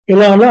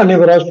எல்லாரும்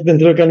அனைவராசத்தின்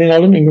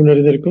திருக்கண்ணினாலும் இங்கும்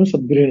நிறைந்திருக்கும்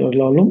சத்குருவின்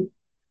அருளாலும்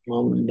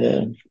நாம் இந்த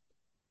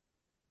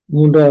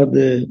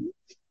மூன்றாவது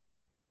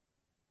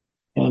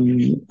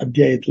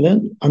அத்தியாயத்துல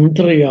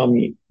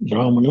அந்தர்யாமி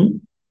பிராமணம்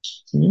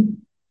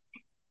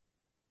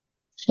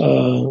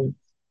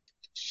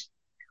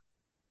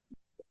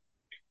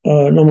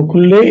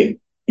நமக்குள்ளே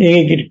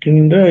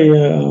இயங்கியிருக்கின்ற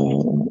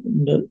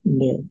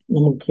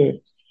நமக்கு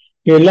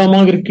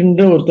எல்லாமாக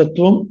இருக்கின்ற ஒரு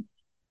தத்துவம்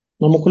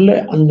நமக்குள்ள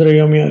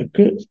அந்தர்யாமியா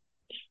இருக்கு.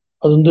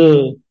 அது வந்து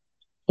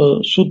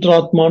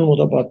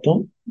சூத்ராத்மான்னு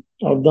பார்த்தோம்.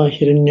 அவர்தான்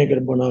ஹிரண்ய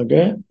கர்ப்பனாக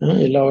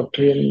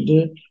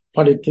எல்லாவற்றையும்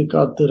படைத்து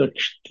காத்து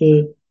ரட்சித்து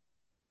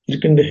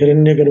இருக்கின்ற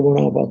ஹிரண்ய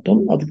கர்ப்பனாக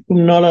பார்த்தோம். அதுக்கு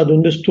முன்னால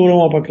அது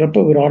ஸ்தூலமா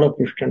பார்க்கிறப்ப விராட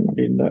புருஷ்டன்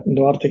அப்படின்ற இந்த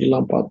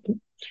வார்த்தைகள்லாம் பார்த்தோம்.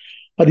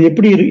 அது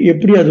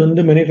எப்படி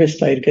அது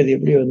மேனிஃபெஸ்ட் ஆயிருக்கு, அது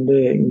எப்படி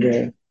இங்க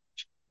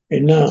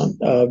என்ன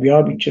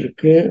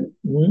வியாபிச்சிருக்கு,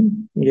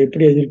 இங்க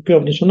எப்படி அது இருக்கு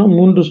அப்படின்னு சொன்னா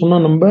மூன்று சொன்னா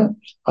நம்ம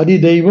அதி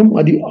தெய்வம்,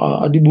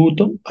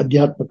 அதிபூதம்,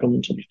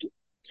 அத்தியாத்மகம்னு சொல்லிட்டு.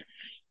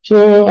 சோ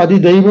அதி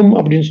தெய்வம்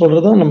அப்படின்னு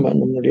சொல்றதா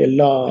நம்மளுடைய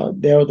எல்லா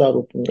தேவதா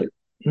ரூபங்கள்.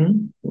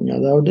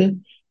 அதாவது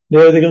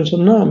தேவதைகள்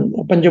சொன்னா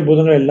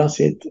பஞ்சபூதங்கள் எல்லாம்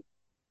சேர்த்து,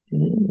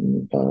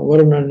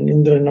 வருணன்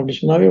இந்திரன் அப்படி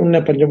சொன்னாவே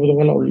உன்ன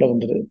பஞ்சபூதங்கள் உள்ள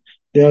வந்துடுது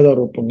தேவதா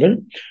ரூபங்கள்.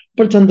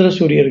 அப்புறம் சந்திர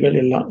சூரியர்கள்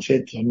எல்லாம்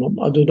சேர்த்து சொன்னோம்.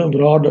 அதுதான்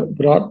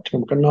விராட்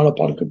நம்ம கண்ணால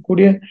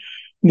பார்க்கக்கூடிய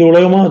இந்த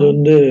உலகமா அது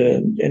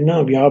என்ன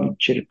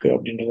வியாபிச்சிருக்கு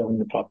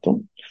அப்படின்றத பார்த்தோம்.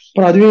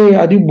 அப்புறம் அதுவே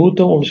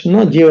அதிபூத்தம் அப்படி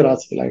சொன்னா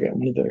ஜீவராசிகளாக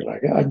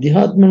மனிதர்களாக,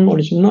 அத்தியாத்மம்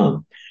அப்படி சொன்னா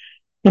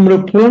நம்முடைய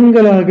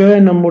புலன்களாக,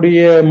 நம்முடைய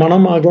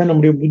மனமாக,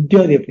 நம்முடைய புத்தி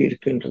அது எப்படி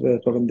இருக்குன்றத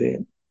தொடர்ந்து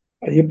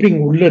அது எப்படி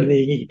இங்க உள்ள இருந்து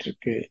இயங்கிட்டு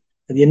இருக்கு,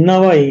 அது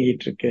என்னவா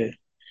இயங்கிட்டு இருக்கு,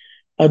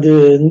 அது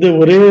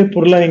ஒரே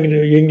பொருளா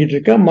இயங்கிட்டு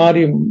இருக்கா,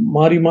 மாறி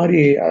மாறி மாறி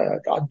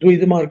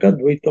அத்வைதமா இருக்கா,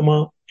 துவைத்தமா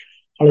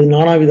அல்லது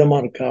நானாவிதமா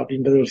இருக்கா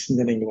அப்படின்றது ஒரு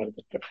சிந்தனை இங்க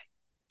வருது.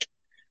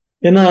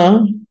 ஏன்னா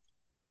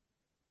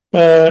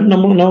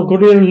நமக்கு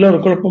உள்ள ஒரு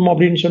குழப்பம்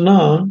அப்படின்னு சொன்னா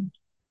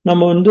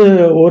நம்ம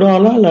ஒரு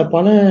ஆளா இல்ல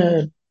பல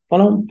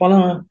பல பல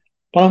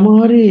பல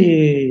மாதிரி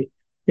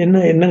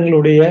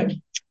எண்ணங்களுடைய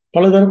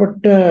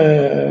பலதரப்பட்ட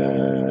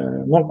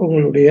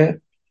நோக்கங்களுடைய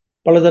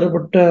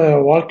பலதரப்பட்ட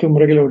வாழ்க்கை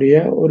முறைகளுடைய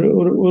ஒரு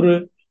ஒரு ஒரு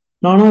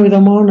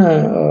நானாவிதமான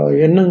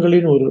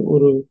எண்ணங்களின் ஒரு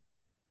ஒரு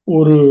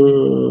ஒரு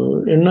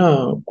என்ன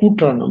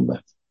கூற்றா நம்ம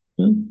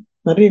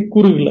நிறைய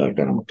கூறுகளா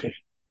இருக்க நமக்கு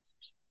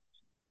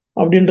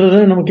அப்படின்றத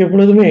நமக்கு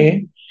எப்பொழுதுமே.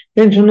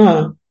 ஏன்னு சொன்னா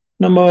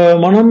நம்ம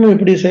மனம்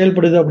எப்படி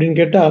செயல்படுது அப்படின்னு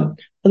கேட்டா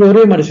அது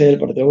ஒரே மாதிரி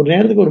செயல்படுது, ஒரு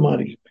நேரத்துக்கு ஒரு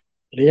மாதிரி இருக்கு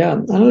இல்லையா?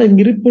 அதனால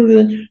இங்க இருப்பது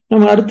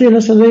நம்ம அடுத்து என்ன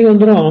சந்தேகம்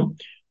வந்துடும்,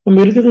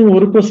 நம்ம இருக்கிறது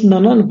 1%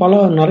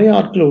 தானா நிறைய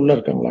ஆட்கள் உள்ள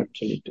இருக்காங்களான்னு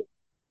சொல்லிட்டு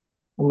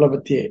நம்மளை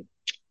பத்தியே.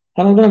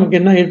 அதனாலதான் நமக்கு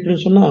என்ன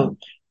ஏற்படுன்னு சொன்னா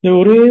இந்த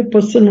ஒரே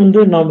பர்சன்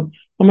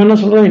நம்ம என்ன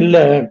சொல்றோம், இல்ல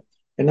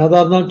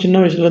என்னதான் இருந்தாலும் சின்ன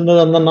வயசுல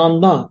இருந்தது அந்த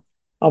நான் தான்,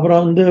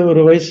 அப்புறம்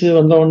ஒரு வயசு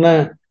வந்த உடனே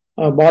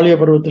பாலிய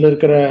பருவத்தில்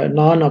இருக்கிற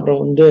நான், அப்புறம்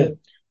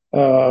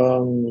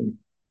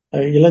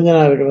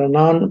இளைஞனா இருக்கிற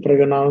நான்,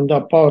 பிறகு நான்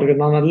அப்பா இருக்கிற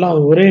நான், எல்லாம்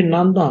ஒரே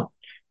நான் தான்.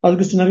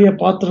 அதுக்கு நிறைய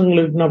பாத்திரங்கள்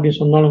இருக்குன்னு அப்படி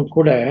சொன்னாலும்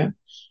கூட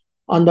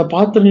அந்த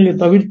பாத்திரங்களை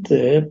தவிர்த்து,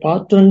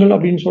 பாத்திரங்கள்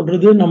அப்படின்னு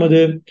சொல்றது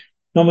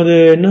நமது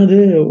என்னது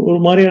ஒரு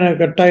மாதிரியான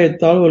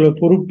கட்டாயத்தால் ஒரு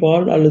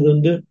பொறுப்பால்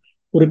அல்லது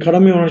ஒரு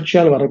கடமை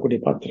உணர்ச்சியால் வரக்கூடிய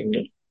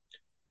பாத்திரங்கள்.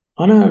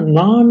 ஆனா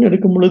நான்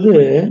எடுக்கும் பொழுது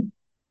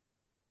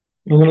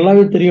நம்ம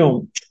நல்லாவே தெரியும்,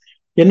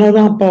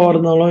 என்னதான் அப்பாவா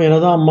இருந்தாலும்,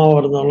 என்னதான் அம்மாவா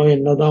இருந்தாலும்,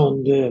 என்னதான்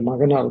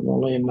மகனா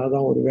இருந்தாலும்,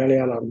 என்னதான் ஒரு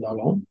வேலையாளா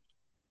இருந்தாலும்,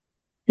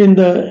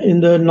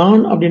 இந்த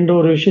நான் அப்படின்ற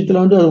ஒரு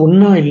விஷயத்துல அது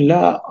ஒன்னா இல்ல.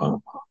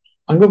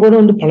 அங்க கூட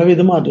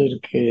பலவிதமா அது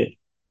இருக்கு.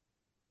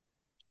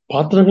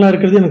 பாத்திரங்களா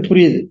இருக்கிறது எனக்கு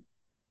புரியுது,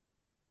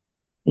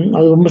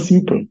 அது ரொம்ப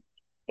சிம்பிள்.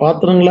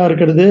 பாத்திரங்களா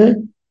இருக்கிறது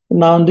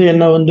நான்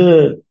என்ன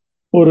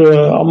ஒரு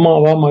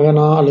அம்மாவா,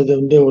 மகனா,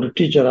 அல்லது ஒரு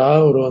டீச்சரா,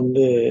 ஒரு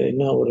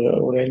என்ன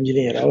ஒரு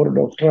என்ஜினியரா, ஒரு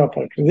டாக்டரா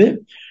பார்க்குறது.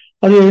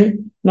 அது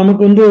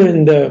நமக்கு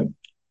இந்த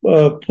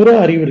புற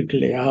அறிவு இருக்கு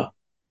இல்லையா?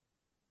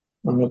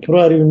 நம்ம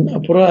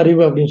புற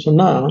அறிவு அப்படின்னு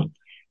சொன்னா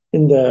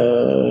இந்த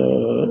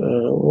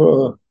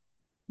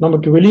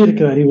நமக்கு வெளியே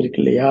இருக்கிற அறிவு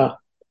இருக்கு இல்லையா,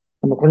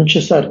 நம்ம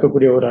கான்சியஸா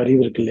இருக்கக்கூடிய ஒரு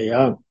அறிவு இருக்கு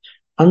இல்லையா,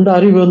 அந்த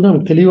அறிவு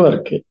நமக்கு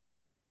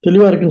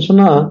தெளிவா இருக்குன்னு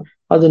சொன்னா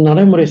அது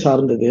நடைமுறை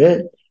சார்ந்தது.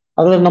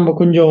 அதுல நம்ம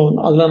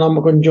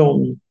கொஞ்சம்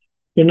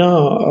என்ன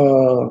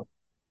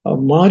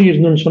மாறி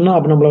இருந்தோம்னு சொன்னா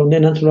அப்ப நம்மள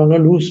என்ன சொல்லுவாங்க,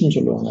 லூஸ்ன்னு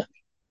சொல்லுவாங்க,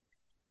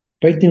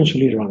 பைத்தியம்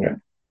சொல்லிடுவாங்க.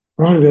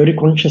 ஆனால் வெரி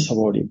கான்சியஸ்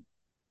அபவுட் இட்.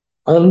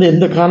 அது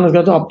எந்த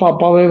காரணத்துக்காக அப்பா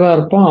அப்பாவே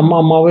இருப்பான், அம்மா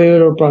அம்மாவே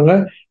இருப்பாங்க,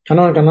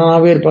 கணவன்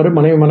கணவனாவே இருப்பாரு,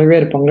 மனைவி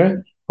மனைவியே இருப்பாங்க.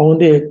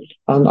 அவங்க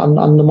அந்த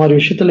அந்த மாதிரி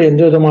விஷயத்துல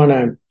எந்த விதமான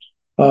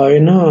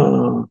என்ன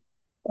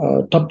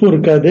தப்பு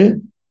இருக்காது,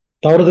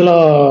 தவறுதலா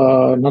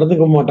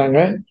நடந்துக்க மாட்டாங்க.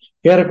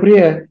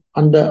 ஏறக்குறைய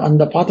அந்த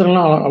அந்த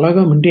பாத்திரம்லாம்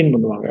அழகா மெயின்டைன்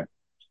பண்ணுவாங்க.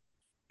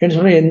 ஏன்னு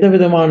சொன்னா எந்த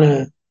விதமான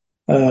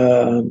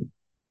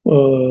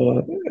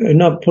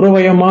என்ன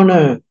புறவயமான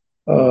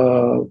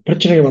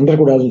பிரச்சனைகள்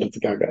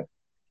வந்துடக்கூடாதுன்றதுக்காக.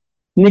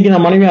 இன்னைக்கு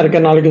நான் மனைவியா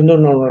இருக்கேன், நாளைக்கு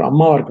ஒரு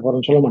அம்மாவா இருக்க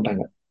போறேன்னு சொல்ல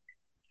மாட்டாங்க.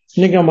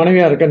 இன்னைக்கு நான்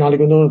மனைவியா இருக்கேன்,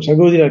 நாளைக்கு ஒரு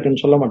சகோதரியா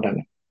இருக்கேன்னு சொல்ல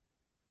மாட்டாங்க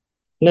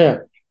இல்லையா?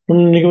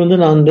 இன்னைக்கு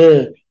நான்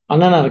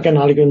அண்ணனா இருக்கேன்,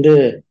 நாளைக்கு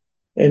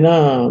என்ன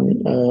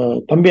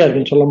தம்பியா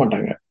இருக்குன்னு சொல்ல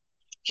மாட்டாங்க.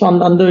 ஸோ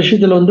அந்த அந்த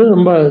விஷயத்துல வந்து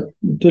ரொம்ப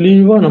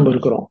தெளிவா நம்ம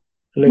இருக்கிறோம்.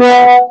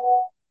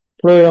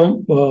 புரோயம்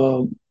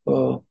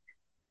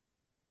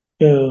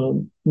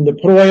இந்த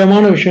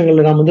புரோயமான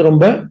விஷயங்கள்ல நாம் வந்து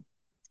ரொம்ப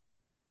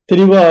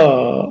தெளிவா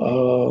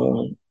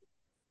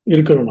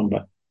இருக்கிறோம் நம்ம.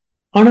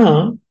 ஆனா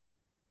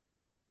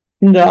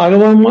இந்த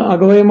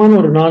அகவயமான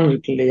ஒரு நான்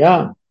இருக்கு இல்லையா,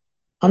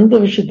 அந்த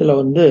விஷயத்துல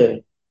வந்து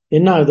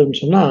என்ன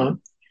ஆகுதுன்னு சொன்னா,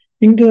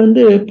 இங்க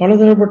வந்து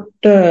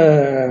பலதரப்பட்ட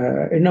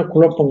என்ன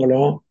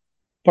குழப்பங்களும்,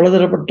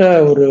 பலதரப்பட்ட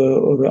ஒரு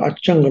ஒரு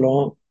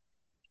அச்சங்களும்,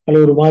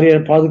 அல்லது ஒரு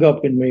மாதிரியான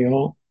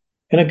பாதுகாப்பின்மையும்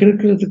எனக்கு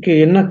இருக்கிறதுக்கு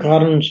என்ன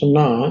காரணம்னு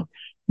சொன்னா,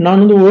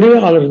 நான் வந்து ஒரே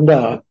ஆள்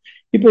இருந்தா,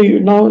 இப்போ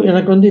நான்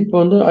எனக்கு வந்து இப்போ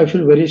வந்து I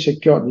feel very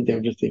secure with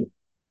everything,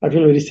 I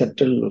feel very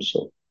settle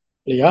also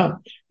இல்லையா.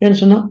 ஏன்னு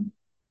சொன்னா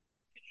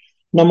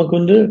நமக்கு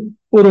வந்து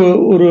ஒரு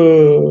ஒரு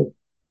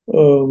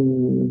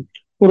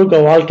ஒரு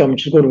வாழ்க்கை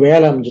அமைச்சிருக்கு, ஒரு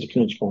வேலை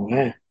அமைஞ்சிருக்குன்னு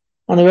வச்சுக்கோங்களேன்.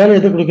 அந்த வேலை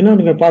எதை கொடுக்குன்னா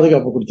எனக்கு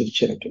பாதுகாப்பு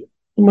கொடுத்துருச்சு, எனக்கு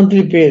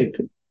மந்த்லி பே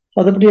இருக்கு.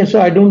 அதப்படி so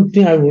I don't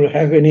think I will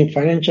have any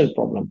financial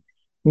problem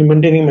in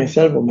maintaining my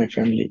self my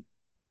family.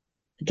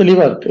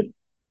 தெளிவா இருக்கு.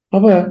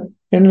 அப்ப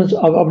என்ன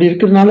அப்படி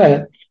இருக்கிறதுனால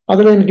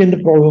அதுல எனக்கு எந்த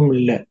ப்ராப்ளமும்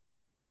இல்லை.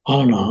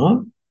 ஆனா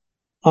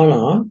ஆனா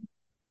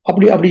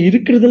அப்படி அப்படி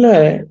இருக்கிறதுல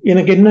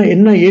எனக்கு என்ன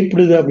என்ன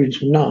ஏற்படுது அப்படின்னு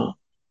சொன்னா,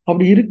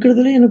 அப்படி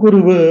இருக்கிறதுல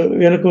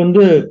எனக்கு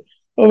வந்து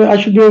I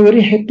should be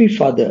very happy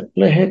father,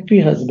 இல்லை ஹாப்பி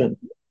ஹஸ்பண்ட்.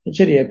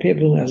 சரி, ஹாப்பி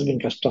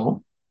ஹஸ்பண்ட் கஷ்டம்,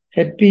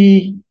 ஹாப்பி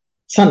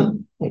சன்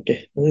ஓகே,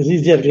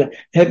 ஈஸியா இருக்குல்ல.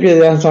 ஹாப்பி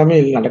சாமி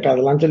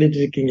நடக்காதெல்லாம் சொல்லிட்டு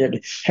இருக்கீங்க.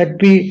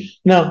 ஹாப்பி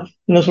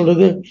என்ன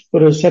சொல்றது,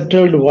 ஒரு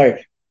settled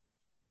wife.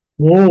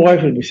 No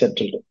wife will be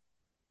settled,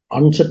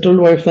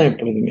 unsettled wife தான்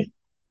எப்பொழுதுமே.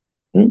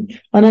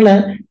 அதனால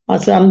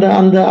அந்த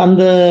அந்த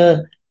அந்த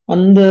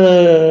அந்த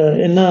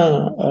என்ன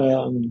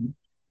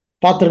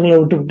பாத்திரங்களை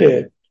விட்டுவிட்டு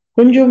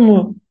கொஞ்சம்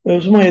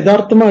சும்மா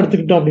யதார்த்தமா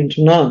எடுத்துக்கிட்டோம் அப்படின்னு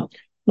சொன்னா,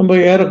 நம்ம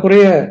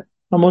ஏறக்குறைய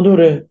நம்ம வந்து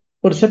ஒரு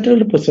ஒரு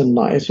செட்டில்டு பர்சன்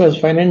தான், as far as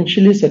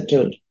financially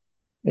settled,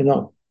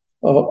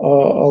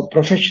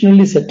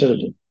 professionally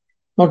settled.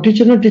 நான்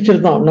டீச்சர்னா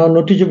டீச்சர் தான்,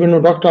 நான் டீச்சர் பண்ண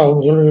டாக்டர்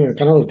அவங்க சொல்ல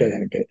கனவு இருக்காது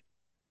எனக்கு.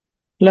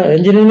 இல்ல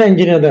என்ஜினியர்னா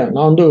என்ஜினியர் தான்,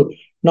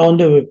 நான்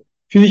வந்து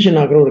பிசிஷியன்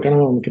ஆகிற ஒரு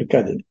கனவு அவனுக்கு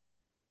இருக்காது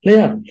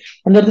இல்லையா.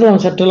 அந்த இடத்துல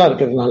அவன் செட்டிலா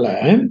இருக்கிறதுனால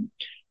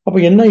அப்ப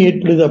என்ன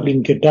ஏற்படுது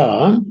அப்படின்னு கேட்டா,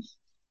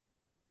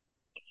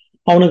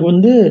 அவனுக்கு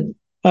வந்து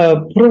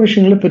புற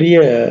விஷயங்கள பெரிய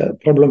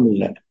ப்ராப்ளம்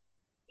இல்லை.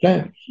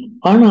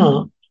 ஆனா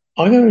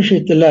அக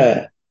விஷயத்துல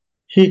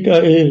he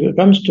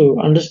comes to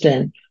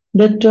understand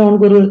that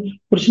அவனுக்கு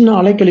ஒரு சின்ன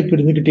அலைக்கழிப்பு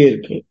இருந்துகிட்டே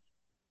இருக்கு.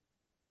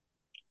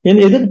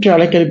 எதை பற்றி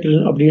அலைக்கழிப்பு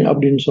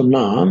அப்படின்னு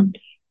சொன்னா,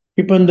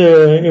 இப்ப இந்த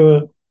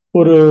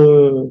ஒரு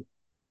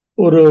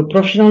ஒரு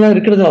ப்ரொஃபஷனலா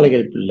இருக்கிறது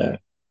அலைக்கழிப்பு இல்லை,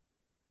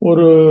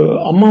 ஒரு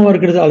அம்மாவா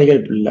இருக்கிறது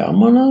அலைக்கழிப்பு இல்லை.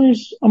 அம்மானா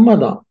அம்மா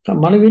தான்,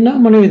 மனைவினா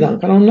மனைவி தான்,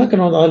 கணவன்னா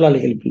கணவன் தான், அதில்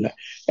அலைக்கழிப்பு இல்லை.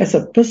 as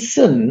a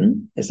person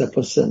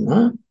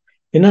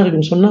என்ன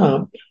இருக்குன்னு சொன்னா,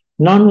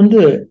 நான்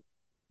வந்து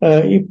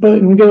இப்ப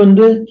இங்க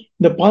வந்து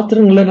இந்த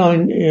பாத்திரங்களை நான்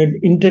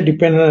இன்டர்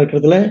டிபெண்டா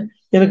இருக்கிறதுல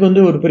எனக்கு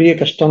வந்து ஒரு பெரிய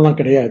கஷ்டம்லாம்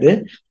கிடையாது.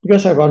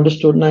 பிகாஸ் ஐ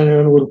அண்டர்ஸ்டுட், நான்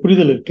ஒரு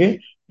புரிதல் இருக்கு.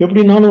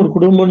 எப்படின்னாலும் ஒரு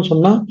குடும்பம்னு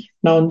சொன்னா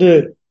நான் வந்து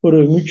ஒரு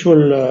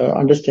மியூச்சுவல்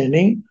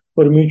அண்டர்ஸ்டாண்டிங்,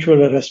 ஒரு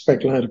மியூச்சுவல்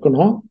ரெஸ்பெக்ட்லாம்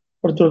இருக்கணும்,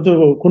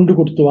 ஒருத்தர் கொண்டு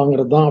கொடுத்து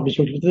வாங்குறது தான் அப்படி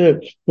சொல்றது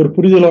ஒரு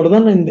புரிதலோட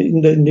தான் நான் இந்த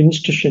இந்த இந்த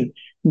இன்ஸ்டிடியூஷன்,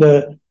 இந்த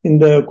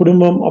இந்த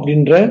குடும்பம்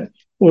அப்படின்ற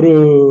ஒரு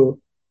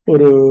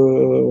ஒரு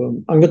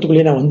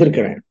அங்கத்துக்குள்ளேயே நான்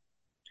வந்திருக்கிறேன்.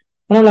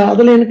 அதனால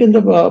அதுல எனக்கு இந்த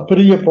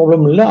பெரிய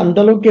ப்ராப்ளம் இல்லை. அந்த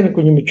அளவுக்கு எனக்கு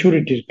கொஞ்சம்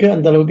மெச்சூரிட்டி இருக்கு,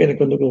 அந்த அளவுக்கு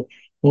எனக்கு வந்து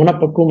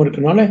மனப்பக்குவம்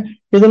இருக்கனால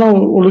இதெல்லாம்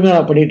ஒழுங்கா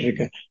நான் பண்ணிட்டு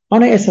இருக்கேன்.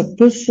 ஆனா as a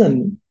person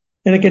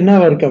எனக்கு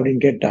என்னவா இருக்கு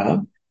அப்படின்னு கேட்டா,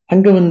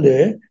 அங்க வந்து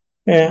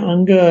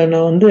அங்க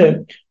நான் வந்து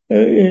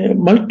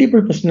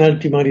மல்டிபிள்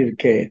பர்சனாலிட்டி மாதிரி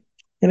இருக்கு.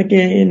 எனக்கு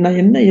நான்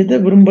என்ன எதை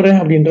விரும்புறேன்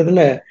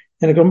அப்படின்றதுல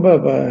எனக்கு ரொம்ப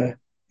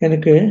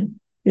எனக்கு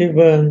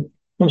இப்ப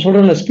நம்ம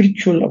சொல்றோம்ல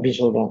ஸ்பிரிச்சுவல்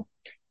அப்படின்னு சொல்றோம்.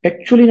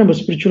 ஆக்சுவலி நம்ம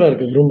ஸ்பிரிச்சுவலா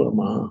இருக்க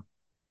விரும்புறோமா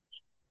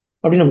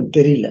அப்படின்னு நமக்கு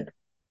தெரியல.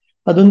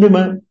 அது வந்து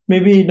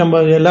மேபி நம்ம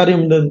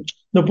எல்லாரையும்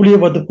இந்த புளியை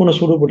பார்த்து பூனை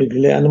சூடு போட்டுருக்கு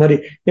இல்லையா, அந்த மாதிரி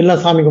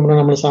எல்லாம் சாமி கும்பிடா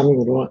நம்மள சாமி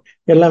கும்பிடுவோம்,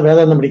 எல்லாம்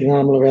வேதாந்தம்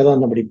படிக்கிறோம் நம்மள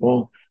வேதாந்தம்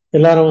படிப்போம்,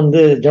 எல்லாரும்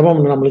வந்து ஜபம்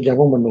பண்ண நம்மள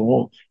ஜபம்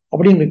பண்ணுவோம்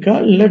அப்படின்னு இருக்கா.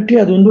 இல்லாட்டி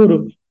அது வந்து ஒரு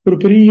ஒரு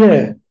பெரிய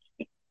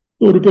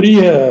ஒரு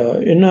பெரிய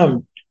என்ன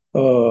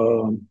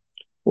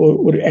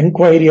ஒரு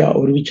என்கொயரியா,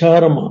 ஒரு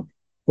விசாரமா,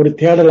 ஒரு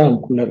தேடலா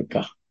நமக்குள்ள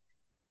இருக்கா.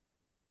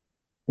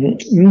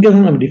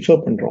 இங்கதான் நம்ம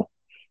டிஃபர் பண்றோம்.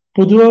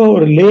 பொதுவா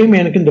ஒரு லேம்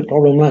எனக்கு இந்த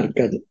ப்ராப்ளம்லாம்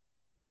இருக்காது.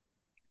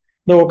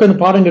 இந்த உட்காந்து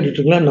பாடம் கேட்டுட்டு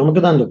இருக்கலாம்,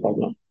 நமக்கு தான் இந்த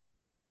ப்ராப்ளம்.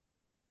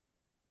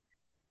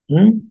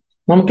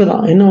 நமக்கு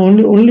தான் என்ன,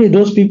 only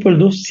those people,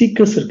 those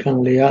seekers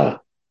இருக்காங்க இல்லையா,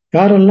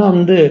 யாரெல்லாம்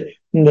வந்து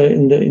இந்த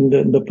இந்த இந்த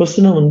இந்த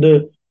பர்சனை வந்து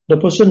த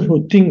பர்சன் ஹூ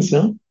திங்ஸ்,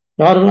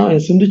 யாரெல்லாம்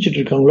சிந்திச்சுட்டு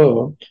இருக்காங்களோ,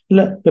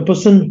 இல்ல த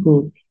பர்சன்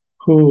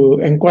ஹூ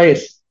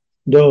என்கொயர்ஸ்,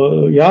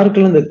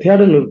 யாருக்கெல்லாம் இந்த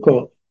தேடல் இருக்கோ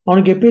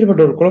அவனுக்கு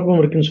எப்பேற்பட்ட ஒரு குழப்பம்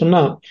இருக்குன்னு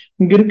சொன்னா,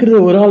 இங்க இருக்கிறது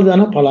ஒரு ஆள்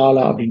தானே பல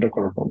ஆளா அப்படின்ற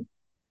குழப்பம்.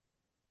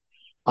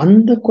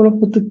 அந்த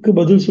குழப்பத்துக்கு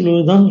பதில்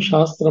சொல்லுவதுதான்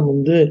சாஸ்திரம்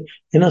வந்து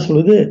என்ன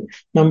சொல்லுது.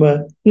 நம்ம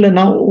இல்ல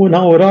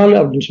நான் ஒரு ஆள்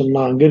அப்படின்னு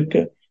சொன்னா, அங்க இருக்க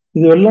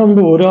இது எல்லாம்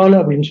வந்து ஒரு ஆள்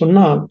அப்படின்னு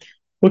சொன்னா,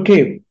 ஓகே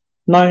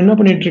நான் என்ன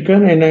பண்ணிட்டு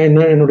இருக்கேன்,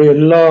 என்னுடைய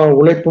எல்லா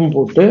உழைப்பும்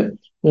போட்டு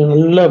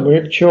நல்ல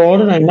முயற்சியோட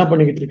நான் என்ன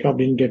பண்ணிக்கிட்டு இருக்கேன்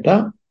அப்படின்னு கேட்டா,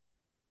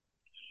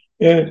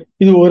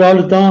 இது ஒரு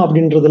ஆளு தான்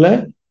அப்படின்றதுல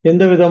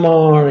எந்த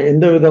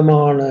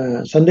விதமான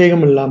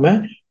சந்தேகம் இல்லாம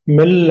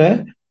மெல்ல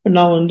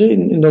நான் வந்து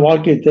இந்த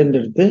வாழ்க்கையை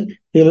தேர்ந்தெடுத்து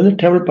இதுல இருந்து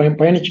டிராவல்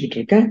பயணிச்சுக்கிட்டு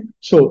இருக்கேன்.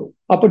 ஸோ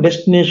அப்ப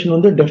டெஸ்டினேஷன்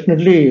வந்து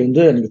டெஃபினெட்லி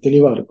வந்து எனக்கு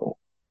தெளிவா இருக்கும்.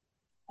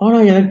 ஆனா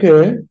எனக்கு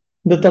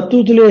இந்த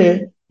தத்துவத்திலே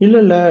இல்ல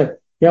இல்ல,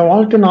 என்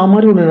வாழ்க்கை நான்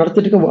மாதிரி ஒண்ணு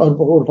நடத்திட்டு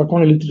இருக்க ஒரு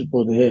பக்கம் இழுத்துட்டு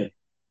போகுது.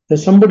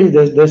 somebody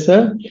there's a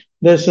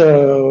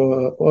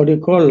what do you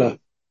call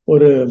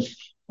ஒரு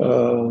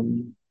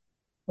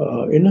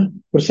என்ன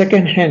ஒரு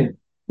செகண்ட் ஹேண்ட்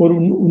ஒரு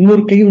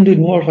இன்னொரு கை வந்து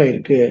இன்வால்வ்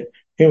ஆயிருக்கு,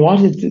 என்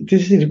வாழ்க்கை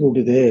திசை இருக்க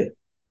விடுது.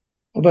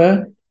 அப்ப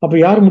அப்ப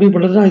யார் முடிவு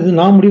பண்றதுன்னா, இது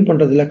நான் முடிவு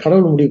பண்றது இல்ல,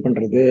 கடவுள் முடிவு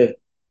பண்றது,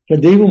 இல்ல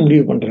தெய்வம்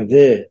முடிவு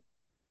பண்றது,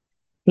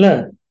 இல்ல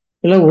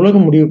இல்ல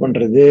உலகம் முடிவு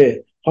பண்றது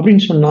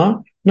அப்படின்னு சொன்னா,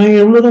 நான்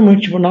எவ்வளவுதான்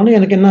முயற்சி பண்ணாலும்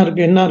எனக்கு என்ன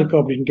இருக்கு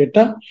அப்படின்னு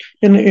கேட்டா,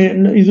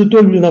 இது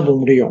தோல்வி தான் போக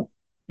முடியும்.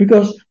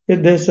 Because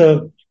there's a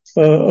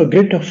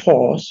greater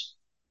force,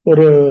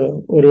 ஒரு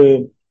ஒரு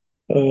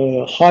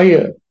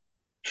higher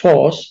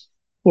force,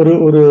 ஒரு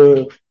ஒரு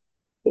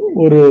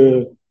ஒரு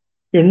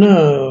என்ன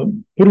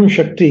பெரும்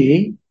சக்தி,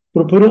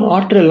 ஒரு பெரும்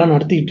ஆற்றல் எல்லாம்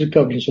நடத்திக்கிட்டு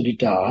இருக்கு அப்படின்னு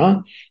சொல்லிட்டா,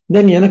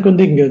 தென் எனக்கு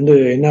வந்து இங்க வந்து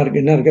என்ன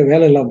இருக்க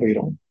வேலை எல்லாம்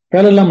போயிடும்.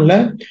 வேலை எல்லாம் இல்ல,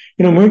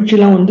 என்ன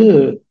முயற்சியெல்லாம்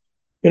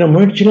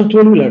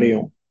தோல்வியில்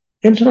அடையும்.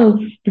 ஏன்னு சொன்னா,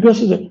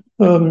 பிகாஸ்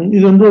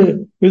இது வந்து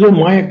ஏதோ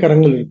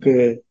மாயக்கரங்கள் இருக்கு,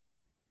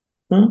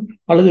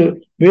 அல்லது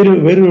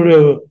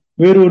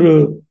வேறொரு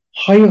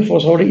ஹையர்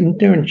ஃபோர்ஸோட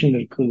இன்டர்வென்ஷன்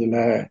இருக்கு இதுல.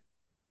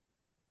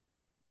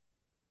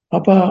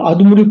 அப்ப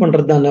அது முடிவு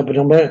பண்றது தானே. அப்ப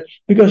நம்ம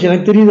பிகாஸ்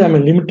எனக்கு தெரியுது ஐ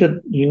லிமிட்டட்,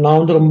 நான்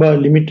வந்து ரொம்ப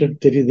லிமிட்டட்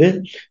தெரியுது.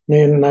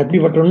 நான் எப்படி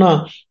பட்டோம்னா,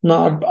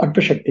 நான்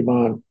அற்ப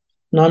சக்திமான்,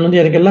 நான் வந்து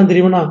எனக்கு எல்லாம்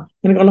தெரியுமா,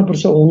 எனக்கு எல்லாம்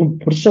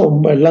பெருசா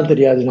ரொம்ப எல்லாம்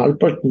தெரியாது, நான்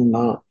அல்பக்தன்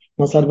தான்,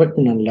 நான்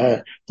சர்வக்தன் அல்ல,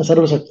 நான்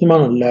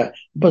சர்வசக்திமான் அல்ல.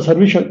 இப்ப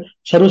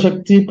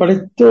சர்வசக்தி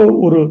படைத்த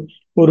ஒரு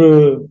ஒரு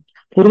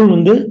பொருள்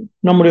வந்து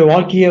நம்முடைய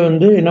வாழ்க்கைய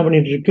வந்து என்ன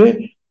பண்ணிட்டு இருக்கு,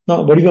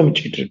 நான்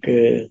வடிவமைச்சுக்கிட்டு இருக்கு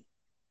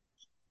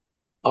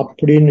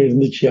அப்படின்னு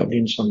இருந்துச்சு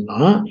அப்படின்னு சொன்னா,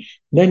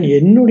 தென்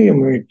என்னுடைய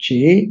முயற்சி,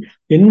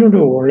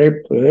 என்னுடைய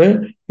உழைப்பு,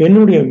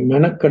 என்னுடைய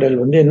மெனக்கடல்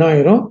வந்து என்ன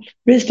ஆயிரும்,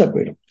 வேஸ்டா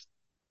போயிடும்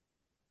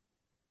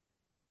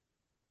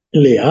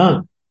இல்லையா?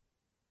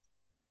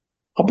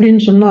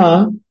 அப்படின்னு சொன்னா,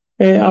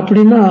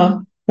 அப்படின்னா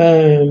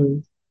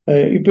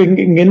இப்ப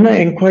இங்க என்ன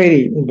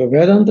என்கொயரி, இப்ப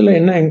வேதாந்தத்துல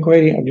என்ன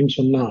என்கொயரி அப்படின்னு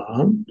சொன்னா,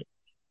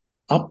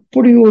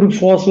 அப்படி ஒரு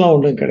ஃபோர்ஸ் எல்லாம்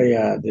ஒண்ணும்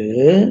கிடையாது.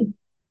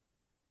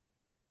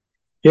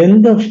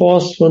 எந்த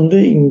ஃபோர்ஸ் வந்து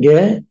இங்க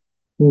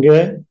இங்க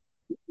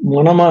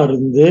மனமா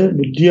இருந்து,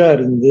 புத்தியா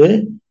இருந்து,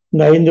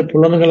 இந்த 5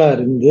 புலன்களா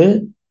இருந்து,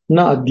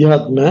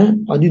 அத்தியாத்ம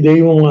அதி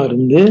தெய்வமா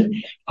இருந்து,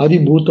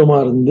 அதிபூத்தமா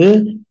இருந்து,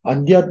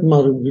 அத்தியாத்மா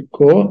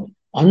இருக்கோ,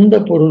 அந்த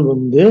பொருள்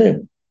வந்து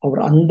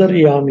அவர்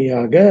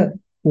அந்தர்யாமியாக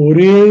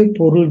ஒரே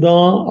பொருள்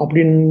தான்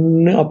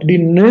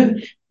அப்படின்னு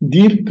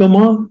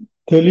தீர்க்கமா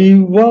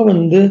தெளிவா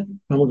வந்து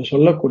நமக்கு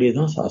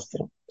சொல்லக்கூடியதான்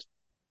சாஸ்திரம்.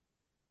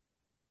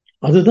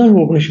 அதுதான்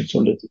உபனிஷத்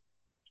சொல்லுது.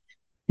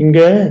 இங்க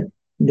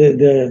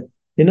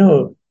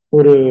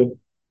ஒரு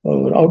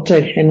அவுட்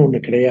சைட் ஹேண்ட் ஒண்ணு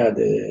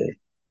கிடையாது,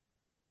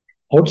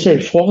 அவுட்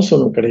சைட் ஃபோர்ஸ்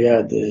ஒண்ணு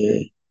கிடையாது.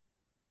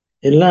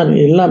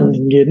 எல்லாம்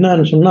இங்க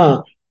என்னன்னு சொன்னா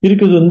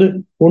இருக்குது வந்து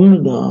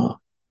ஒண்ணுதான்,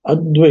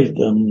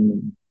 அத்வைத்தம்.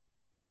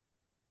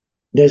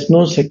 there's no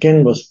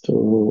செகண்ட் வஸ்து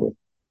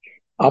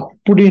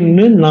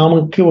அப்படின்னு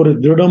நமக்கு ஒரு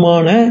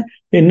திருடமான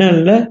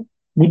என்ன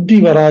புத்தி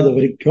வராத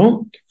வரைக்கும்,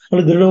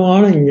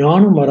 திருடமான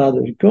ஞானம் வராத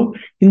வரைக்கும்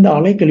இந்த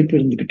அலைக்கழிப்பு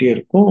இருந்துகிட்டே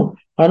இருக்கும்.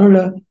 அதனால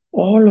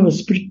ஆல் அவர்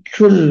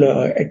ஸ்பிரிச்சுவல்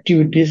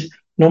ஆக்டிவிட்டிஸ்,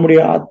 நம்முடைய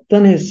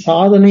அத்தனை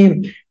சாதனையும்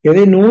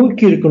எதை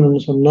நோக்கி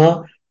இருக்கணும்னு சொன்னா,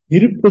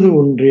 இருப்பது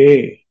ஒன்றே,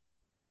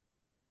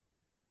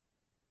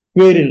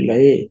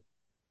 வேறில்லை,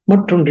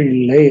 மற்றொன்று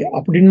இல்லை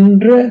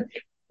அப்படின்ற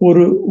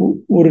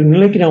ஒரு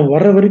நிலைக்கு நாம்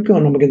வர்ற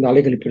வரைக்கும் நமக்கு இந்த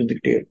அலைக்கழிப்பு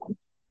இருந்துகிட்டே இருக்கும்.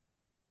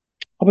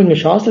 அப்ப இங்க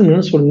சாஸ்திரம்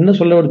என்ன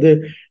சொல்ல வருது,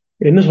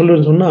 என்ன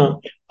சொல்றதுன்னு சொன்னா,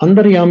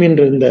 அந்தர்யாமி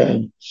என்ற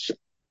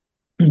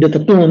இந்த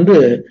தத்துவம் வந்து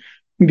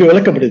இங்க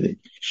விளக்கப்படுது.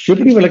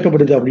 எப்படி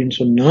விளக்கப்படுது அப்படின்னு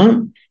சொன்னா,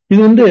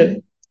 இது வந்து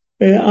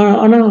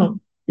ஆனா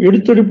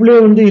எடுத்தெடுப்புலே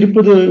வந்து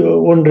இருப்பது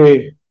ஒன்று.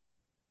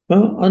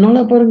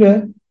 அதனால பாருங்க,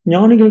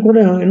 ஞானிகள் கூட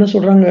என்ன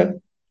சொல்றாங்க,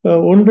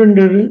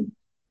 ஒன்றென்று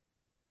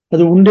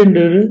அது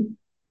உண்டென்று,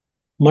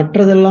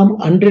 மற்றதெல்லாம்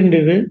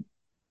அன்றென்று,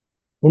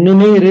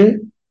 ஒண்ணுமே இரு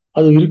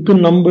அது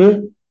இருக்குன்னு நம்பு.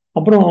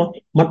 அப்புறம்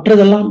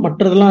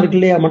மற்றதெல்லாம் இருக்கு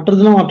இல்லையா,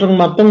 மற்றதெல்லாம்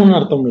மற்றவங்கன்னு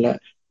அர்த்தம் இல்லை.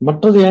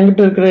 மற்றது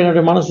என்கிட்ட இருக்கிற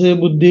என்னுடைய மனசு,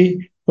 புத்தி,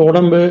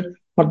 உடம்பு,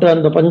 மற்ற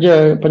அந்த பஞ்ச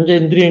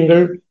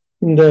இந்திரியங்கள்,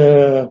 இந்த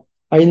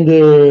 5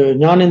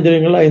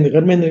 ஞானேந்திரியங்கள், 5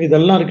 கர்மேந்திரியங்கள்,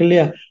 இதெல்லாம் இருக்கு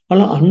இல்லையா,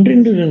 அதெல்லாம்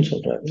அன்றென்று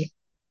சொல்றாரு.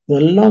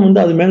 இதெல்லாம் வந்து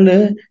அது மேல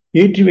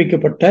ஏற்றி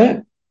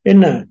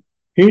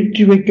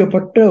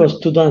வைக்கப்பட்ட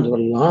வஸ்து தான்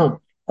இதுவெல்லாம்.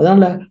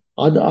 அதனால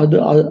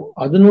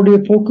அதனுடைய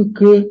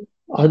போக்குக்கு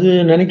அது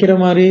நினைக்கிற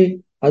மாதிரி,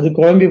 அது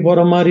குழம்பி போற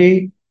மாதிரி,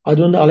 அது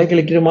வந்து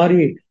அலைக்கழிக்கிற மாதிரி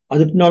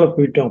அது பின்னால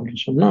போயிட்டோம்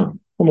அப்படின்னு சொன்னா,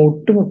 நம்ம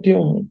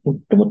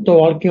ஒட்டுமொத்த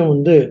வாழ்க்கையும்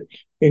வந்து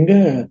எங்க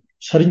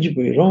சரிஞ்சு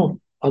போயிடும்.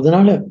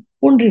 அதனால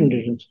ஒன்று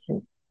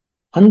சொல்றோம்,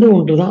 அந்த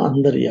ஒன்றுதான்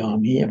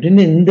அந்தர்யாமி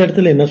அப்படின்னு இந்த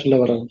இடத்துல என்ன சொல்ல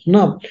வர்றாங்க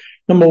சொன்னா,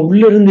 நம்ம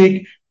உள்ள இருந்து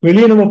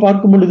வெளியே நம்ம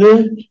பார்க்கும் பொழுது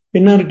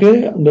என்ன இருக்கு,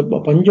 அந்த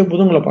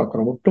பஞ்சபூதங்களை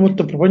பார்க்கிறோம்,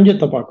 ஒட்டுமொத்த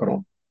பிரபஞ்சத்தை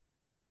பார்க்கிறோம்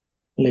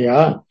இல்லையா.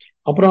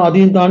 அப்புறம்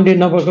அதையும் தாண்டி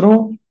என்ன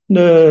பார்க்கிறோம்,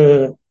 இந்த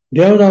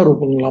தேவதா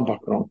ரூபங்கள்லாம்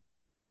பார்க்கிறோம்,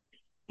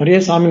 நிறைய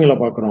சாமிங்களை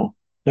பார்க்கிறோம்,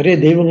 நிறைய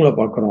தெய்வங்களை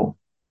பார்க்கிறோம்,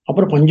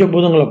 அப்புறம்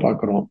பஞ்சபூதங்களை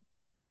பார்க்கிறோம்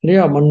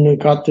இல்லையா, மண்ணு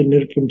காத்து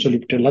நெருப்புன்னு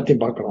சொல்லிவிட்டு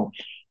எல்லாத்தையும் பார்க்கிறோம்.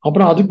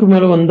 அப்புறம் அதுக்கு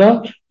மேல வந்தா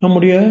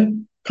நம்முடைய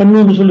கண்ணு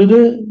ஒண்ணு சொல்லுது,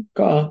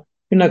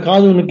 என்ன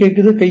காது ஒண்ணு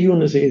கேட்குது, கை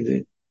ஒண்ணு செய்யுது,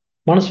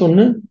 மனசு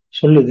ஒண்ணு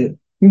சொல்லுது.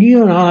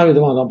 இங்கேயும் நானா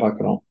விதமா தான்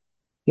பார்க்கிறோம்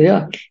இல்லையா.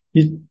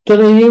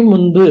 இத்தனையும்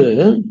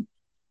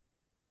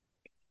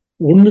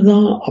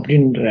ஒண்ணுதான்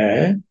அப்படின்ற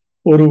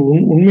ஒரு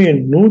உண்மையை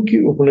நோக்கி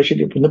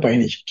உபநிஷத்து இப்ப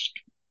பயணிச்சுட்டு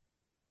இருக்கு.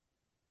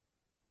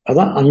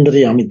 அதான்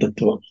அந்தர்யாமி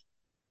தத்துவம்.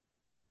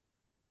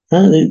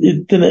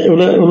 இத்தனை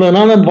இவ்வளவு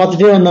நாள் நம்ம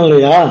பார்த்துட்டே வந்தோம்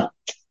இல்லையா.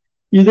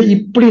 இது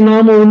இப்படி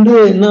நாம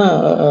என்ன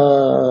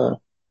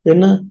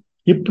என்ன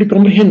இப்படி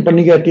கம்ப்ரிஹெண்ட்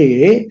பண்ணிக்காட்டி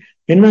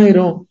என்ன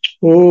ஆயிரும்,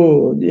 ஓ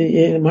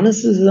என்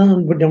மனசுதான்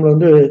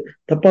நம்மள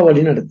தப்பா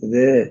வழி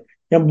நடத்துது,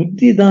 என்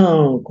புத்தி தான்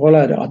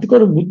கோளாறு. அதுக்கு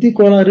ஒரு புத்தி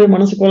கோளாறு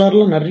மனசு கோளாறு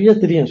எல்லாம் நிறைய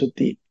தெரியும்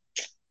சுத்தி,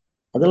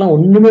 அதெல்லாம்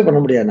ஒண்ணுமே பண்ண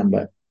முடியாது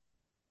நம்ம.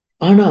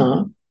 ஆனா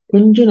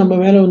கொஞ்சம் நம்ம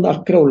மேல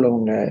அக்கறை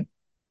உள்ளவங்க,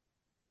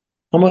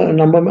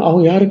 நம்ம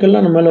அவங்க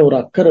யாருக்கெல்லாம் நம்ம மேல ஒரு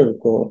அக்கறை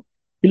இருக்கோ,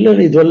 இல்ல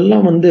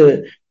இதெல்லாம் இது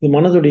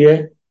மனதுடைய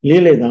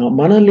லீலை தான்.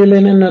 மன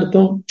லீலைன்னு என்ன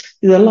அர்த்தம்,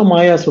 இதெல்லாம்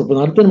மாயா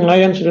சொல்றது அர்த்தம்.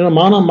 மாயான்னு சொல்ல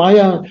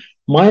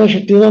மாயா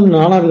சக்தி தான்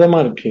நானா விதமா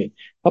இருக்கு.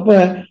 அப்ப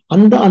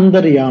அந்த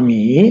அந்தர்யாமி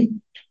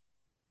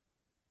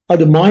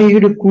அது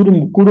மாயீடு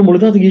கூடும்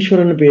பொழுது அதுக்கு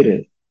ஈஸ்வரன் பேரு,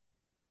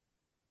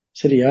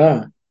 சரியா.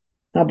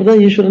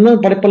 அப்பதான்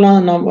ஈஸ்வரன்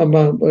படைப்பெல்லாம்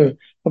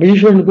அப்ப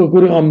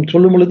ஈஸ்வரனுக்கு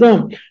சொல்லும்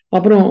பொழுதுதான்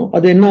அப்புறம்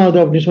அது என்ன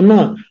ஆகுது அப்படின்னு சொன்னா,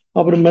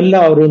 அப்புறம் மெல்ல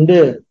அவர்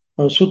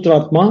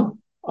சூத்ராத்மா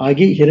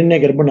ஆகி ஹிரண்ய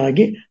கர்ப்பன்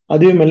ஆகி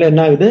அதுவே மெல்ல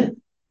என்ன ஆகுது,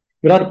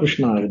 விராட்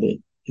கிருஷ்ணா ஆகுது.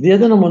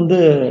 இதேதான் நம்ம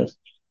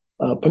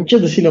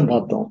பஞ்சதசியில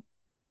பார்த்தோம்.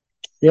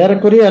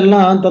 ஏறக்குறைய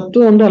எல்லாம்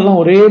தத்துவம் எல்லாம்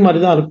ஒரே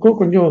மாதிரிதான் இருக்கும்,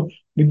 கொஞ்சம்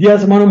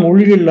வித்தியாசமான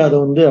மொழிகள்ல அதை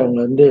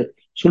அவங்க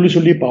சொல்லி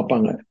சொல்லி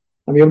பார்ப்பாங்க,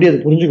 நம்ம எப்படி அதை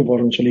புரிஞ்சுக்க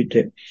போறோம்னு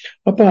சொல்லிட்டு.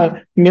 அப்ப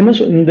இங்க என்ன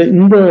இந்த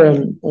இந்த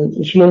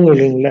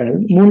ஸ்லோகங்கள்ல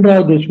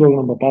 3வது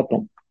ஸ்லோகம் நம்ம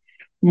பார்த்தோம்.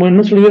 நம்ம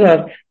என்ன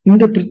சொல்கிறார்,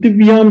 இந்த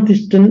பிருத்திவியாம்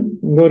திஷ்டன்,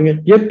 இங்க வருங்க,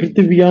 ஏ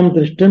பிருத்திவியாம்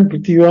திருஷ்டன்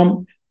பிருத்திவியாம்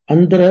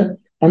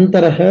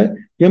அந்தரக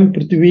எம்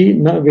பிருத்திவி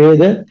ந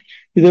வேத.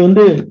 இது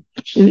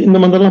இந்த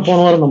மந்திரம் போன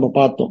வாரம் நம்ம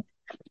பார்த்தோம்.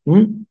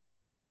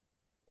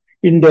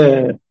 இந்த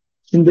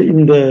இந்த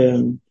இந்த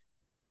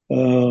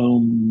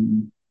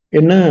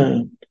என்ன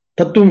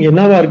தத்துவம்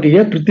என்னவா இருக்கு,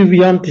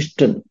 பிருத்திவியாம்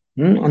திஷ்டன்,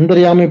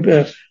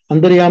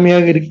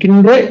 அந்தர்யாமியாக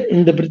இருக்கின்ற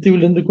இந்த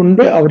பிருத்திவியில் இருந்து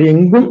கொண்டு அவர்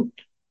எங்கும்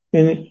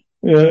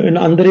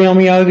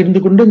அந்தர்யாமியாக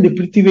இருந்து கொண்டு இந்த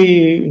பிருத்திவியை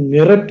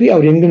நிரப்பி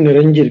அவர் எங்கும்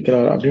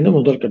நிறைஞ்சிருக்கிறார் அப்படின்னு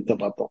முதல் கருத்தை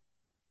பார்த்தோம்.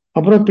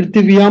 அப்புறம்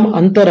பிருத்திவியாம்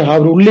அந்தரக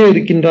அவர் உள்ளே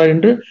இருக்கின்றார்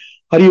என்று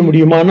அறிய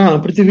முடியுமானா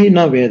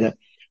பிருத்திவினா வேத,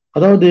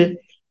 அதாவது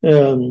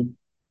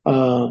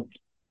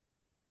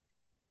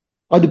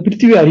அது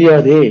பிருத்திவி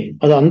அறியாதே,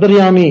 அது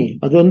அந்தர்யாமி.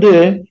 அது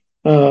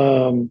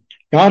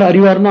யார்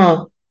அறிவார்னா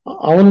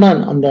அவன்தான்,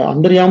 அந்த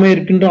அந்தர்யாமே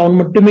இருக்கின்ற அவன்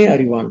மட்டுமே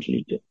அறிவான்னு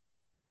சொல்லிட்டு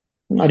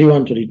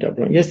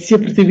அப்புறம் எஸ்ய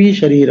பிருத்திவி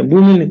சரீரம்,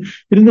 பூமியில்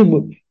இருந்து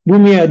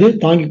பூமியை அது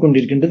தாங்கி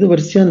கொண்டிருக்கின்றது.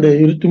 வரிசையா அந்த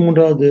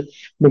 23வது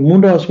இந்த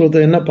 3வது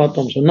ஸ்லோகத்தை என்ன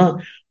பார்த்தோம் சொன்னா,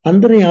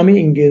 அந்தர்யாமி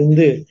இங்க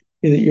இருந்து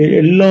இது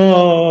எல்லா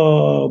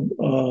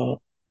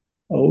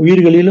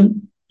உயிர்களிலும்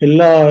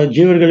எல்லா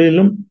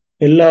ஜீவர்களிலும்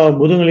எல்லா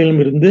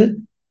பூதங்களிலும் இருந்து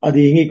அது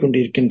இயங்கிக்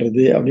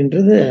கொண்டிருக்கின்றது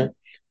அப்படின்றது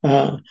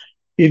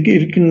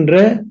இருக்கின்ற.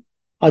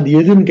 அது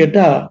எதுன்னு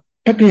கேட்டா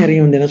டக்குனு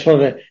இறங்கி என்ன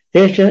சொல்ற,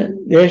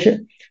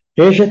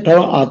 ஏஷ தவ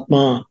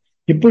ஆத்மா,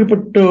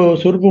 இப்படிப்பட்ட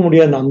சொருப்ப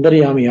முடியாத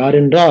அந்தர்யாமி யார்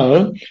என்றால்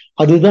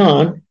அதுதான்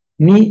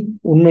நீ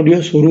உன்னுடைய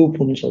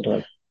சொரூபம்னு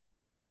சொல்றாரு.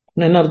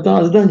 என்ன அர்த்தம்,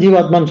 அதுதான்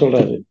ஜீவாத்மான்னு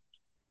சொல்றாரு.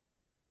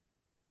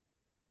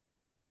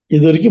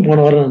 இது வரைக்கும்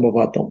போன வாரம் நம்ம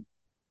பார்த்தோம்.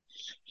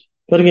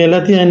 பாருங்க,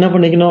 எல்லாத்தையும் என்ன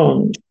பண்ணிக்கணும்,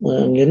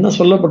 என்ன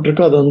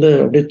சொல்லப்பட்டிருக்கோ அதை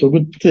அப்படியே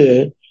தொகுத்து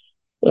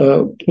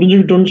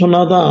புரிஞ்சுக்கிட்டோம்னு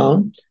சொன்னாதான்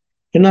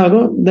என்ன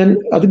ஆகும், தென்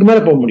அதுக்கு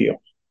மேல போக முடியும்.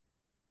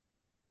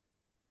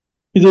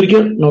 இது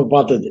வரைக்கும் நம்ம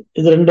பார்த்தது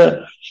இது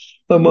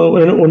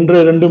 1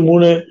 2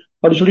 3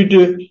 அப்படி சொல்லிட்டு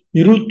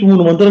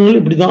 23 மந்திரங்கள்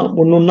இப்படிதான்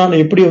ஒன்னொன்னா.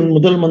 எப்படி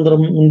முதல்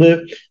மந்திரம்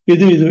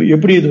இது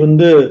எப்படி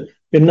இது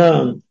என்ன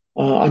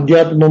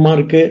அத்தியாத்மமா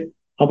இருக்கு,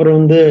 அப்புறம்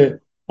அது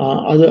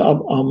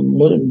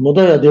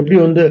அது எப்படி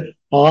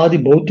ஆதி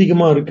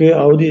பௌத்திகமா இருக்கு,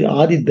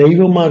 ஆதி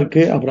தெய்வமா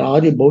இருக்கு, அப்புறம்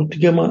ஆதி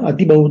பௌத்திகமா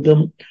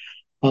அதிபௌத்தம்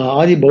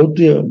ஆதி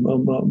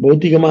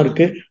பௌத்திகமா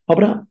இருக்கு,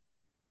 அப்புறம்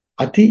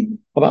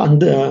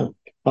அந்த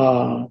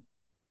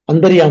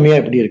அந்தர்யாமியா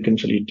எப்படி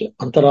இருக்குன்னு சொல்லிட்டு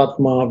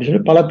அந்தராத்மா அப்படின்னு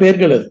சொல்லி பல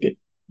பேர்கள் இருக்கு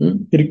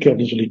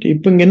அப்படின்னு சொல்லிட்டு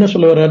இப்ப இங்க என்ன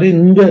சொல்ல வர்றாரு,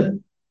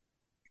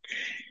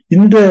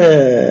 இந்த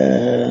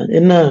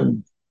என்ன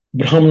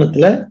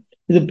பிராமணத்துல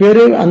இது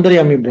பேரே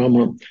அந்தர்யாமி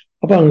பிராமணம்.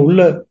 அப்ப அங்க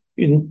உள்ள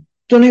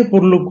இத்தனை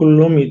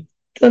பொருளுக்குள்ளும்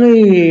இத்தனை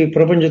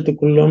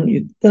பிரபஞ்சத்துக்குள்ளும்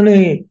இத்தனை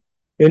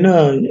என்ன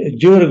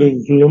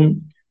ஜீவர்களுக்குள்ளும்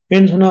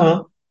ஏன்னு சொன்னா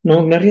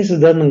நமக்கு நிறைய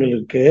சித்தாந்தங்கள்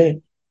இருக்கு.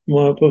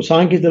 இப்போ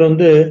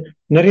சாங்கியத்துல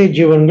நிறைய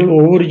ஜீவன்கள்,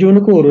 ஒவ்வொரு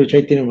ஜீவனுக்கும் ஒரு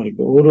சைத்தன்யம்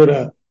இருக்கு,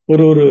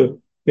 ஒரு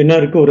என்ன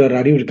இருக்கு, ஒரு ஒரு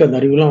அறிவு இருக்கு, அந்த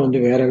அறிவுலாம் வந்து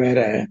வேற வேற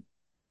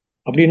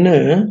அப்படின்னு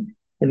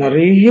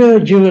நிறைய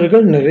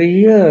ஜீவர்கள்,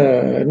 நிறைய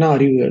என்ன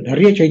அறிவு,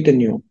 நிறைய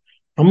சைத்தன்யம்.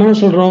 நம்ம என்ன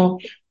சொல்றோம்,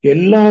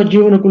 எல்லா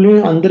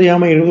ஜீவனுக்குள்ளேயும்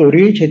அந்தரியாம இருக்கிறது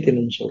ஒரே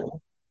சைத்தன்யம் சொல்றோம்.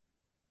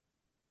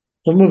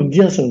 ரொம்ப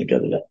வித்தியாசம் இருக்கு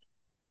அதுல.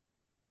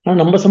 ஆனா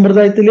நம்ம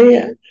சம்பிரதாயத்திலே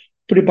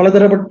இப்படி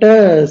பலதரப்பட்ட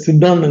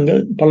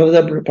சித்தாந்தங்கள்,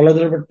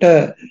 பலதரப்பட்ட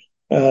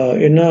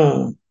என்ன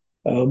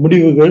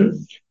முடிவுகள்,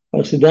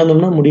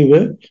 சித்தாந்தம்னா முடிவு,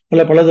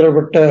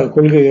 பலதரப்பட்ட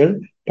கொள்கைகள்,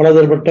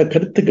 பலதரப்பட்ட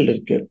கருத்துக்கள்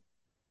இருக்கு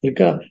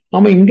இருக்கா.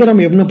 ஆமா, இங்க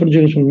நம்ம என்ன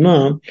புரிஞ்சுக்க சொன்னா,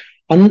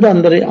 அந்த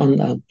அந்த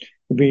அந்த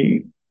இப்ப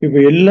இப்ப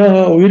எல்லா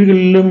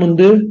உயிர்களிலும்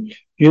வந்து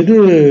எது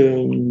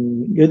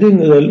எது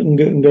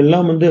இங்க இங்க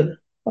எல்லாம் வந்து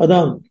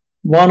அதான்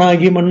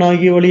வானாகி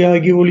மண்ணாகி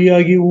வழியாகி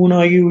ஒளியாகி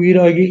ஊனாகி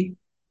உயிராகி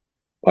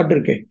பாட்டு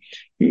இருக்கேன்.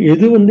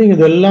 எது வந்து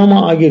இதெல்லாமா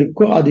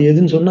ஆகியிருக்கோ அது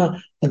எதுன்னு சொன்னா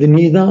அது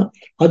நீதான்.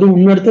 அது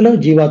உன்னிடத்துல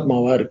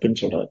ஜீவாத்மாவா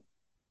இருக்குன்னு சொல்றாரு.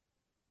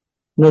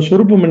 உன்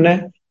சொரூபம் என்ன,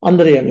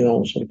 அந்தரியாமி தான்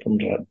உன்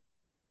சொரூபம்ன்றாரு.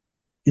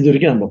 இது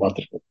வரைக்கும் நம்ம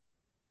பார்த்திருக்கோம்.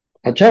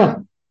 ஆச்சா.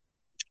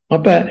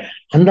 அப்ப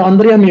அந்த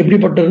அந்தரியாமி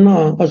எப்படிப்பட்டதுன்னா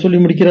சொல்லி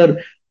முடிக்கிறார்.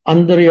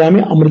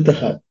 அந்தரியாமி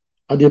அமிர்தக,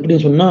 அது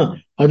எப்படின்னு சொன்னா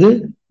அது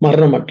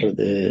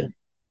மரணமற்றது.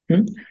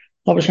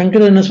 அப்ப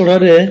சங்கரர் என்ன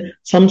சொல்றாரு,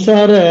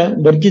 சம்சார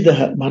வர்ஜிதக,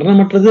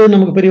 மரணமற்றது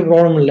நமக்கு பெரிய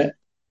ப்ராப்ளம் இல்லை.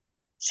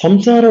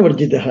 சம்சார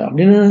வர்ஜிதக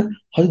அப்படின்னா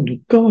அது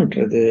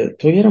துக்கமற்றது,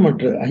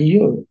 துயரமற்றது.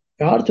 ஐயோ,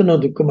 யார் சொன்னா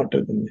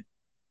துக்கமற்றதுன்னு?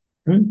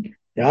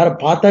 யார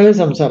பார்த்தாவே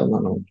சம்சாரம்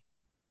தான் நமக்கு.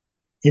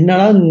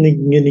 என்னடா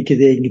இங்க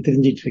நிக்குதே, இங்க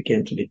தெரிஞ்சிட்டு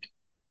இருக்கேன்னு சொல்லிட்டு,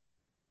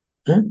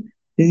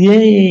 இது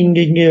ஏன் இங்க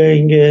இங்க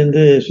இங்க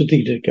வந்து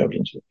சுத்திக்கிட்டு இருக்கு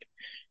அப்படின்னு சொல்லிட்டு,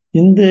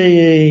 இந்த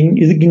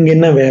இதுக்கு இங்க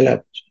என்ன வேலை?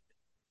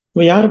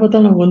 இப்ப யாரை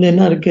பார்த்தாலும் நமக்கு வந்து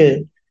என்ன இருக்கு,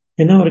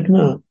 என்ன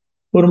இருக்குன்னா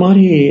ஒரு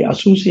மாதிரி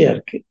அசூசியா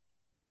இருக்கு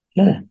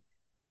இல்ல.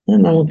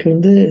 நமக்கு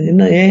வந்து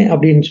என்ன, ஏன்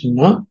அப்படின்னு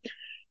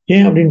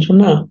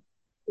சொன்னா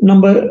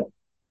நம்ம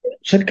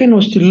செகண்ட்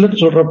வஸ்து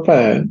இல்லைன்னு சொல்றப்ப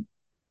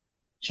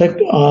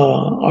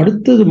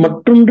அடுத்தது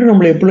மற்றொன்று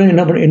நம்மளை எப்படி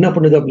என்ன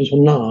பண்ணுது அப்படின்னு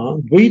சொன்னா,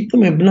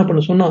 துவைத்தம் என்ன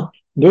பண்ண சொன்னா,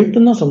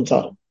 துவைத்தம் தான்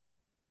சம்சாரம்.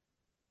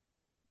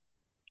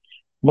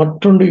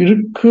 மற்றொன்று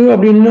இருக்கு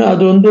அப்படின்னு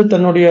அது வந்து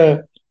தன்னுடைய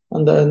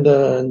அந்த இந்த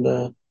இந்த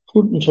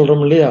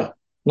சொல்றோம் இல்லையா,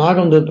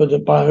 நாகம்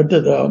எடுத்து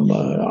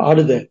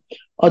ஆடுது,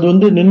 அது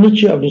வந்து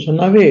நின்றுச்சு அப்படின்னு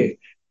சொன்னாவே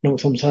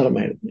நமக்கு சம்சாரம்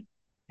ஆயிடுது.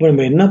 இப்ப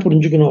நம்ம என்ன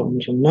புரிஞ்சுக்கணும்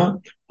அப்படின்னு சொன்னா,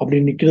 அப்படி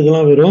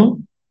நிக்கிறதுலாம் வெறும்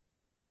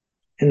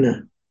என்ன,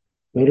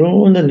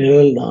 வெறும் இந்த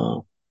நிழல் தான்,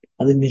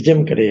 அது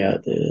நிஜம்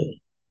கிடையாது.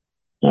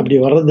 அப்படி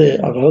வர்றது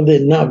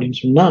என்ன அப்படின்னு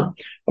சொன்னா,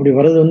 அப்படி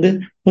வர்றது வந்து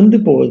வந்து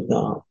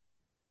போவதுதான்,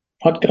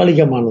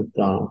 தற்காலிகமானது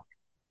தான்.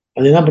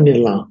 அது என்ன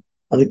பண்ணிடலாம்,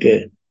 அதுக்கு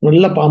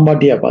நல்ல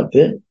பாம்பாட்டியா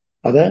பார்த்து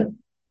அதை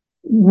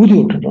ஊதி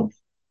விட்டுட்டோம்.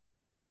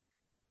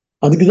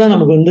 அதுக்குதான்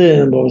நமக்கு வந்து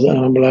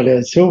நம்மளால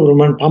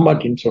சிவபெருமான்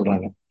பாம்பாட்டின்னு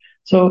சொல்றாங்க.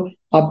 சோ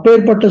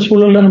அப்பேற்பட்ட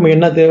சூழல்ல நமக்கு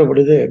என்ன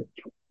தேவைப்படுது,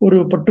 ஒரு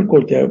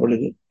பற்றுக்கோள்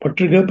தேவைப்படுது.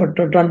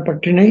 பற்றற்றான்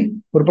பற்றினை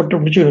ஒரு பற்று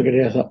பிடிச்சு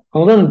கிடையாது,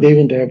 அவதான் நமக்கு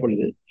தெய்வம்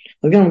தேவைப்படுது.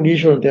 அதுக்கு நமக்கு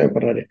ஈஸ்வரன்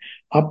தேவைப்படுறாரு.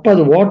 அப்ப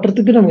அது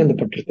ஓட்டுறதுக்கு நமக்கு இந்த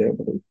பற்று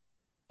தேவைப்படுது.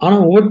 ஆனா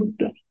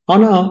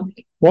ஆனா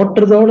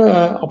ஓட்டுறதோட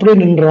அப்படியே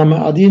நின்றாம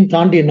அதையும்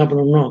தாண்டி என்ன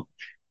பண்ணணும்,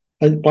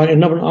 அது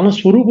என்ன பண்ண. ஆனா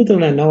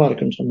சொரூபத்துல நான் என்னவா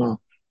இருக்குன்னு சொன்னா,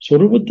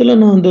 சொரூபத்துல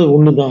நான் வந்து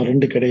ஒண்ணுதான்,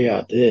 ரெண்டு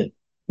கிடையாது.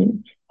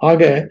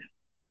 ஆக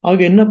ஆக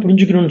என்ன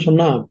புரிஞ்சுக்கணும்னு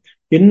சொன்னா,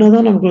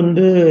 என்னதான் நமக்கு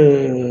வந்து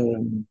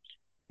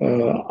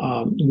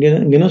இங்க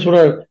என்ன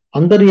சொல்றாரு,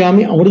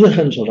 அந்தர்யாமி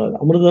அமிர்தகன்னு சொல்றாரு.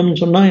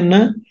 அமிர்தம்னு சொன்னா என்ன,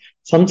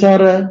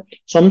 சம்சார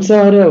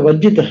சம்சார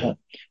வர்ஜிதக,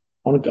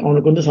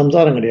 அவனுக்கு வந்து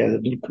சம்சாரம் கிடையாது,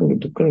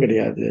 துக்கம்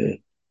கிடையாது,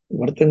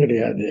 வருத்தம்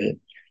கிடையாது.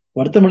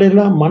 வருத்தம்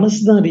அடையலாம்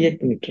மனசுதான் ரியாக்ட்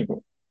பண்ணிட்டு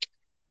இருக்கோம்.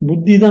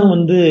 புத்தி தான்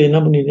வந்து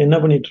என்ன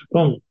பண்ணிட்டு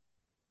இருக்கோம்,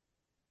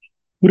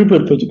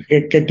 குறிப்பு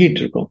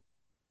கட்டிட்டு இருக்கோம்.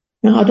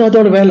 அது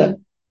அதோட வேலை.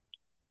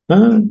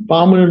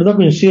 பாம்பு தான்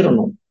கொஞ்சம்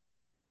சீரணும்,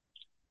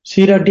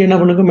 சீராட்டி என்ன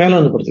பண்ணுங்க, மேல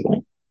வந்து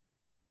படுத்துக்கணும்.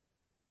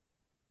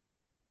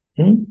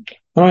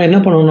 ஆனா என்ன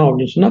பண்ணணும்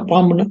அப்படின்னு சொன்னா,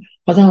 பாம்புன்னா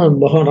அதான்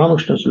பகவான்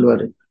ராமகிருஷ்ணன்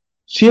சொல்லுவாரு,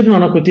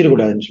 சீரனா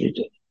குத்திடக்கூடாதுன்னு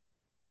சொல்லிட்டு.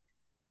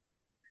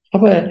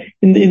 அப்ப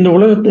இந்த இந்த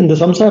உலகத்து இந்த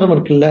சம்சாரம்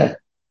இருக்குல்ல,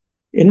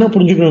 என்ன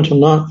புரிஞ்சுக்கணும்னு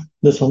சொன்னா,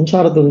 இந்த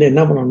சம்சாரத்தை வந்து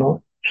என்ன பண்ணணும்,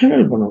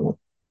 ஹேண்டில் பண்ணணும்,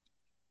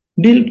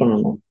 டீல்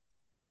பண்ணணும்.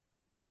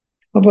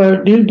 அப்ப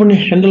டீல் பண்ணி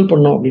ஹேண்டில்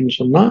பண்ணோம் அப்படின்னு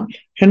சொன்னா,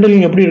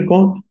 ஹேண்டலிங் எப்படி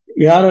இருக்கும்,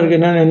 யாருக்கு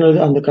என்ன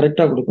அந்த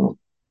கரெக்டா கொடுக்கணும்.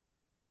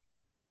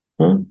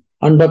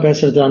 அன்பா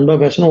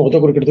பேசணும், உத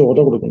கொடுக்கறது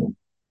உத கொடுக்கணும்,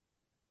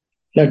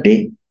 இல்லாட்டி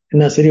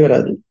என்ன சரி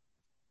வராது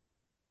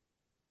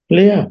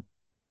இல்லையா.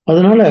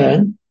 அதனால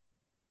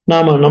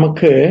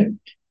நமக்கு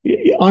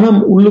ஆனா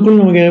உள்ளுக்குள்ள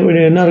நமக்கு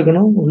என்ன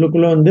இருக்கணும்,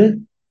 உள்ளுக்குள்ள வந்து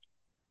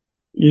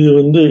இது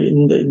வந்து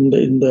இந்த இந்த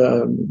இந்த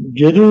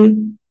எது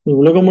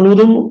உலகம்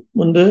முழுவதும்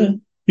வந்து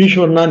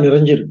ஈஸ்வரனா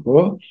நிறைஞ்சிருக்கோ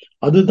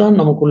அதுதான்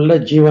நமக்குள்ள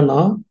ஜீவனா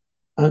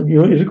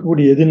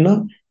இருக்கக்கூடிய எதுன்னா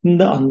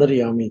இந்த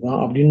அந்தர்யாமி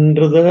தான்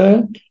அப்படின்றத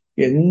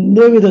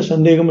எந்தவித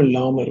சந்தேகமும்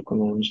இல்லாம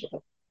இருக்கணும்னு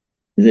சொல்ற.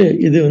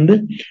 இது வந்து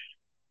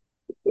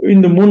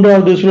இந்த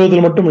 3வது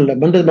ஸ்லோகத்துல மட்டும் இல்ல,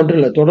 மந்திரம் மட்டும்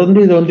இல்ல, தொடர்ந்து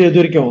இதை வந்து எது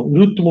வரைக்கும்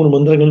 23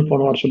 மந்திரங்கள்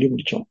போன வாரம் சொல்லி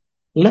முடிச்சோம்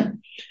இல்ல.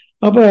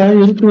 அப்ப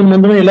 23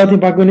 மந்திரம்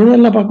எல்லாத்தையும் பார்க்க வேண்டியது,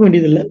 எல்லாம் பார்க்க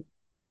வேண்டியது இல்லை.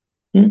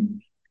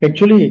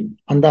 ஆக்சுவலி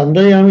அந்த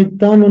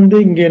அந்தர்யாமித்தான் வந்து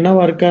இங்க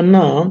என்னவா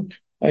இருக்கான்னா,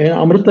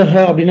 அமிர்தக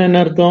அப்படின்னா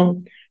என்ன அர்த்தம்?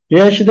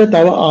 ஏஷித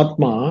தவ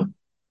ஆத்மா,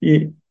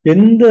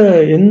 எந்த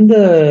எந்த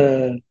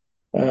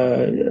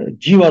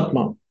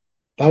ஜீவாத்மா,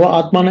 தவ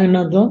ஆத்மானா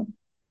என்ன அர்த்தம்?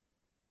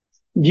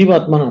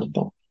 ஜீவாத்மான்னு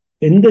அர்த்தம்.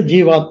 எந்த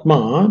ஜீவாத்மா,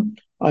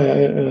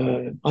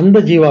 அந்த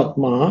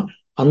ஜீவாத்மா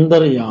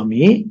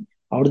அந்தர்யாமி,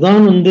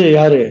 அவர்தான்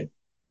யாரு?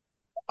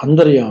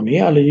 அந்தர்யாமி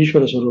அல்ல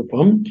ஈஸ்வர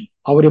ஸ்வரூபம்.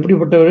 அவர்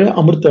எப்படிப்பட்டவர்?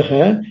 அமிர்தக,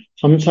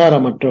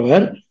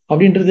 சம்சாரமற்றவர்.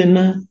 அப்படின்றது என்ன?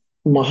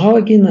 மகா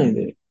வாக்கியம் தான்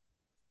இது.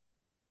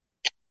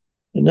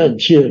 என்ன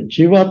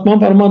ஜீவாத்மா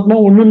பரமாத்மா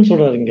ஒண்ணுன்னு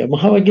சொல்றாருங்க,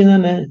 மகா வாக்கியம்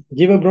தானே.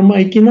 ஜீவ பிரம்ம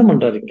ஐக்கியம் தான்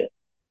பண்றாருங்க.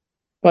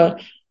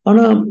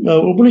 ஆனா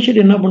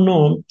உபனிஷத் என்ன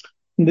பண்ணும்,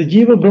 இந்த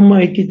ஜீவ பிரம்ம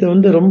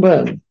ஐக்கியத்தை ரொம்ப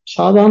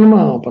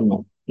சாதாரணமா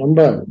பண்ணோம். ரொம்ப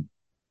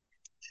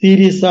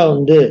சீரியஸா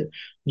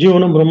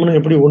ஜீவனும் பிரம்மனும்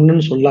எப்படி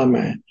ஒண்ணுன்னு சொல்லாம,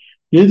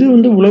 எது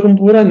உலகம்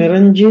பூரா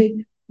நிறைஞ்சு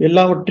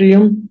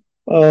எல்லாவற்றையும்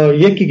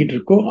இயக்கிக்கிட்டு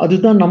இருக்கோ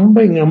அதுதான்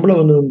நம்மள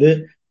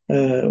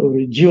ஒரு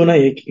ஜீவனா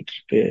இயக்கிக்கிட்டு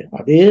இருக்கு.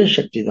 அதே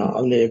சக்தி தான்.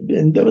 அதுல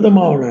எந்த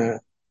விதமான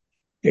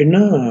என்ன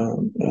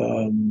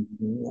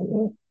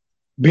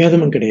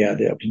பேதமும்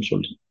கிடையாது அப்படின்னு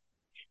சொல்லுது.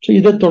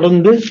 இதை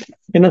தொடர்ந்து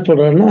என்ன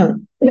சொல்றாருன்னா,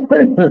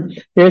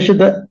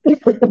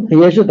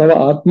 ஏஷதவ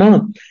ஆத்மா,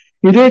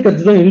 இதே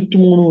கருத்துதான்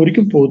 23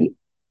 வரைக்கும் போகுது.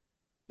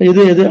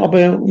 எது அப்ப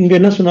இங்க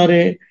என்ன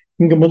சொன்னாரு?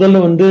 இங்க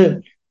முதல்ல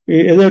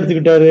எதை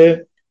எடுத்துக்கிட்டாரு?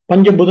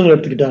 பஞ்சபூதங்கள்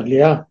எடுத்துக்கிட்டாரு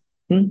இல்லையா?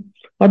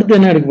 அடுத்து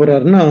என்ன எடுக்க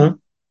போறாருன்னா,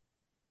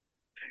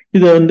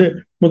 இத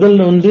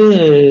முதல்ல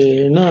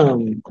என்ன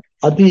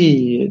அதி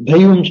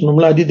தெய்வம்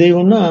சொன்னோம்ல, அதி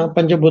தெய்வம்னா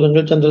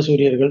பஞ்சபூதங்கள், சந்திர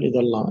சூரியர்கள்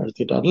இதெல்லாம்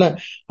எடுத்துக்கிட்டார்ல.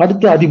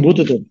 அடுத்து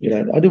அதிபூதத்தை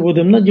எடுத்துக்கிறாரு.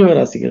 அதிபூதம்னா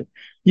ஜீவராசிகள்.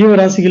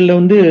 ஜீவராசிகள்ல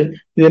இது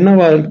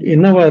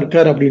என்னவா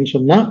இருக்காரு அப்படின்னு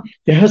சொன்னா,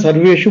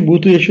 சர்வேஷு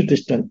பூதேஷு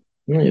திஷ்டன்,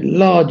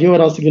 எல்லா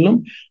ஜீவராசிகளும்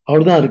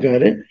அவர் தான்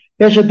இருக்காரு.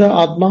 ஏஷத்த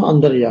ஆத்மா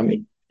அந்தர்யாமி.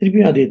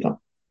 திருப்பியும் அதே தான்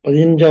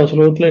 15வது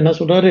ஸ்லோகத்துல என்ன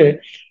சொல்றாரு?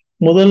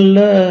 முதல்ல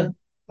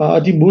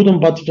அதிபூதம்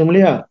பார்த்துட்டோம்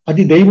இல்லையா,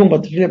 அதி தெய்வம்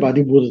பார்த்துட்டு இப்ப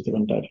அதிபூதத்துக்கு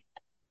வந்துட்டாரு.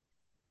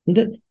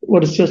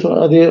 ஒரு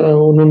அதே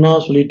ஒண்ணுன்னா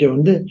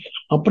சொல்லிட்டு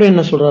அப்புறம்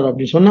என்ன சொல்றாரு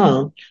அப்படின்னு சொன்னா,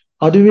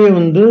 அதுவே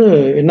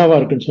என்னவா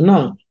இருக்குன்னு சொன்னா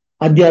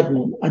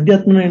அத்தியாத்மம்.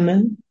 அத்தியாத்மம் என்ன?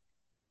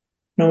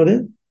 நமது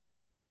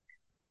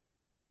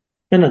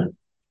என்ன?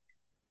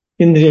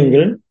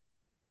 இந்திரியங்கள்,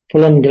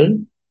 புலன்கள்,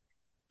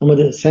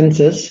 நமது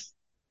சென்சஸ்,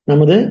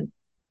 நமது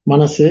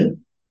மனசு,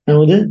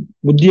 நமது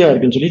புத்தியா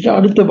இருக்குன்னு சொல்லிட்டு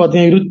அடுத்து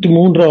பாத்தீங்கன்னா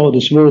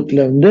 23வது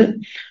ஸ்லோகத்துல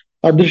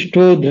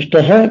அதிருஷ்டோ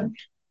திருஷ்டக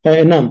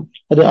என்ன,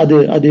 அது அது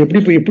அது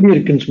எப்படி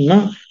இருக்குன்னு சொன்னா,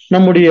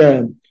 நம்முடைய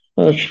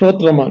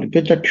ஸ்ரோத்திரமா இருக்கு,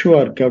 சக்ஷுவா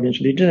இருக்கு அப்படின்னு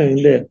சொல்லிட்டு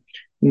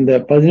இந்த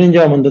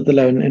 15ஆம்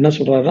மந்திரத்துல என்ன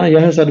சொல்றாருன்னா,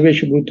 ஏக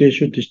சர்வேஷு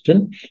பூத்தேஷு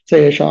திஷ்டன் ச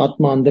ஏஷ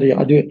ஆத்மா அந்தரியா.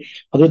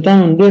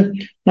 அதுதான்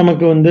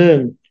நமக்கு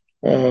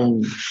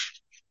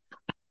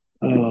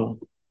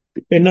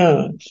என்ன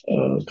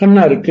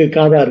கண்ணா இருக்கு,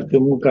 காதா இருக்கு,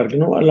 மூக்கா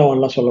இருக்குன்னு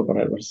எல்லாம் சொல்ல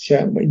போறாரு.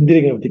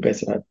 இந்திரியங்களை பத்தி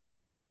பேசுறாரு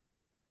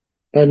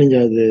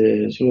 15வது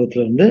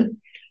ஸ்லோகத்துல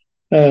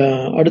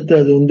அடுத்து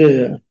அது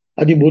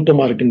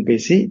அதிபூத்தமா இருக்குன்னு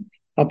பேசி,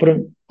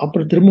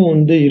 அப்புறம் திரும்ப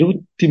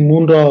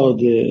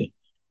 23வது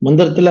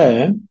மந்திரத்துல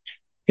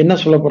என்ன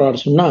சொல்ல போறாரு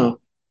சொன்னா,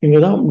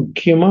 இங்கதான்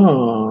முக்கியமா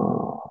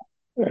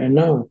என்ன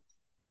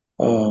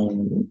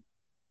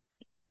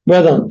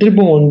வேதம்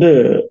திருப்பும்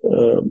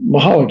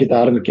மகா வாக்கியத்தை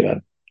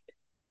ஆரம்பிக்கிறார்.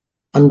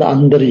 அந்த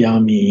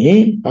அந்தர்யாமி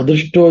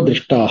அதிருஷ்டோ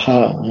திருஷ்டாக,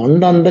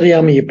 அந்த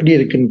அந்தர்யாமி எப்படி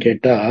இருக்குன்னு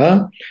கேட்டா,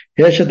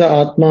 ஏஷத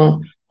ஆத்மா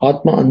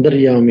ஆத்மா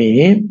அந்தர்யாமி,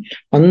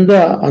 அந்த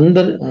அந்த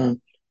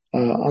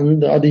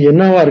அந்த அது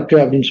என்னவா இருக்கு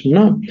அப்படின்னு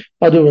சொன்னா,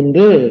 அது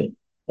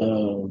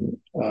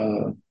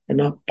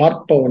என்ன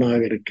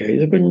பார்ப்பவனாக இருக்கு.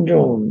 இது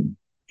கொஞ்சம்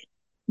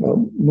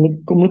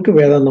முழுக்க முழுக்க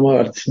வேதாந்தமா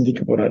அடுத்து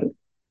சிந்திக்க போறாரு.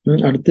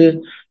 அடுத்து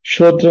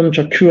ஸ்ரோத்ரம்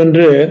சக்ஷு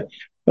என்று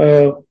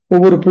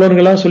ஒவ்வொரு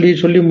புலன்களா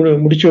சொல்லி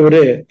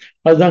முடிச்சவரு,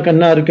 அதுதான்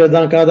கண்ணா இருக்கு,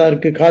 அதுதான் காதா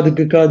இருக்கு,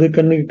 காதுக்கு காது,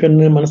 கண்ணுக்கு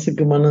கண்ணு,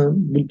 மனசுக்கு மனம்,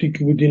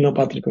 புத்திக்கு புத்தின்னு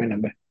பார்த்திருக்கோம்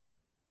நம்ம.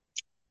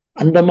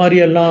 அந்த மாதிரி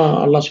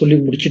எல்லாம் சொல்லி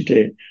முடிச்சுட்டு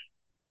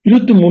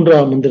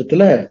 23ஆம்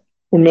மந்திரத்துல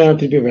உண்மையான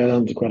திருப்பி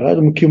வேதாந்தத்துக்கு வர.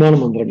 அது முக்கியமான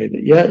மந்திரம் இது.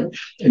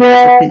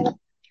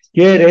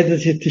 ஏ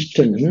ரேதசி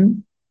திஷ்டன்,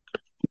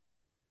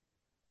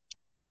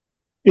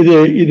 இது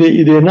இது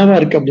இது என்னவா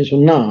இருக்கு அப்படின்னு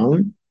சொன்னா,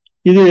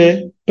 இது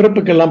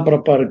பிறப்புக்கெல்லாம்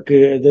பிறப்பா இருக்கு,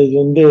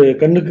 இது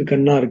கண்ணுக்கு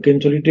கண்ணா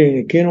இருக்குன்னு சொல்லிட்டு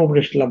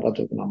கேனோபனிஷத் எல்லாம்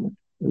பார்த்திருக்கோம் நாம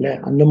இல்ல.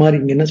 அந்த மாதிரி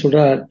இங்க என்ன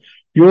சொல்றார்,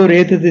 யோ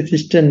ரேதசி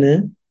திஷ்டன்னு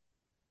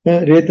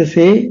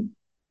ரேதசே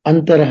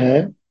அந்தரக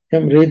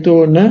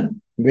ரேத்தோன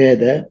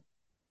வேத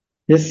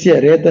எஸ்ய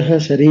ரேதக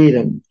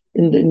சரீரம்.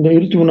 இந்த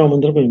 23ஆம்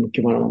மந்திரம் கொஞ்சம்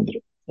முக்கியமான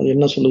மந்திரம். அது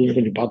என்ன சொல்லுதுன்னு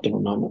கொஞ்சம்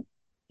பார்த்துக்கணும் நாம.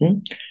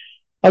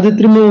 அது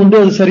திரும்ப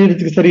அது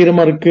சரீரத்துக்கு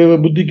சரீரமா இருக்கு,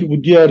 புத்திக்கு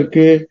புத்தியா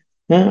இருக்கு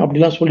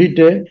அப்படிலாம்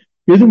சொல்லிட்டு,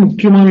 எது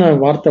முக்கியமான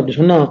வார்த்தை அப்படி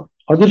சொன்னா,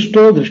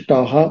 அதிருஷ்டோ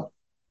திருஷ்டாக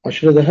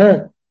அஸ்ருத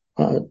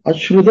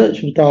அஸ்ருத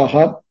ஸ்ருதாக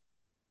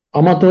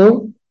அமதோ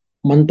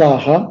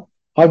மந்தாக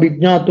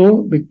அவிஜாத்தோ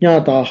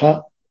விஜாத்தாக.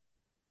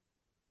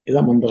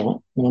 இதான் மந்திரம்.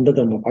 இந்த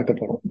மந்திரத்தை நம்ம பார்க்க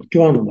போறோம்.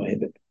 முக்கியமான மந்திரம்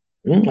இது.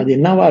 அது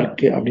என்னவா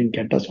இருக்கு அப்படின்னு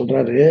கேட்டா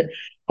சொல்றாரு,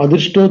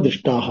 அதிருஷ்டோ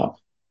திருஷ்டாக.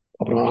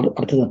 அப்புறம்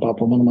அடுத்ததை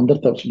பார்ப்போம், அந்த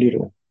மந்திரத்தை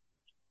சொல்லிடுவோம்.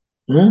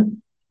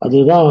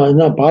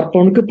 அதுதான்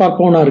பார்ப்பவனுக்கு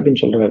பார்ப்பவனா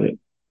இருக்குன்னு சொல்றாரு.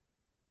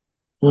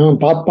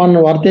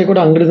 பார்ப்பான்னு வார்த்தையை கூட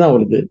அங்கிட்டுதான்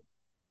வருது.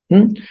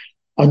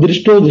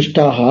 அதிருஷ்டோ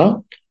திருஷ்டாக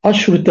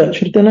அஸ்ருத.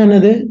 ஸ்ருத்தனா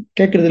என்னது?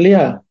 கேட்கறது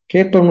இல்லையா?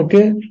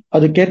 கேட்பவனுக்கு,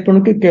 அது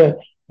கேட்பவனுக்கு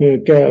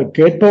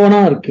கேட்பவனா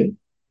இருக்கு,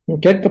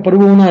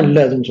 கேட்கப்படுபவனா இல்ல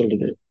அதுன்னு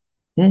சொல்றது.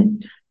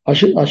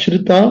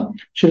 அஸ்ருதா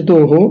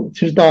ஸ்ருதோஹோ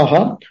ஸ்ருதாக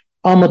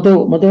மதோ.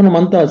 மதோன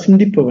மந்தா,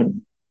 சிந்திப்பவன்.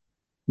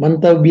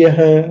 மந்தவ்யக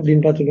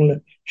அப்படின்னு பார்த்துக்கோங்கள.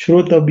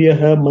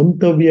 ஸ்ரோதவ்யக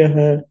மந்தவ்யக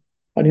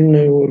அப்படின்னு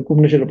ஒரு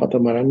கும்னேஸ்வர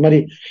பார்த்த மாதிரி. அந்த மாதிரி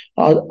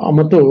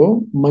மதோ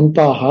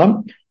மந்தாக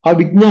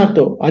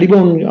அவிஜாத்தோ,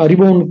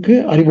 அறிபவனுக்கு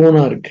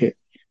அறிபவனா இருக்கு.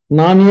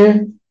 நானே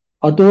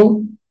அதோ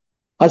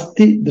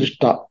அஸ்தி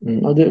திருஷ்டா.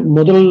 அது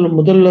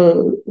முதல்ல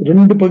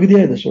 2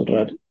 பகுதியா இதை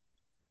சொல்றாரு.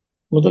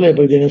 முதல்ல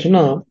பகுதி என்ன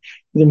சொன்னா,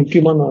 இது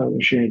முக்கியமான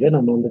விஷயம். இதை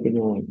நம்ம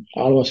கொஞ்சம்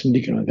ஆழ்வா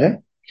சிந்திக்கணும். இதை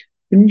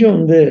கொஞ்சம்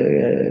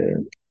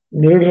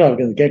நிருடரா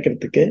இருக்கு அது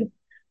கேட்கறதுக்கு.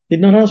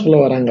 என்னடா சொல்ல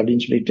வராங்க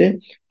அப்படின்னு சொல்லிட்டு.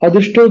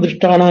 அதிர்ஷ்டோ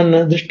திருஷ்டானா என்ன?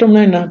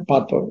 திருஷ்டம்னா என்ன?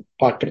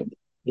 பார்க்கறது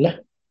இல்ல.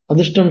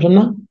 அதிர்ஷ்டம்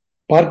சொன்னா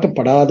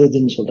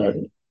பார்க்கப்படாததுன்னு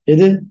சொல்றாரு.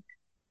 எது?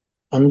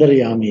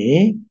 அந்தர்யாமி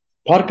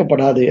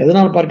பார்க்கப்படாது.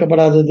 எதனால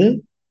பார்க்கப்படாதது?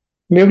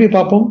 நம்ம எப்படி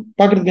பார்ப்போம்?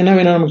 பார்க்கறதுக்கு என்ன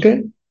வேணும்? நமக்கு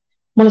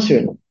மனசு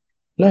வேணும்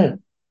இல்ல.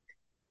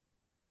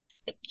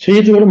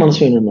 செய்யறதுக்கோட மனசு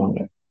வேணும்வாங்க,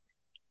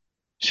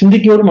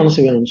 சிந்திக்கோட மனசு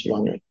வேணும்னு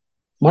சொல்லுவாங்க.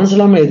 மனசு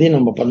இல்லாம எதையும்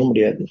நம்ம பண்ண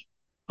முடியாது.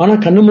 ஆனா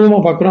கண்ணு மூலமா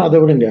பாக்குறோம், அதை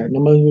விடுங்க.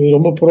 நம்ம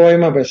ரொம்ப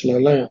புறவயமா பேசல,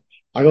 எல்லாம்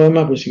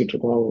அகவயமா பேசிக்கிட்டு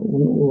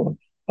இருக்கோம்.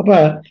 அப்ப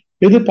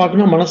எது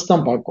பார்க்கணும்? மனசு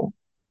தான் பார்க்கும்.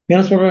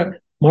 என்ன சொல்ற?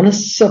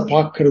 மனச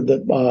பாக்குறது.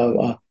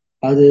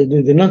 அது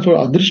என்ன சொல்ற?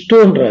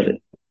 அதிர்ஷ்டம்ன்றாரு.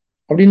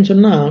 அப்படின்னு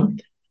சொன்னா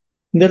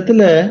இந்த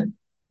இடத்துல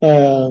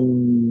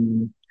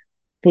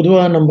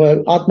பொதுவா நம்ம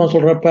ஆத்மா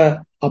சொல்றப்ப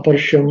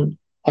அபர்ஷம்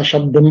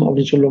அசப்தம்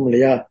அப்படின்னு சொல்லுவோம்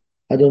இல்லையா?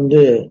 அது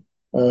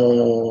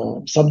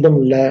சப்தம்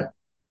இல்ல,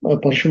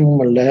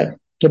 பர்ஷமும் அல்ல,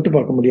 தொட்டு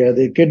பார்க்க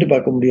முடியாது, கேட்டு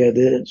பார்க்க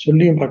முடியாது,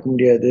 சொல்லியும் பார்க்க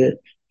முடியாது.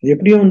 இது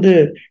எப்படியும்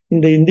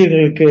இந்த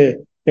இந்தியர்களுக்கு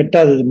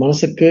எட்டாதது,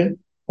 மனசுக்கு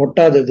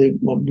ஒட்டாதது,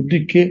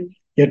 புத்திக்கு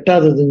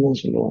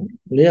எட்டாததுன்னு சொல்லுவோம்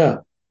இல்லையா?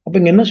 அப்ப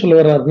இங்க என்ன சொல்ல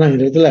வர்றாருன்னா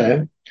இந்த இடத்துல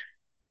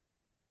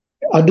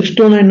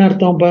அதிர்ஷ்டம்னா என்ன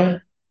அர்த்தம்? அப்ப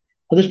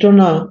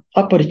அதிர்ஷ்டம்னா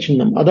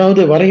அப்பரிச்சின்னம்,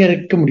 அதாவது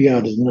வரையறுக்க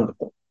முடியாததுன்னு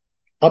அர்த்தம்.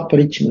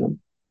 அப்பரிச்சின்னம்,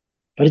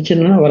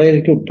 பரிச்சின்னம்னா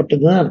வரையறுக்க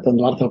உட்பட்டதுதான் அர்த்தம்.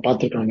 அந்த வார்த்தை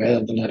பார்த்திருக்காங்க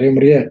வேதாந்தத்துல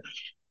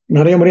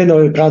நிறைய முறை இந்த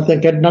காலத்தை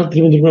கேட்டனால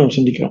திரும்பி திரும்ப நம்ம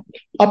சிந்திக்கிறோம்.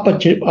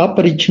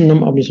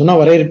 அப்பரிச்சின்னம் அப்படின்னு சொன்னா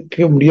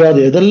வரையறுக்க முடியாது.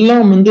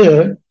 இதெல்லாம்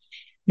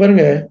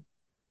பாருங்க.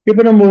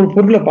 இப்ப நம்ம ஒரு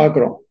பொருளை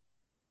பார்க்கிறோம்.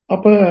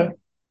 அப்ப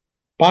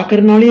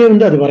பார்க்கறதுனாலயே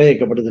அது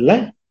வரையறுக்கப்படுது இல்ல.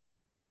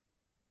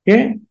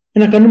 ஏன்?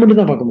 ஏன்னா கண்ணு மட்டும்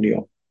தான் பார்க்க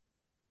முடியும்,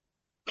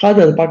 காது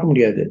அதை பார்க்க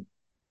முடியாது.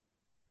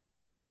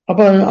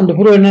 அப்ப அந்த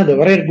பொருள் என்ன? அது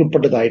வரையறுக்கு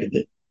உட்பட்டது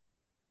ஆயிடுது.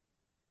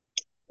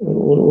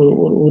 ஒரு ஒரு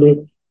ஒரு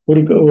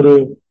ஒரு ஒரு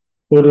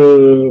ஒரு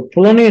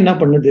புலனே என்ன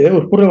பண்ணுது?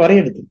 ஒரு பொருளை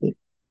வரையறுத்துது.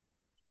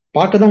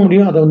 பார்க்க தான்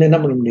முடியும், அதை என்ன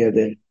பண்ண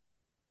முடியாது.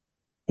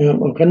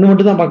 கண்ணு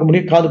மட்டும் தான் பார்க்க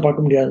முடியும், காது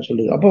பார்க்க முடியாதுன்னு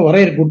சொல்லுது. அப்ப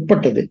வரையறுக்கு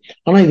உட்பட்டது.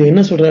 ஆனா இது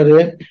என்ன சொல்றாரு?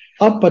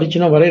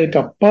 அப்பரிச்சுனா வரையறுக்கு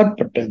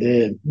அப்பாற்பட்டது.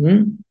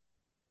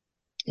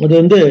 அது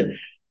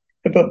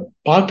இப்ப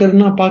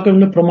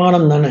பார்க்கறதுன்னா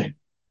பிரமாணம் தானே.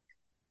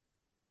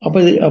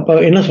 அப்ப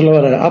என்ன சொல்ல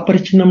வர்றாரு?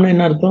 அப்பரிச்சின்னம்னா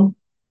என்ன அர்த்தம்?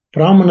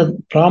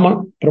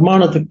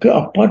 பிரமாணத்துக்கு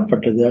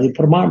அப்பாற்பட்டது. அது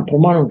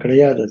பிரமாணம்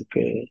கிடையாது.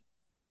 அதுக்கு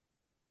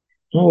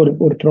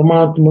ஒரு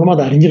பிரமாணத்தின் மூலமா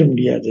அதை அறிஞ்சிட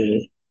முடியாது.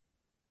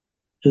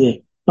 இது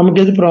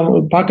நமக்கு எது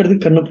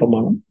பார்க்கறதுக்கு கண்ணு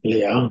பிரமாணம்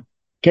இல்லையா?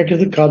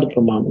 கேட்கறதுக்கு காது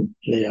பிரமாணம்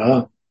இல்லையா?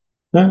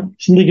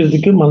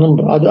 சிந்திக்கிறதுக்கு மனம்.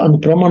 அது அந்த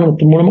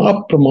பிரமாணத்தின் மூலமா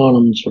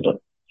அப்பிரமாணம் சொல்ற.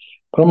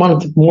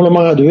 பிரமாணத்துக்கு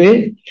மூலமாக அதுவே.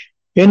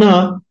 ஏன்னா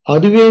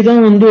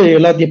அதுவேதான்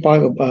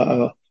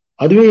எல்லாத்தையும்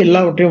அதுவே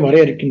எல்லாவற்றையும்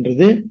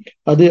வரையறுக்கின்றது.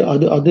 அது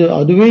அது அது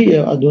அதுவே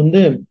அது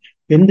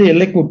எந்த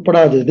எல்லைக்கு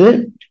உட்படாதது.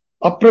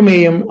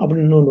 அப்பிரமேயம்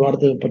அப்படின்னு ஒரு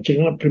வார்த்தை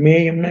படிச்சிருக்கீங்களா?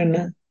 பிரமேயம்னா என்ன?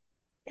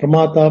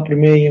 பிரமாத்தா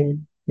பிரமேயம்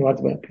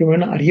வார்த்தை.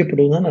 பிரமேயம்னா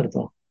அறியப்படுவதுதான்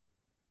அர்த்தம்.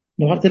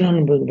 இந்த வார்த்தையெல்லாம்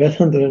நம்ம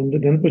வேதாந்தத்துல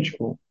நினைப்பு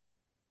வச்சுக்குவோம்.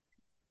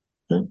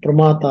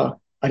 பிரமாத்தா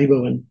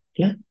அறிபவன்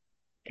இல்ல,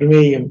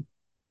 பிரமேயம்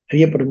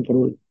அறியப்படும்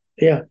பொருள்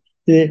இல்லையா?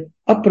 இது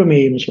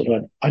அப்பிரமேயம்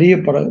சொல்றாரு.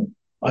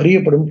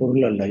 அறியப்படும்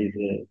பொருள் அல்ல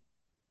இது.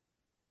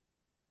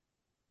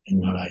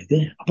 என்னடா இது?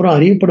 அப்புறம்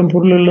அறியப்படும்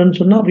பொருள் இல்லைன்னு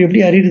சொன்னா அப்படி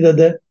எப்படி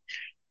அறியுது?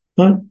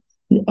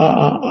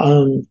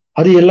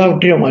 அது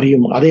எல்லாவற்றையும்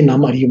அறியும், அதை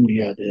நாம் அறிய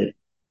முடியாது.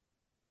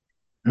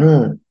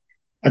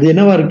 அது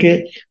என்னவா இருக்கு?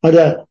 அத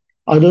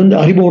அது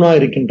அறிபவனா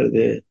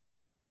இருக்கின்றது,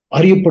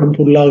 அறியப்படும்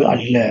பொருளாக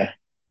அல்ல.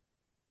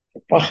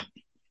 அப்பா,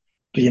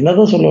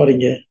 என்னதான் சொல்ல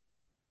வரீங்க?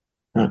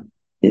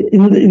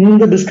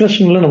 இந்த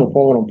டிஸ்கஷன்ல நம்ம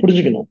போகணும்,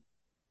 புரிஞ்சுக்கணும்.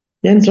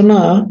 ஏன்னு சொன்னா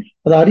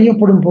அது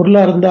அறியப்படும்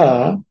பொருளா இருந்தா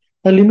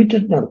அது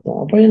லிமிட்டட் அர்த்தம்.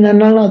 அப்ப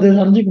என்னால அது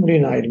அறிஞ்சிக்க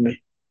முடியும் ஆயிருமே,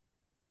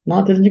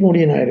 நான் தெரிஞ்சுக்க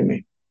முடியும் ஆயிருமே.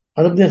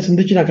 அதை பத்தி நான்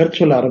சிந்திச்சு நான்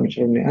கருத்து சொல்ல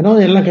ஆரம்பிச்சிருவேன்.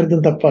 அதனால எல்லா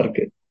கருத்தும் தப்பா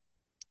இருக்கு.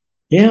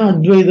 ஏன்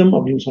அத்வைதம்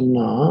அப்படின்னு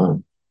சொன்னா,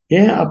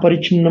 ஏன்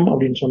அபரிச்சின்னம்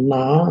அப்படின்னு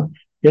சொன்னா,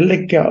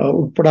 எல்லைக்கு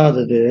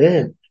உட்படாதது,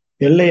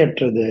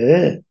 எல்லையற்றது,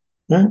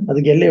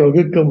 அதுக்கு எல்லை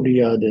வகுக்க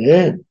முடியாது.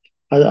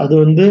 அது அது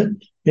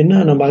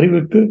என்ன, நம்ம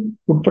அறிவுக்கு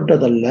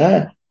உட்பட்டதல்ல.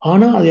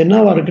 ஆனா அது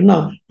என்னவா இருக்குன்னா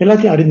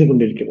எல்லாத்தையும் அறிந்து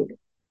கொண்டிருக்கிறது.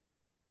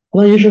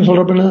 அதான் ஈஸ்வரன்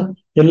சொல்றப்ப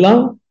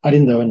எல்லாம்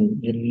அறிந்தவன்,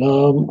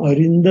 எல்லாம்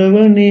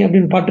அறிந்தவனே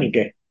அப்படின்னு பாட்டு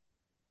இருக்கேன்.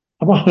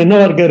 அப்ப அவன்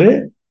என்னவா இருக்காரு?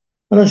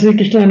 அதான்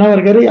ஸ்ரீகிருஷ்ணன் என்னவா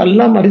இருக்காரு?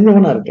 எல்லாம்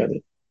அறிந்தவனா இருக்காரு.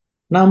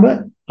 நாம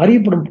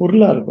அறியப்படும்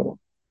பொருளா இருக்கிறோம்.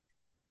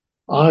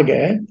 ஆக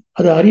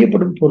அது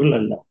அறியப்படும் பொருள்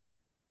அல்ல.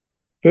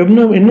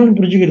 என்னன்னு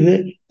புரிஞ்சுக்கிறது?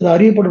 அது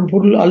அறியப்படும்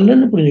பொருள்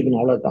அல்லன்னு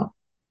புரிஞ்சுக்கணும், அவ்வளவுதான்.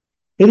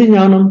 எது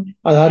ஞானம்?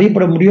 அது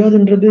அறியப்பட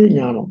முடியாதுன்றது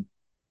ஞானம்.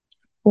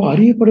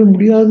 அறியப்பட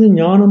முடியாத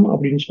ஞானம்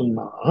அப்படின்னு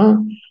சொன்னா,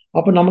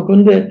 அப்ப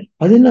நமக்கு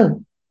அது என்ன?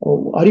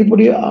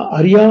 அறியப்படிய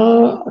அறியா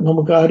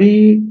நமக்கு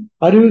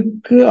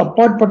அறிவுக்கு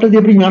அப்பாற்பட்டது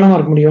எப்படி ஞானமா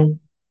இருக்க முடியும்?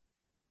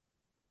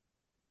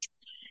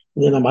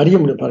 இதை நம்ம அறிய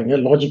முடியும். பாருங்க,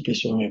 லாஜிக்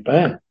பேசுவாங்க. இப்ப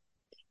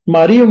நம்ம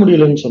அறிய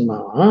முடியலன்னு சொன்னா,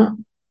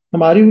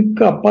 நம்ம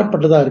அறிவுக்கு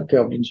அப்பாற்பட்டதா இருக்கு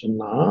அப்படின்னு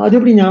சொன்னா, அது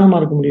எப்படி ஞானமா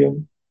இருக்க முடியும்?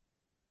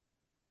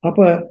 அப்ப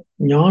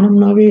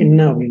ஞானம்னாவே என்ன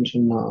அப்படின்னு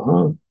சொன்னா,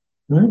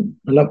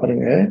 நல்லா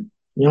பாருங்க,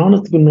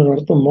 ஞானத்துக்கு இன்னொரு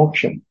அர்த்தம்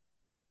மோட்சம்.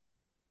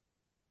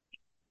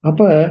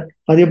 அப்ப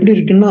அது எப்படி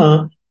இருக்குன்னா,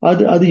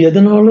 அது அது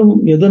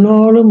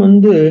எதனாலும்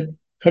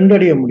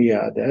கண்டறிய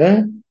முடியாத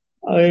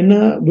என்ன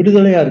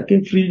விடுதலையா இருக்கு,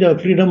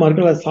 ஃப்ரீடமா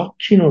இருக்கு.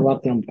 சாட்சின்னு ஒரு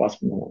வார்த்தை நம்ம பாஸ்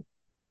பண்ணுவோம்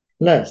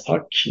இல்ல,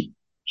 சாட்சி.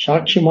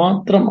 சாட்சி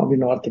மாத்திரம்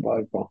அப்படின்னு வார்த்தை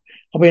பார்ப்போம்.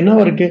 அப்ப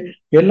என்னவா இருக்கு?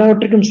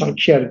 எல்லாவற்றுக்கும்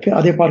சாட்சியா இருக்கு,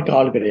 அதை பார்க்க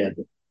ஆள்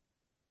கிடையாது.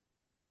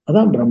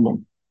 அதான் பிரம்மம்.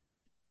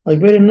 அது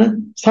பேர் என்ன?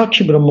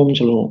 சாட்சி பிரம்மம்னு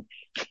சொல்லுவோம்.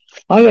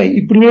 ஆக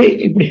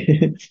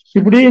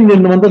இப்படியே இந்த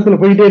மந்திரத்துல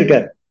போயிட்டே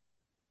இருக்காரு.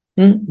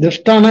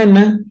 திருஷ்டானா என்ன?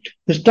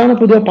 திருஷ்டான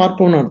பொதுவா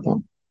பார்ப்பவன்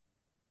அர்த்தம்.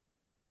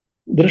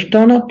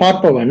 திருஷ்டான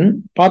பார்ப்பவன்,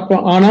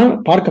 ஆனால்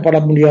பார்க்கப்பட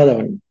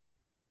முடியாதவன்.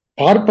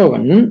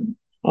 பார்ப்பவன்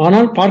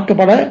ஆனால்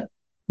பார்க்கப்பட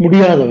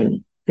முடியாதவன்.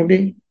 எப்படி?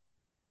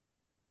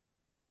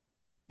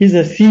 Is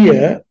a seer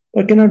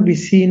but cannot be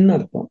seen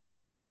அர்த்தம்.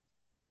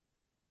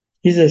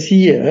 Is a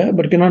seer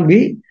but cannot be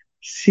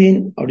seen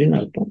அப்படின்னு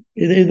அர்த்தம்.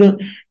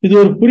 இது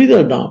ஒரு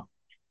புரிதல் தான்.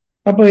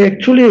 அப்ப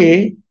ஆக்சுவலி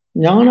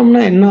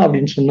ஞானம்னா என்ன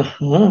அப்படின்னு சொன்னா,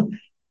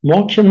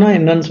 மோட்சம்னா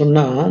என்னன்னு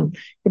சொன்னா,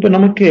 இப்ப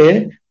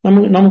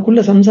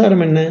நமக்குள்ள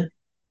சம்சாரம் என்ன?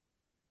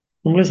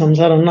 நம்மளே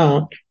சம்சாரம்னா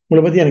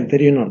உங்களை பத்தி எனக்கு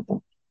தெரியும்னு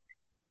அர்த்தம்.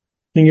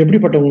 நீங்க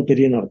எப்படிப்பட்டவங்களுக்கு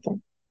தெரியும்னு அர்த்தம்.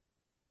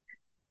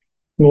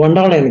 உங்க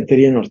வண்டாளம் எனக்கு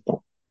தெரியும்னு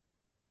அர்த்தம்.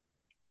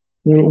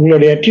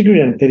 உங்களுடைய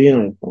ஆட்டிடியூட் எனக்கு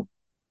தெரியும்னு அர்த்தம்.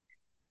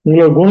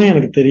 உங்களோட குணம்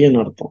எனக்கு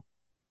தெரியும்னு அர்த்தம்.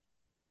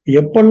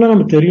 எப்பெல்லாம்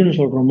நம்ம தெரியும்னு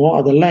சொல்றோமோ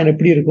அதெல்லாம்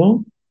எப்படி இருக்கும்?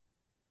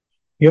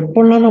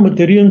 எப்பெல்லாம் நம்ம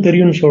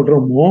தெரியும்னு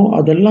சொல்றோமோ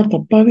அதெல்லாம்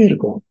தப்பாவே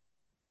இருக்கும்.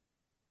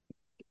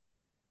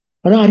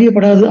 அதான்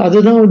அறியப்படாது.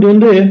 அதுதான்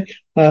இது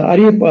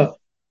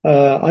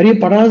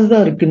அறியப்படாததா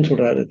இருக்குன்னு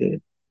சொல்றாரு. இது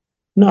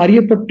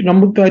இன்னும்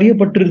நமக்கு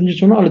அறியப்பட்டு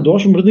இருந்துச்சு சொன்னா அது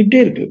தோஷம்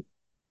இருந்துகிட்டே இருக்கு.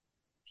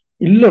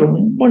 இல்ல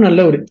ரொம்ப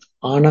நல்லவர்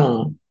ஆனா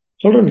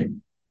சொல்றேன்னு,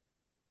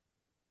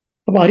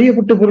 அப்ப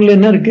அறியப்பட்ட பொருள்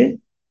என்ன இருக்கு?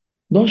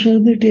 தோஷம்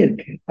இருந்துகிட்டே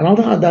இருக்கு.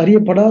 அதனாலதான் அது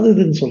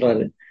அறியப்படாததுன்னு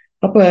சொல்றாரு.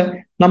 அப்ப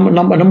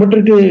நம்மகிட்ட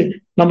இருக்கு,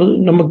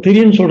 நமக்கு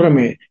தெரியும்னு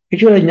சொல்றோமே,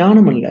 ஆக்சுவலா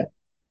ஞானம் அல்ல.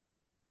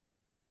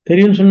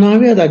 தெரியும்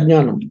சொன்னாவே அது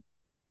அஜ்ஞானம்.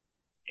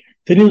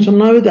 தெரியும்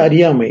சொன்னாவே அது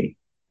அறியாமை.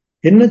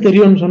 என்ன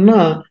தெரியும்னு சொன்னா,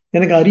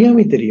 எனக்கு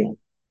அறியாமை தெரியும்,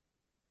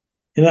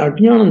 எனக்கு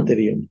அஜ்ஞானம்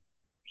தெரியும்.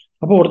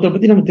 அப்ப ஒருத்தரை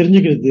பத்தி நம்ம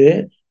தெரிஞ்சுக்கிறது,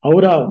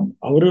 அவரு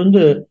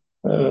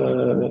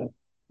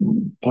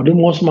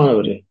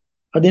படுமோசமானவர்.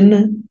 அது என்ன?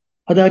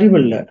 அது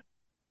அறிவல்ல.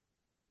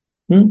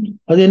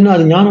 அது என்ன?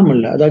 அது ஞானம்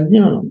அல்ல, அது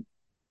அஜ்ஞானம்.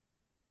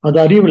 அது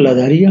அறிவல்ல,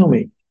 அது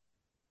அறியாமை.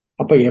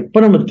 அப்ப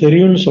எப்ப நம்ம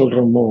தெரியும்னு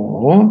சொல்றோமோ,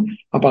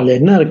 அப்ப அதுல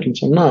என்ன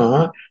இருக்குன்னு சொன்னா,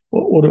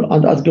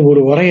 அதுக்கு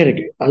ஒரு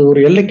வரையறைக்கு, அது ஒரு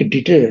எல்லை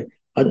கட்டிட்டு,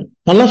 அது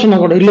நல்லா சொன்னா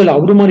கூட இல்ல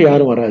அவரு மாதிரி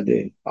யாரும் வராது,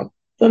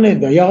 அத்தனை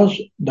தயா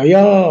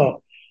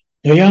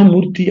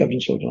தயாமூர்த்தி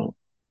அப்படின்னு சொல்றான்.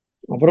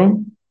 அப்புறம்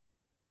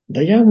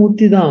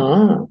தயாமூர்த்தி தான்.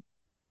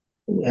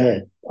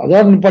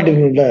 அதான்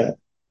நிப்பாட்டிக்கணும்ல,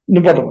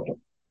 நிப்பாட்ட மாட்டோம்.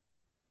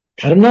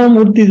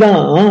 கருணாமூர்த்தி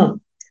தான்.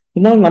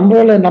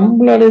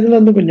 நம்மளோட இதுல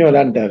கொஞ்சம்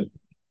விளையாண்டாரு.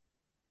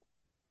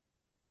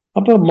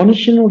 அப்ப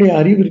மனுஷனுடைய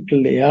அறிவு இருக்கு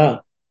இல்லையா,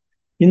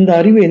 இந்த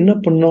அறிவு என்ன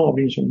பண்ணும்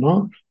அப்படின்னு சொன்னா,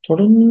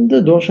 தொடர்ந்து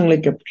தோஷங்களை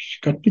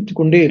கற்பித்துக்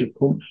கொண்டே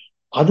இருக்கும்.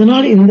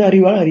 அதனால இந்த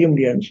அறிவால் அறிய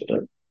முடியாதுன்னு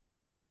சொல்றாரு.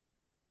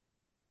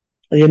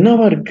 அது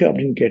என்னவா இருக்கு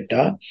அப்படின்னு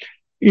கேட்டா,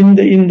 இந்த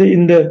இந்த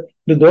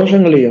இந்த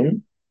தோஷங்களையும்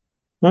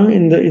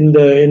இந்த இந்த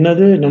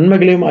என்னது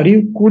நன்மைகளையும்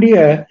அறியக்கூடிய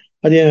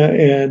அது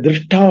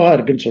திருஷ்டாவா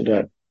இருக்குன்னு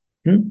சொல்றாரு.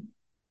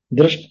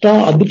 திருஷ்டா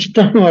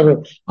அதிர்ஷ்டான்னு,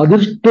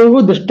 அதிர்ஷ்டவோ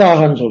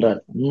திருஷ்டாகன்னு சொல்றாரு.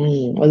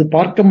 அது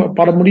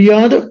பார்க்கப்பட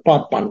முடியாத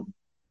பார்ப்பான்.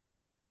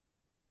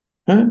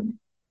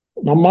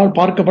 நம்மால்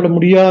பார்க்கப்பட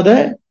முடியாத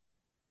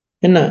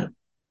என்ன?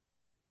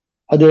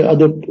 அது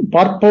அது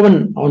பார்ப்பவன்,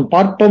 அவன்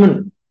பார்ப்பவன்,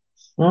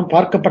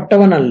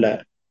 பார்க்கப்பட்டவன் அல்ல.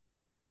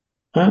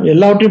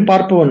 எல்லாவற்றையும்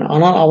பார்ப்பவன்,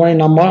 ஆனால்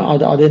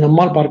அதை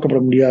நம்மால்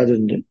பார்க்கப்பட முடியாது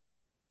என்று.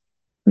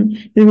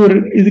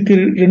 இதுக்கு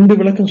 2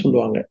 விளக்கம்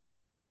சொல்லுவாங்க.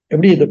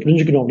 எப்படி இதை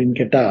புரிஞ்சுக்கணும் அப்படின்னு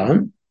கேட்டா,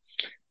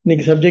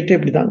 இன்னைக்கு சப்ஜெக்டே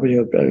இப்படிதான்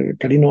கொஞ்சம்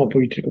கடினமா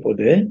போயிட்டு இருக்க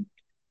போது.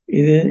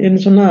 இது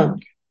என்ன சொன்னா,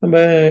 நம்ம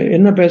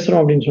என்ன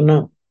பேசுறோம் அப்படின்னு சொன்னா,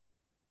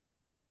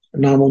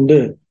 நாம்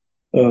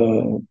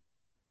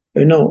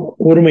என்ன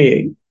ஒருமையை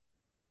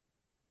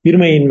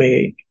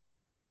இருமையின்மையை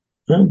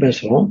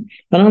பேசுறோம்.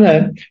 அதனால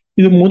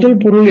இது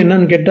முதல் பொருள்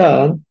என்னன்னு கேட்டா,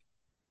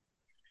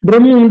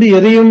 பிரம்மம்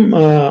எதையும்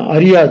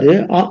அறியாது.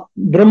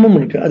 பிரம்மம்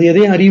இருக்கு, அது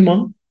எதையும் அறியுமா?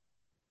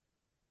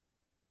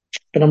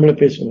 இப்ப நம்மளே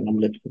பேசுவோம்,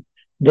 நம்மளே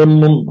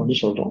பிரம்மம்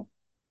அப்படின்னு சொல்றோம்.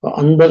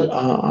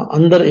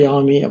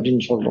 அந்தர்யாமி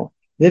அப்படின்னு சொல்றோம்.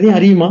 எதையும்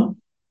அறியுமா?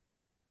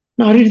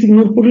 நான் அறியறதுக்கு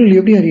இன்னொரு பொருள்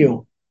எப்படி அறியும்?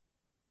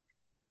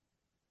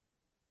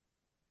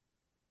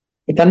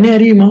 தன்னை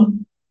அறியுமா?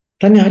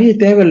 தன்னை அறிய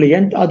தேவையில்லை.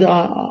 ஏன்? அது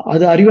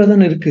அது அறிவா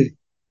தானே இருக்கு.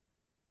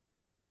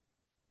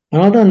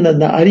 அதனாலதான்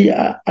அந்த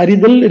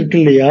அறிதல் இருக்கு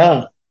இல்லையா?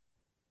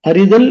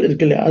 அறிதல்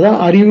இருக்கு இல்லையா? அதான்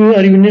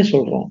அறிவுன்னே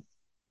சொல்றோம்.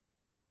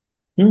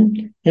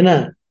 என்ன?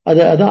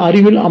 அதான்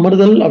அறிவில்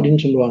அமர்தல்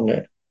அப்படின்னு சொல்லுவாங்க.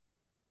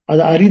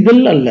 அது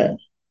அறிதல் அல்ல.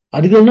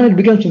 அறிதல்னா இட்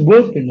பிகம்ஸ்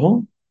வேர்க்.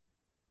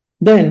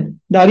 தென்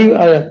இந்த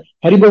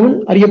அறிபவன்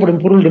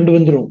அறியப்படும் பொருள் ரெண்டு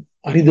வந்துடும்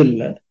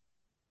அறிதல்ல.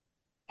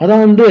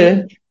 அதான்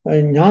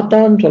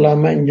ஞாத்தான்னு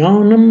சொல்லாம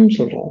ஞானம்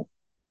சொல்றோம்.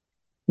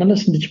 நல்லா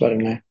சிந்திச்சு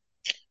பாருங்களேன்.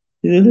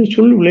 இது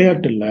சொல்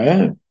விளையாட்டு இல்ல.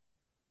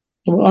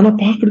 ஆனா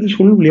பாக்குறது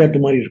சொல் விளையாட்டு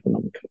மாதிரி இருக்கும்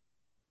நமக்கு.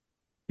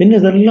 என்ன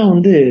இதெல்லாம்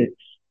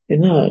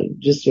என்ன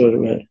ஜஸ்ட் ஒரு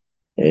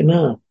என்ன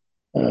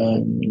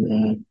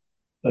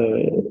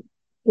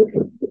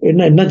என்ன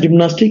என்ன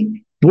ஜிம்னாஸ்டிக்,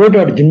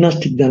 வேர்ட்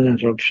ஜிம்னாஸ்டிக் தானே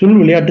சொல்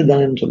விளையாட்டு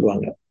தானேன்னு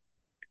சொல்லுவாங்க.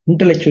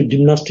 இன்டலெக்சுவல்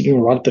ஜிம்னாஸ்டிக்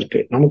வார்த்தை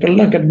இருக்கு.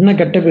 நமக்கெல்லாம் என்ன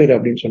கெட்ட பேர்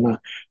அப்படின்னு சொன்னா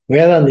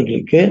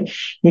வேதாந்திகளுக்கு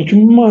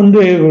சும்மா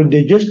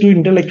ஜஸ்ட்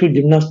இன்டலெக்சுவல்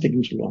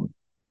ஜிம்னாஸ்டிக்னு சொல்லுவாங்க.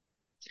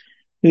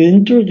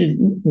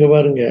 இங்க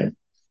பாருங்க,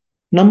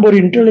 நம்ம ஒரு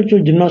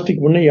இன்டலெக்சுவல்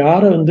ஜிம்னாஸ்டிக் பண்ண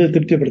யாரை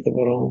திருப்திப்படுத்த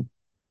போறோம்?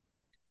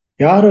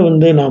 யாரை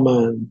நாம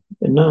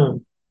என்ன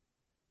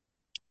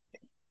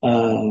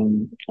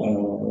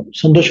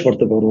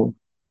சந்தோஷப்படுத்த போறோம்?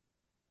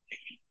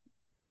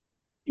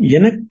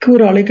 எனக்கு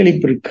ஒரு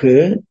அலைக்கழிப்பு இருக்கு,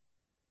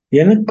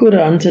 எனக்கு ஒரு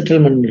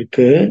அன்செட்டில்மெண்ட்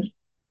இருக்கு.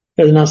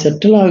 அது நான்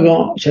செட்டில்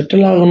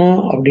ஆகணும்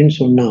அப்படின்னு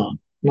சொன்னா,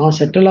 நான்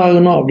செட்டில்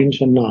ஆகணும் அப்படின்னு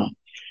சொன்னா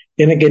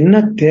எனக்கு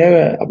என்ன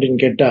தேவை அப்படின்னு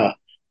கேட்டா,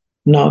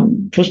 நான்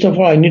first of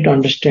all I need to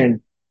understand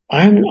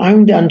I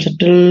am தி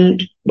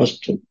அன்செட்டில்ட்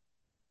வஸ்து,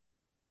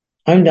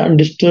 ஐ எம் தி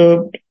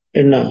அன்டிஸ்டர்ப்ட்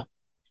என்ன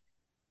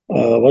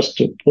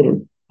வஸ்து பொருள்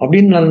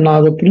அப்படின்னு நான்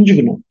அதை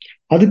புரிஞ்சுக்கணும்.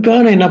 அதுக்காக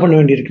நான் என்ன பண்ண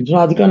வேண்டியிருக்கு?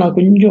 அதுக்காக நான்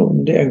கொஞ்சம்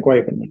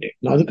என்கொயரி பண்ண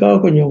வேண்டியிருக்கு. அதுக்காக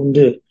கொஞ்சம்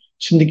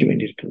சிந்திக்க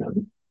வேண்டியிருக்கு. நான்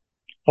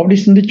அப்படி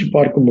சிந்திச்சு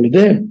பார்க்கும்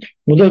பொழுது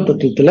முதல்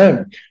தத்துவத்துல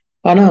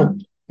ஆனா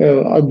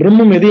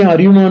பிரம்மம் எதையும்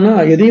அறியுமானா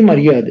எதையும்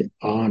அறியாது.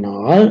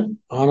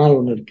 ஆனால்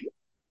ஒண்ணு இருக்கு.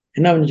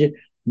 என்ன பண்ணுச்சு?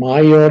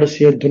 மாயோட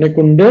துணை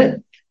கொண்டு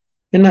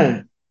என்ன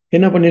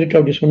என்ன பண்ணிருக்கு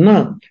அப்படி சொன்னா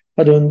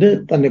அது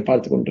தன்னை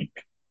பார்த்து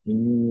கொண்டிருக்கு.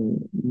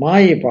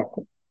 மாயை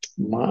பார்க்கும்.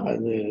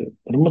 அது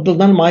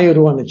பிரம்மத்தில் தான் மாயை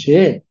உருவானுச்சு.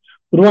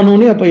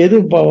 உருவானோடனே அப்ப எது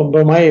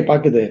மாயை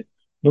பார்க்குது?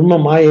 பிரம்ம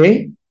மாயை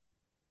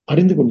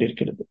அறிந்து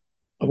கொண்டிருக்கிறது.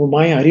 அப்ப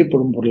மாயை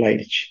அறியப்படும்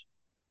பொருளாயிடுச்சு.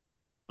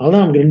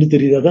 அதான் நமக்கு ரெண்டு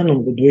தெரியுது. அதான்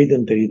நமக்கு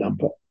துவைதம் தெரியுது.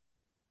 அப்ப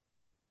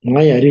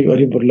மாயை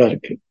அறிபொருளா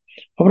இருக்கு.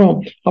 அப்புறம்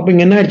அப்ப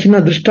இங்க என்ன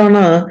ஆயிடுச்சுன்னா,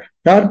 திருஷ்டானா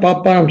யார்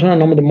பாப்பான்னு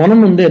சொன்னா நமது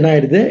மனம் என்ன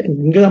ஆயிடுது?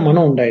 இங்கதான்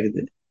மனம்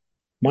உண்டாயிடுது.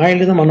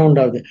 மாயில தான் மனம்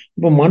உண்டாகுது.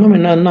 இப்ப மனம்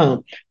என்னன்னா,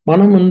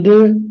 மனம்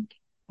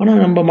ஆனா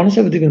நம்ம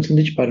மனசை பத்தி கொஞ்சம்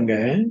சிந்திச்சு பாருங்க.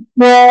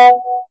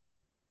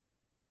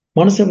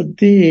 மனசை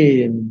பத்தி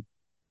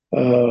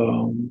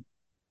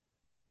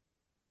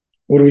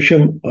ஒரு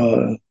விஷயம்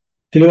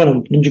தெளிவா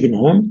நம்ம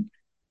புரிஞ்சுக்கணும்.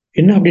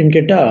 என்ன அப்படின்னு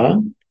கேட்டா,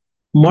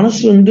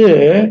 மனசு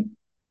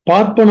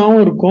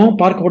பார்ப்பனாவும் இருக்கும்,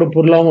 பார்க்கப்படும்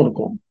பொருளாவும்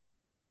இருக்கும்.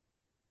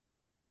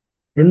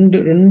 ரெண்டு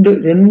ரெண்டு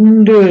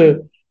ரெண்டு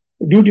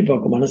டியூட்டி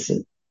பார்க்கும் மனசு.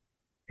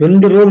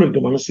 ரெண்டு ரோல்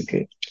இருக்கு மனசுக்கு.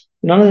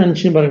 என்னால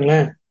நினைச்சுன்னு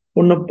பாருங்களேன்,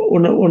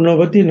 உன்னை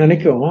பத்தி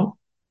நினைக்கும்,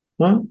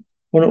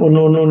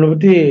 உன்னை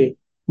பத்தி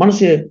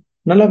மனசு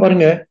நல்லா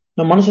பாருங்க.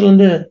 நம்ம மனசுல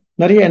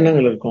நிறைய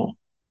எண்ணங்கள் இருக்கும்.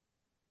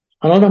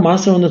 அதனாலதான்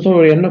மனசை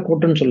ஒரு எண்ண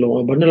கூட்டம்னு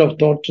சொல்லுவோம், பண்டில் ஆஃப்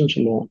தாட்ஸ்ன்னு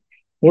சொல்லுவோம்.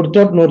 ஒரு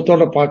தாட் ஒரு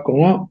தாட்டை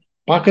பார்க்கும்,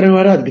 பார்க்கறவங்க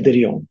வேற அதுக்கு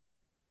தெரியும்.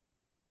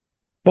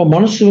 இப்போ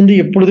மனசு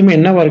எப்பொழுதுமே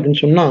என்னவா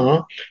இருக்குன்னு சொன்னா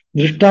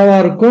திருஷ்டாவா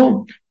இருக்கும்,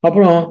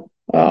 அப்புறம்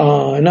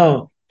என்ன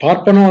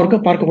பார்ப்பனவா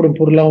இருக்கும், பார்க்கப்படும்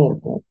பொருளாவும்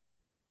இருக்கும்.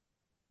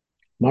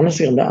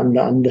 மனசு அந்த அந்த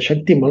அந்த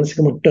சக்தி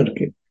மனசுக்கு மட்டும்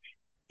இருக்கு.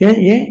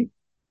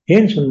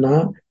 ஏன்னு சொன்னா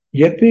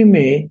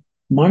எப்பயுமே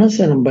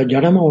மனசை நம்ம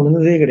ஜடமா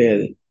உணர்ந்ததே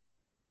கிடையாது.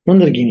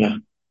 உணர்ந்திருக்கீங்களா?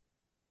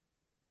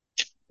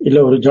 இல்ல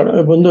ஒரு ஜடம்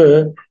இப்ப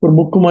ஒரு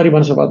புக்கு மாதிரி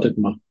மனசை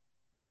பார்த்திருக்குமா?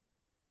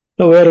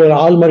 இல்ல வேற ஒரு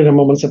ஆள் மாதிரி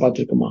நம்ம மனசை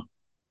பார்த்திருக்குமா?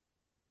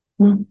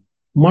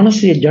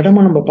 மனசு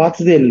ஜடமா நம்ம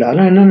பார்த்ததே இல்லை.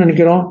 ஆனா என்ன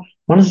நினைக்கிறோம்?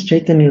 மனசு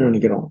சைத்தன்யம்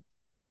நினைக்கிறோம்.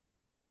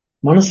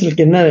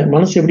 மனசுக்கு என்ன?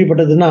 மனசு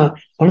எப்படிப்பட்டதுன்னா,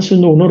 மனசு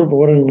உணர்வு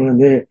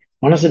போறவங்க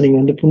மனசை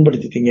நீங்க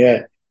புண்படுத்திட்டீங்க,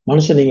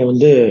 மனசை நீங்க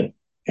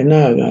என்ன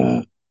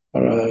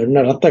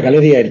என்ன ரத்த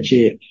கலரி ஆயிடுச்சு,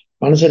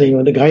 மனசை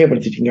நீங்க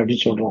காயப்படுத்திட்டீங்க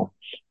அப்படின்னு சொல்றோம்.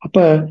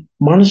 அப்ப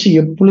மனசு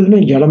எப்பொழுதுமே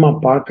ஜடமா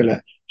பார்க்கல.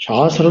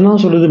 சாஸ்திரம்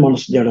தான் சொல்லுது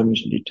மனசு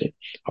ஜடம்னு சொல்லிட்டு.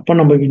 அப்ப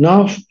நம்ம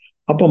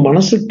அப்ப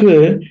மனசுக்கு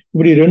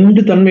இப்படி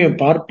ரெண்டு தன்மையை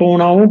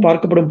பார்ப்பவனாவும்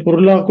பார்க்கப்படும்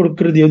பொருளா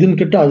கொடுக்கறது எதுன்னு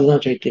கேட்டா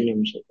அதுதான்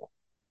சைத்தன்யம் சொல்றோம்.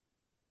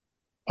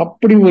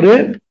 அப்படி ஒரு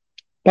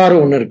பார்வை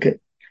ஒண்ணு இருக்கு.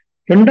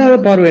 ரெண்டாவது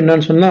பார்வை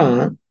என்னன்னு சொன்னா,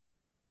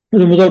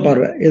 இது முதல்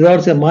பார்வை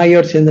ஏதாவது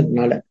மாயோடு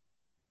சேர்ந்ததுனால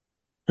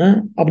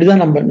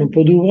அப்படிதான் நம்ம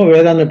பொதுவா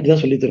வேதாந்தம்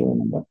இப்படிதான் சொல்லி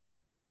தருவோம்.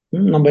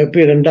 நம்ம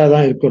எப்படி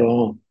ரெண்டாதான்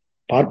இருக்கிறோம்,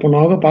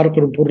 பார்ப்பனாக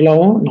பார்க்கிற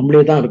பொருளாவும்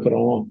நம்மளே தான்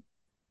இருக்கிறோம்.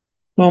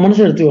 நம்ம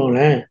மனசை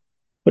எடுத்துக்கோங்களேன்.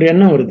 ஒரு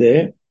எண்ணம் வருது,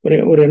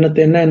 ஒரு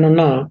எண்ணத்தை என்ன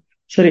எண்ணம்னா,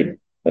 சரி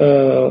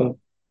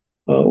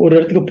ஒரு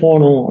இடத்துக்கு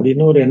போகணும்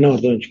அப்படின்னு ஒரு எண்ணம்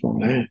வருதுன்னு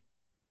வச்சுக்கோங்களேன்,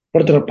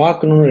 ஒருத்தரை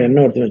பார்க்கணும்னு ஒரு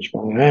எண்ணம் வருதுன்னு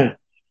வச்சுக்கோங்களேன்,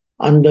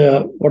 அந்த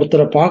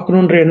ஒருத்தரை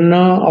பார்க்கணுன்ற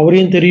எண்ணம்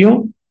அவரையும் தெரியும்,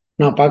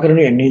 நான்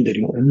பார்க்கறேன்னு என்னையும்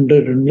தெரியும்,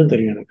 ரெண்டும்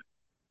தெரியும் எனக்கு.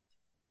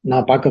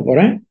 நான் பார்க்க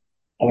போறேன்,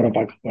 அவரை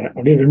பார்க்க போறேன்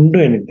அப்படின்னு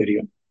ரெண்டும் எனக்கு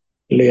தெரியும்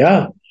இல்லையா?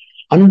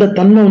 அந்த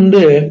தன்மை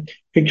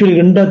ஆக்சுவலி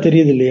ரெண்டா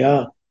தெரியுது இல்லையா?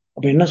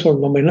 அப்ப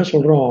நம்ம என்ன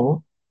சொல்றோம்,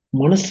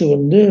 மனசு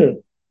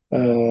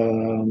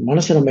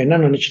மனசை நம்ம என்ன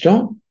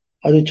நினைச்சிட்டோம்,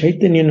 அது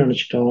சைத்தன்யம்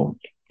நினைச்சிட்டோம்,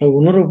 அது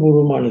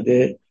உணர்வுபூர்வமானது.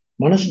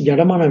 மனசு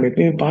ஜடமா நம்ம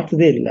எப்பயுமே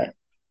பார்த்ததே இல்லை.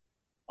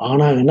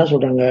 ஆனா என்ன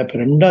சொல்றாங்க, இப்ப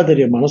ரெண்டா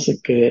தெரிய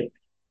மனசுக்கு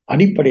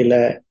அடிப்படையில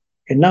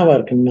என்னவா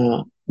இருக்குன்னா,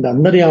 இந்த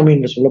அந்தர்யாமி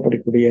என்று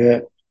சொல்லப்படக்கூடிய,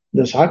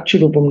 இந்த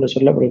சாட்சி ரூபம் என்று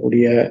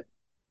சொல்லப்படக்கூடிய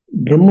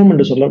பிரம்மம்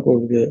என்று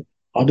சொல்லக்கூடிய,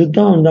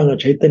 அதுதான் அங்க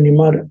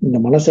சைத்தன்யமா இந்த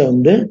மனசை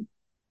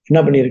என்ன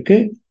பண்ணிருக்கு,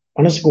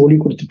 மனசுக்கு ஒளி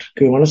கொடுத்துட்டு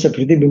இருக்கு, மனசை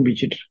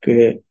பிரதிபிம்பிச்சுட்டு இருக்கு.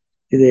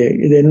 இது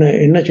இது என்ன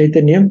என்ன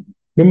சைத்தன்யம்,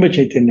 பிம்ப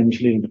சைத்தன்யம்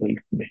சொல்லி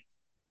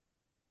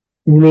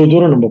இவ்வளவு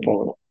தூரம் நம்ம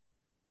போகணும்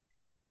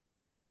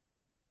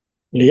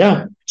இல்லையா?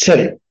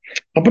 சரி,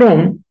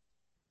 அப்புறம்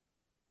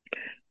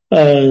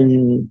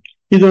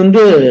இது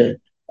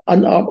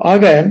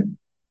ஆக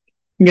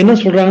இங்க என்ன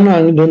சொல்றாங்கன்னா,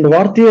 இந்த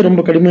வார்த்தையே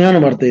ரொம்ப கடுமையான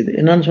வார்த்தை. இது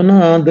என்னன்னு சொன்னா,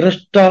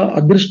 திரஷ்டா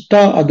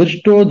அதிர்ஷ்டா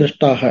அதிர்ஷ்டோ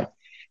திருஷ்டாக.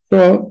 ஸோ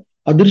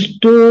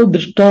அதிர்ஷ்டோ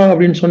திருஷ்டா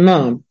அப்படின்னு சொன்னா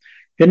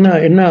என்ன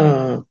என்ன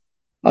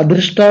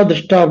அதிர்ஷ்டா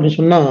திருஷ்டா அப்படின்னு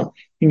சொன்னா,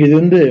 இங்க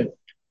இது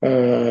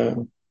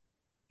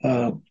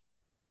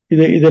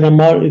இது இது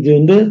நம்ம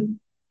இது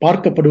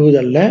பார்க்கப்படுவது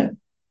அல்ல,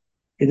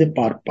 இது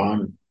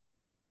பார்ப்பான்,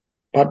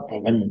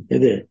 பார்ப்பவன்.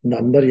 இது இந்த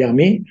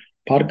அந்தர்யாமி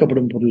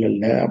பார்க்கப்படும் பொருள்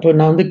அல்ல. அப்ப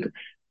நான் எனக்கு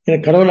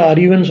கடவுளை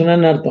அறிவன் சொன்ன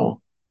என்ன அர்த்தம்,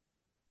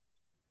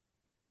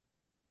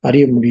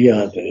 அறிய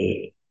முடியாது.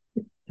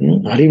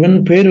 அறிவன்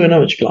பேர் வேணா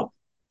வச்சுக்கலாம்,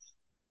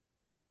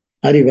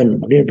 அறிவன்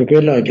அப்படின்னு இப்ப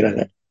பேர்ல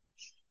வைக்கிறாங்க.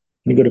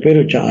 இன்னைக்கு ஒரு பேர்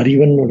வச்சோம்,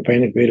 அறிவன் ஒரு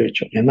பையனுக்கு பேர்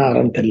வச்சோம், என்ன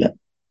ஆறான்னு தெரியல,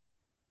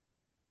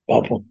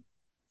 பார்ப்போம்,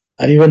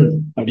 அறிவன்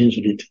அப்படின்னு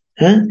சொல்லிட்டு.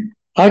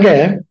 ஆக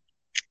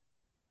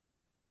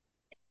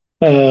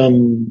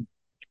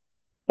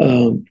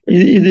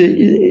இது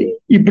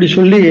இப்படி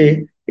சொல்லி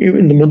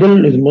இந்த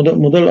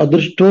முதல்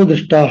அதிர்ஷ்டோ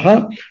திருஷ்டாக,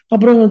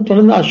 அப்புறம்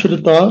தொடர்ந்து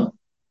அஸ்ருதா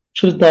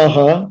ஸ்ருதாக,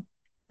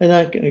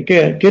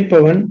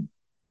 கேட்பவன்,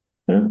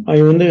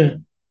 அது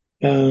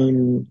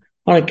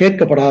ஆனா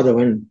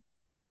கேட்கப்படாதவன்,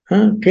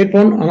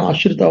 கேட்பவன் ஆனா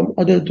அஸ்ருதா,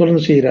 அது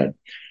தொடர்ந்து செய்கிறார்.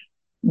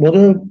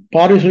 முதல்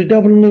பார்வை சொல்லிட்டு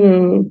அப்புறம்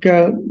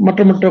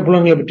மற்ற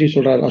புலன்களை பற்றி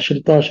சொல்றாரு.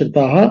 அஸ்ருதா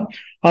அஸ்ருதாக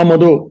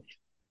ஆமதோ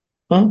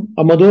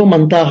அமதோ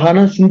மந்தாகான,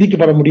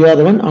 சிந்திக்கப்பட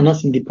முடியாதவன் ஆனா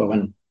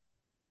சிந்திப்பவன்,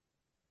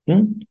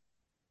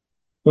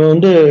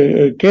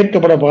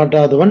 கேட்கப்பட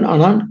மாட்டாதவன்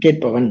ஆனால்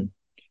கேட்பவன்,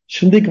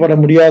 சிந்திக்கப்பட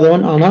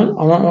முடியாதவன் ஆனால்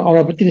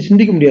அவனை பத்தி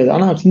சிந்திக்க முடியாது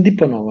ஆனா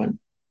சிந்திப்பவன் அவன்.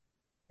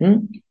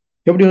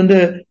 எப்படி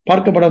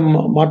பார்க்கப்பட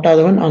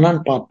மாட்டாதவன் ஆனால்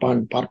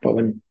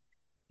பார்ப்பவன்,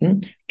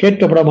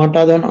 கேட்கப்பட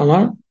மாட்டாதவன்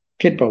ஆனால்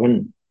கேட்பவன்,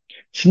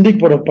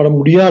 சிந்திக்கப்பட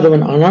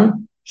முடியாதவன் ஆனால்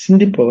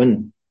சிந்திப்பவன்.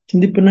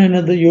 சிந்திப்புன்னா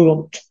என்னது,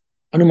 யோகம்,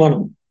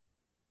 அனுமானம்.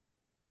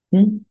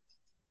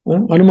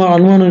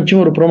 அனுமானம் வச்சு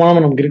ஒரு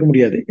பிரமாணம் நமக்கு இருக்க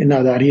முடியாது, என்ன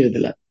அது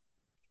அறியறதுல.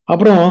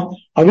 அப்புறம்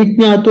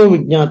அவிஜ்ஞாத்தோ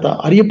விஜ்ஞாத்தா,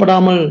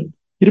 அறியப்படாமல்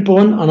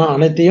இருப்பவன் ஆனா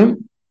அனைத்தையும்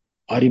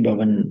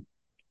அறிபவன்.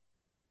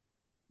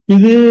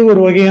 இது ஒரு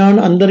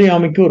வகையான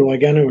அந்தர்யாமிக்கு ஒரு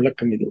வகையான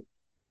விளக்கம்.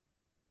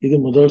 இது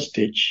முதல்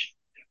ஸ்டேஜ்.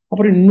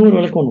 அப்புறம் இன்னொரு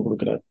விளக்கம் ஒண்ணு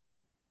கொடுக்கிறார்.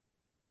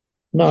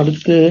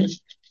 அடுத்த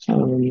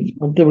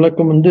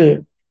விளக்கம்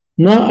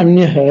ந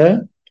அந்யஹ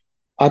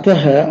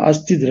அதஹ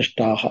அஸ்தி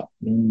திருஷ்டாக.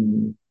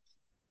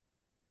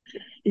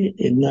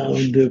 என்ன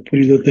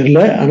புரியுதோ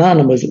தெரியல, ஆனா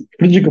நம்ம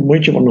புரிஞ்சுக்க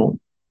முயற்சி பண்ணுவோம்.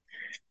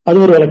 அது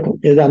ஒரு விளக்கம்.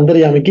 இது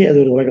அந்தர்யாமிக்கு அது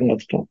ஒரு விளக்கம்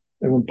பார்த்துட்டோம்.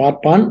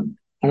 பார்ப்பான்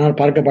ஆனால்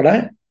பார்க்கப்பட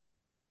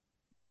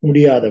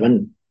முடியாதவன்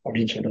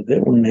அப்படின்னு சொல்றது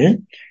ஒண்ணு.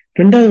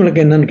 ரெண்டாவது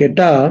விளக்கம் என்னன்னு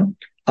கேட்டா,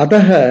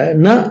 அதஹ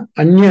ந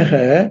அந்யஹ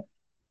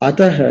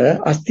அதஹ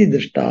அஸ்தி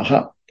திருஷ்டாக.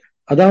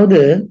 அதாவது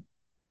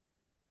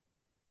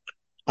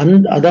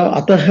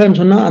அதஹன்னு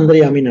சொன்னா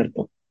அந்தர்யாமின்னு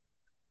அர்த்தம்.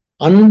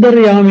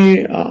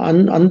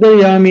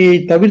 அந்தர்யாமியை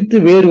தவிர்த்து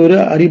வேறு ஒரு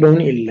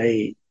அறிபவன் இல்லை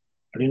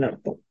அப்படின்னு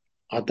அர்த்தம்.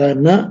 அத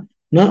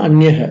ந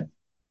அந்யஹ,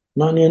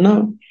 நான் என்ன,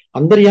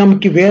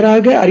 அந்தர்யாமிக்கு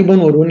வேறாக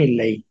அறிபவன் ஒருவன்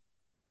இல்லை,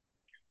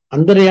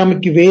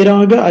 அந்தர்யாமிக்கு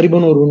வேறாக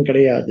அறிபவன் ஒருவன்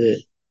கிடையாது.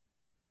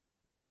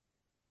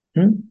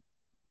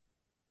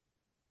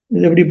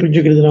 இது எப்படி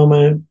புரிஞ்சுக்கிறது நாம?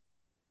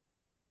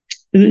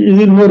 இது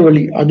இன்னொரு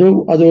வழி.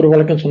 அது ஒரு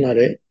விளக்கம்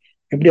சொன்னாரு,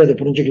 எப்படி அதை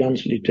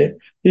புரிஞ்சுக்கலாம்னு சொல்லிட்டு.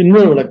 இது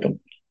இன்னொரு விளக்கம்.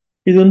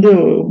 இது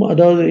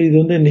அதாவது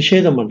இது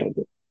நிஷேதம்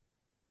பண்றது,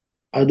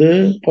 அது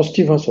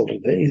பாசிட்டிவா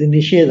சொல்றது. இது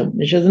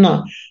நிஷேதம்னா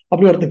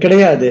அப்படி ஒருத்தன்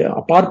கிடையாது,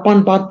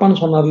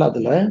 பார்ப்பான்னு சொன்னார்ல,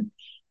 அதுல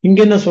இங்க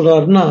என்ன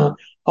சொல்றாருன்னா,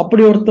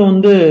 அப்படி ஒருத்தன்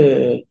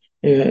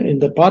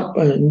இந்த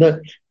இந்த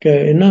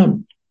என்ன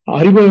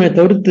அறிபவனை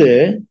தவிர்த்து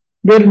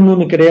வேறு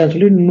இன்னொன்னு கிடையாது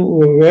சொல்லி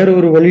வேற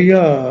ஒரு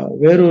வழியா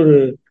வேறொரு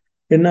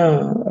என்ன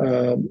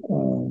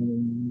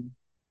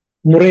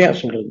முறையா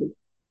சொல்றது,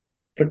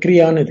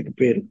 பிரக்ரியான்னு இதுக்கு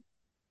பேரு.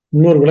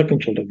 இன்னொரு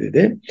விளக்கம் சொல்றது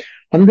இது.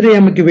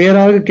 அந்தர்யாமிக்கு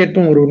வேறாக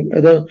கேட்பவன் ஒருவன்,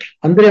 அதாவது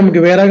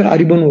அந்தர்யாமிக்கு வேறாக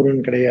அறிபவன்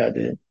ஒருவன்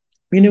கிடையாது.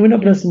 மீண்டும்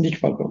அப்புறம் செஞ்சுட்டு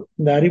பார்க்கணும்.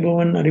 இந்த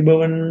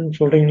அறிபவன்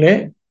சொல்றீங்களே,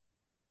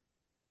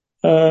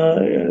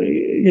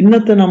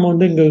 என்னத்தை நம்ம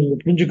வந்து இங்க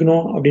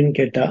புரிஞ்சுக்கணும் அப்படின்னு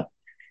கேட்டா,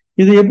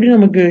 இது எப்படி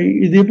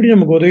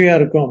நமக்கு உதவியா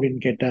இருக்கும் அப்படின்னு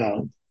கேட்டா,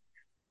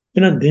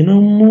 ஏன்னா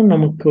தினமும்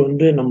நமக்கு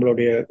வந்து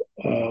நம்மளுடைய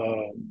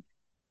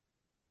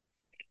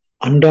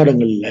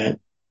அன்றாடங்கள்ல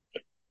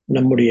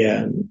நம்முடைய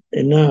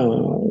என்ன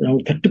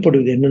நமக்கு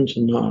தட்டுப்படுவது என்னன்னு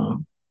சொன்னா,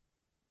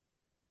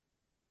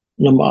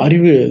 நம்ம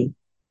அறிவு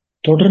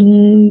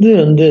தொடர்ந்து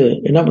வந்து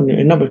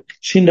என்ன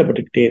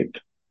சீண்டப்பட்டுக்கிட்டே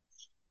இருக்கு.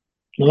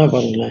 நல்லா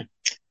பாருங்களேன்,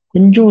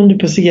 கொஞ்சம் வந்து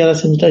பிசகி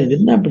யாராவது செஞ்சுட்டா இது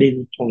என்ன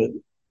அப்படின்னு தோணுது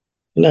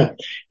இல்ல.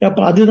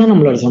 அப்ப அதுதான்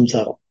நம்மளோட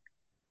சம்சாரம்.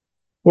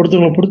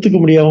 ஒருத்தவங்களை பொறுத்துக்க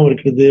முடியாம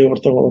இருக்கிறது,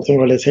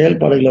 ஒருத்தவங்களுடைய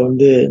செயல்பாடுகளை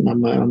வந்து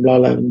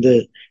நம்மளால வந்து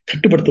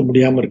கட்டுப்படுத்த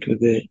முடியாம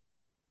இருக்கிறது.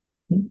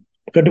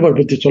 கட்டுப்பாடு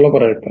பத்தி சொல்ல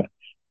போற இப்ப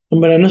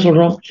நம்ம என்ன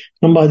சொல்றோம்,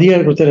 நம்ம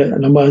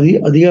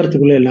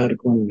அதிகாரத்துக்குள்ள எல்லாம்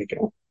இருக்கணும்னு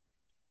நினைக்கிறோம்,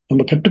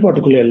 நம்ம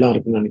கட்டுப்பாட்டுக்குள்ள எல்லாம்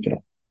இருக்குன்னு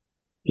நினைக்கிறோம்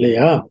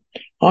இல்லையா?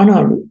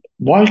 ஆனால்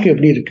வாழ்க்கை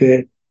எப்படி இருக்கு?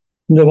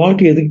 இந்த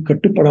வாழ்க்கை எதுக்கு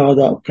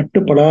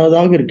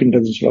கட்டுப்படாதாக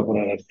இருக்கின்றது சொல்ல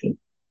போறாரு அடுத்து.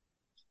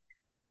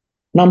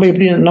 நம்ம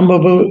எப்படி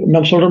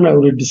நம்ம சொல்றோம்ல,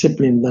 ஒரு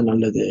டிசிப்ளின் தான்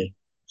நல்லது.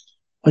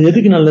 அது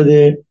எதுக்கு நல்லது?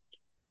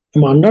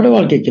 நம்ம அன்றாட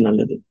வாழ்க்கைக்கு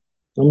நல்லது,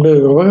 நம்முடைய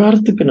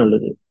விவகாரத்துக்கு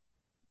நல்லது.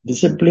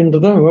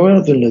 டிசிப்ளின்தான்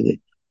விவகாரத்துக்கு நல்லது.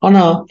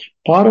 ஆனா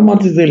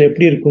பாரமார்த்தத்தில்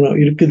எப்படி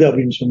இருக்குது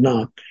அப்படின்னு சொன்னா,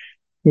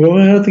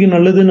 விவகாரத்துக்கு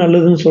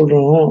நல்லதுன்னு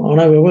சொல்றோம்.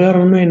 ஆனா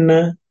விவகாரம்னா என்ன?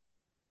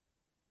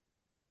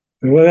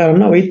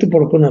 விவகாரம்னா வயிற்று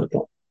பொழப்புன்னு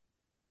அர்த்தம்.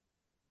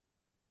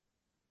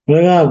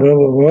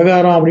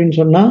 விவகாரம் அப்படின்னு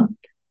சொன்னா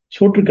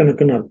சோற்று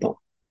கணக்குன்னு அர்த்தம்.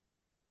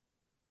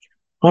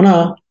 ஆனா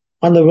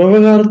அந்த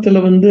விவகாரத்துல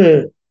வந்து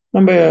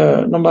நம்ம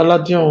நம்ம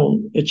எல்லாத்தையும்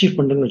அச்சீவ்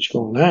பண்றோம்னு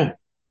வச்சுக்கோங்களேன்,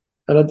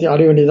 எல்லாத்தையும்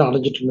அடைய வேண்டியதான்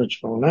அடைஞ்சிட்டோம்னு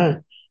வச்சுக்கோங்களேன்.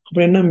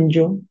 அப்புறம் என்ன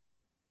மிஞ்சம்?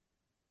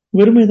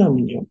 வெறுமைதான்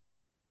மிஞ்சம்.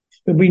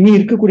 இப்ப இனி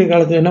இருக்கக்கூடிய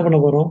காலத்துல என்ன பண்ண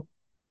போறோம்?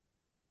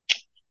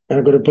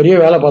 எனக்கு ஒரு பெரிய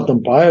வேலை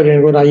பார்த்தோம்ப்பா,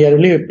 எனக்கு ஒரு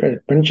 5000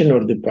 பென்ஷன்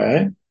வருது இப்ப.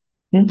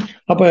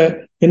 அப்ப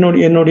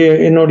என்னுடைய என்னுடைய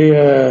என்னுடைய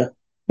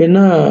என்ன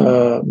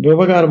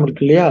விவகாரம்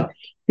இருக்கு இல்லையா,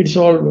 it's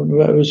all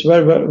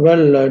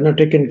well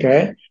taken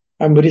care,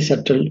 I am very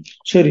settle.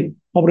 சரி,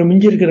 அப்புறம்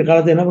மிஞ்சி இருக்கிற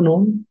காலத்தை என்ன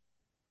பண்ணுவோம்?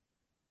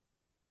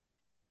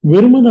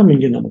 வெறுமைதான்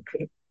மிஞ்சும் நமக்கு.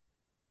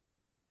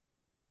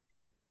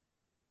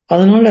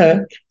 அதனால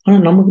ஆனா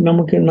நமக்கு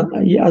நமக்கு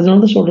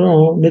அதனாலதான் சொல்றோம்,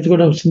 நேற்று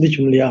கூட நம்ம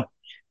சிந்திச்சோம் இல்லையா?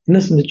 என்ன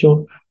சிந்திச்சோம்?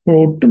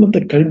 ஒட்டுமொத்த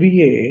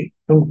கல்வியே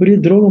நமக்கு பெரிய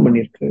துரோகம்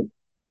பண்ணியிருக்கு.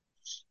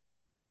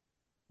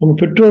 நம்ம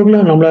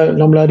பெற்றோர்களும்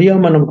நம்மள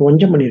அறியாம நமக்கு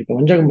வஞ்சகம்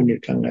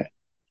பண்ணியிருக்காங்க.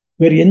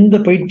 வேறு எந்த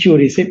பயிற்சி,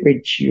 ஒரு இசை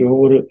பயிற்சியோ,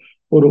 ஒரு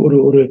ஒரு ஒரு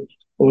ஒரு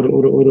ஒரு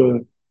ஒரு ஒரு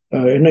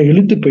என்ன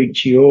எழுத்து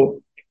பயிற்சியோ,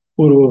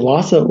 ஒரு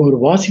ஒரு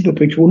வாசிப்பு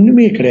பயிற்சி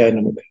ஒண்ணுமே கிடையாது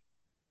நமக்கு.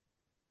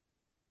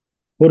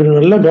 ஒரு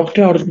நல்ல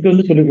டாக்டர் ஆகிறதுக்கு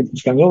வந்து சொல்லி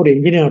கொடுத்துருக்காங்க, ஒரு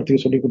என்ஜினியர்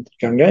ஆகிறதுக்கு சொல்லி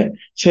கொடுத்துருக்காங்க.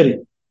 சரி,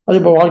 அது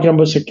இப்போ வாழ்க்கை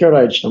ரொம்ப செக்யூர்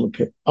ஆயிடுச்சு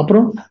நமக்கு.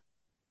 அப்புறம்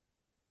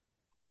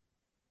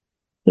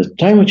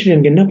டைம் வச்சு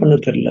எனக்கு என்ன பண்ண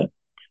தெரியல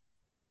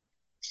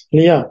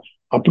இல்லையா?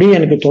 அப்படியே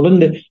எனக்கு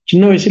தொடர்ந்து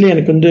சின்ன வயசுல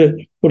எனக்கு வந்து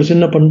ஒரு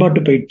சின்ன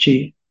பண்பாட்டு பயிற்சி,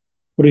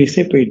 ஒரு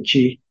இசை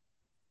பயிற்சி,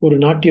 ஒரு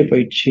நாட்டிய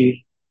பயிற்சி,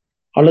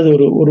 அல்லது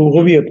ஒரு ஒரு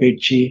ஓவிய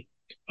பயிற்சி,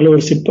 அல்லது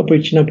ஒரு சிற்ப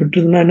பயிற்சி நான்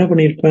பெற்றிருந்தா என்ன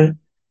பண்ணியிருப்பேன்?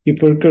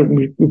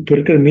 இப்ப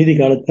இருக்கிற மீதி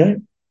காலத்தை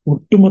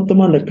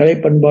ஒட்டுமொத்தமா அந்த கலை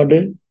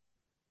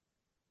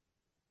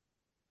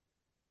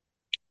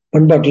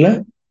பண்பாட்டுல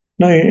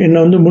நான் என்னை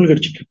வந்து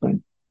மூழ்கடிச்சிட்டு இருப்பேன்.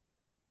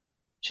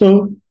 சோ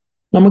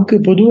நமக்கு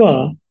பொதுவா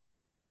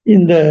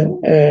இந்த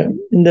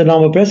இந்த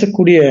நாம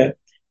பேசக்கூடிய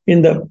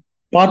இந்த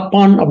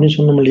பார்ப்பான் அப்படின்னு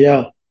சொன்னோம் இல்லையா,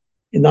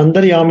 இந்த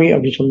அந்தர்யாமி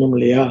அப்படின்னு சொன்னோம்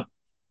இல்லையா,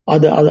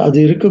 அது அது அது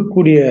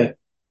இருக்கக்கூடிய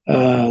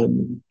ஆஹ்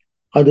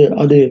அது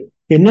அது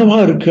என்னவா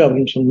இருக்கு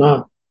அப்படின்னு சொன்னா,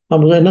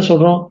 நம்ம என்ன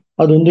சொல்றோம்?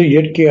 அது வந்து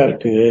இயற்கையா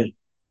இருக்கு,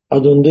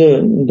 அது வந்து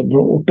இந்த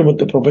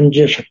ஒட்டுமொத்த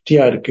பிரபஞ்ச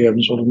சக்தியா இருக்கு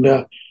அப்படின்னு சொல்றோம் இல்லையா?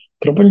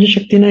 பிரபஞ்ச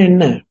சக்தினா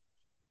என்ன?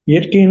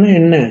 இயற்கைனா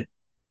என்ன?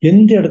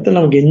 எந்த இடத்துல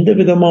நமக்கு எந்த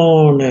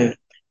விதமான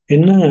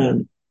என்ன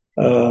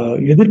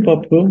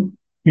எதிர்பார்ப்பும்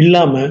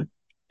இல்லாம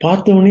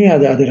பார்த்தவொடனே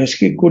அதை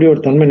ரசிக்கக்கூடிய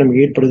ஒரு தன்மை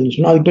நமக்கு ஏற்படுதுன்னு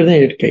சொன்னா அதுக்கு பேர் தான்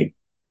இயற்கை.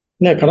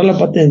 இல்ல, கடலை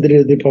பார்த்து எந்த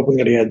எதிர்பார்ப்பும்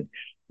கிடையாது,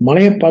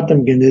 மலையை பார்த்து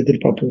நமக்கு எந்த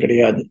எதிர்பார்ப்பும்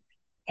கிடையாது,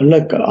 அல்ல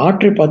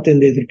ஆற்றை பார்த்து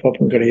எந்த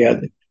எதிர்பார்ப்பும்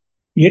கிடையாது,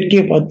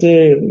 இயற்கையை பார்த்து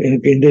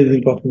எனக்கு எந்த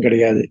எதிர்பார்ப்பும்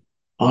கிடையாது.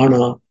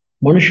 ஆனா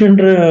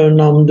மனுஷன்ற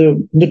நான் வந்து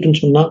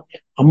வந்துட்டுன்னு சொன்னா,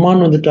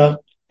 அம்மான்னு வந்துட்டா,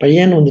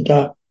 பையன் வந்துட்டா,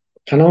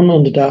 கணவன்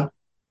வந்துட்டா,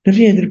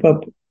 நிறைய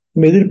எதிர்பார்ப்பு.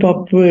 நம்ம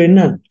எதிர்பார்ப்பு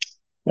என்ன?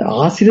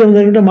 ஆசிரியர்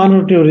வந்தவர்கிட்ட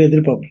மாணவர்கிட்ட ஒரு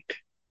எதிர்பார்ப்பு இருக்கு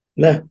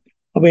இல்ல.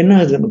 அப்ப என்ன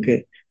ஆகுது? நமக்கு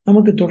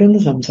நமக்கு தொடர்ந்து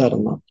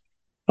சம்சாரம் தான்.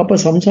 அப்ப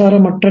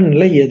சம்சாரமற்ற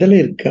நிலை எதுல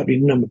இருக்கு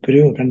அப்படின்னு நம்ம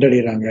பெரியவங்க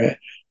கண்டறியறாங்க.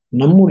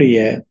 நம்முடைய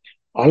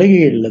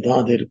அழகியல்ல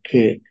தான் அது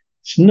இருக்கு.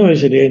 சின்ன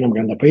வயசுலயே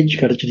நமக்கு அந்த பயிற்சி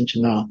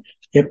கிடைச்சிருந்துச்சுன்னா,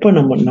 எப்ப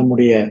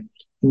நம்முடைய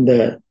இந்த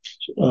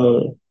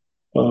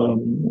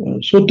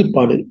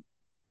சோத்துப்பாடு,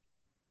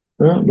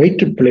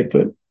 வயிற்று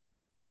பிழைப்பு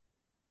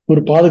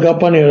ஒரு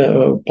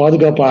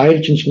பாதுகாப்பு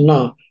ஆயிடுச்சுன்னு சொன்னா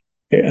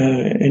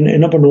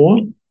என்ன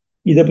பண்ணுவோம்?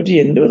 இதை பற்றி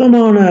எந்த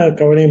விதமான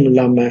கவலையும்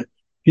இல்லாம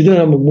இதை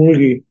நம்ம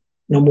மூழ்கி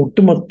நம்ம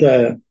ஒட்டுமொத்த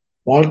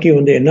வாழ்க்கையை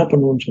வந்து என்ன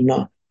பண்ணுவோம்னு சொன்னா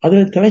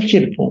அதுல திளைச்சி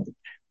இருப்போம்.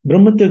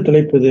 பிரம்மத்தில்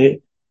திளைப்பது,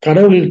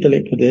 கடவுளில்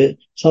திளைப்பது,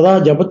 சதா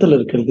ஜபத்துல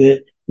இருக்கிறது,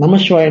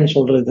 நமசிவாயன்னு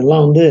சொல்றது,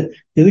 இதெல்லாம் வந்து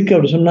எதுக்கு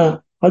அப்படி சொன்னா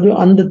அது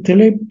அந்த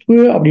திளைப்பு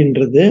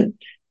அப்படின்றது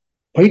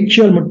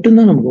பயிற்சியால்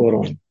மட்டும்தான் நமக்கு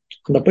வரும்.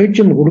 அந்த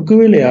பயிற்சி நமக்கு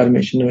கொடுக்கவே இல்லை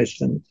யாருமே சின்ன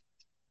வயசுல இருந்து.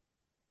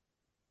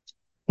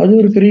 அது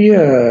ஒரு பெரிய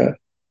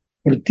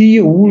ஒரு தீய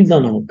ஊழ்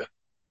தான் நமக்கு.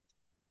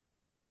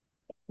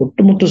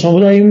 ஒட்டுமொத்த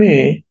சமுதாயமே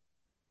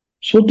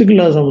சொத்துக்கு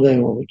இல்லாத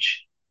சமுதாயம் போச்சு.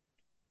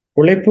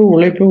 உழைப்பு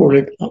உழைப்பு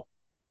உழைப்பு தான்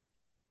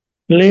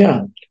இல்லையா?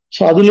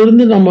 சோ அதுல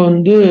இருந்து நம்ம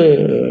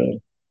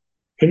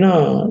என்ன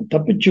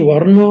தப்பிச்சு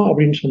வரணும்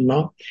அப்படின்னு சொன்னா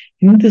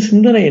இந்த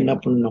சிந்தனை என்ன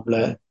பண்ணும் நம்மள,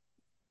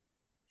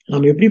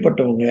 நாம்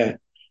எப்படிப்பட்டவங்க,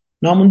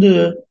 நாம்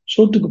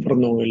சோத்துக்கு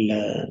பிறந்தவங்க இல்ல.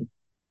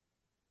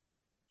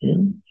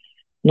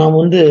 நாம்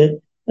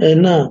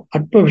என்ன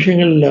அற்ப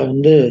விஷயங்கள்ல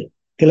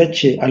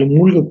திளைச்சு அது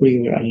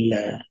மூழ்கக்கூடியவங்க அல்ல.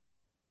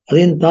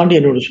 அதையும் தாண்டி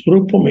என்னோட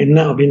சுரூபம் என்ன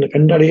அப்படின்னு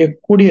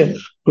கண்டடையக்கூடிய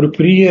ஒரு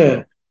பெரிய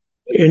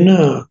என்ன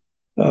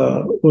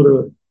ஒரு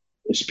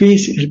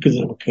ஸ்பேஸ்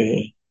இருக்குது நமக்கு.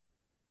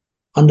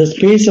 அந்த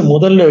ஸ்பேஸ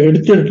முதல்ல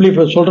எடுத்து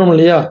இப்ப சொல்றோம்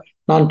இல்லையா,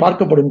 நான்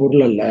பார்க்கப்படும்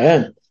பொருள் அல்ல,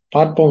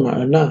 பார்ப்போம்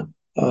என்ன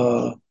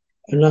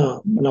என்ன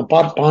நான்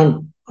பார்ப்பான்,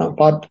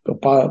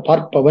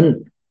 பார்ப்பவன்,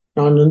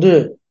 நான்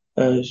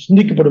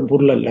சிந்திக்கப்படும்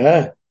பொருள் அல்ல,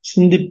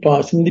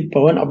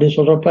 சிந்திப்பவன் அப்படின்னு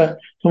சொல்றப்ப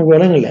நமக்கு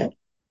விளங்கல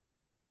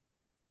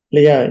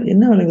இல்லையா?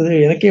 என்ன விளங்குது?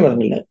 எனக்கே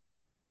விளங்கல.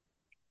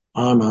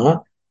 ஆனா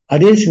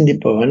அதே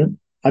சிந்திப்பவன்,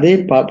 அதே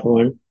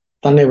பார்ப்பவன்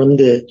தன்னை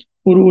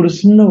ஒரு ஒரு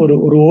சின்ன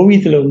ஒரு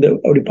ஓவியத்துல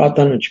அப்படி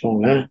பார்த்தான்னு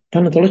வச்சுக்கோங்க,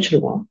 தன்னை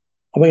தொலைச்சிருவான்.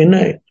 அவன் என்ன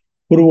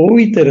ஒரு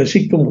ஓவியத்தை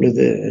ரசிக்கும்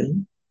பொழுது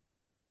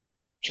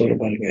சொல்ல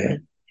பாருங்க,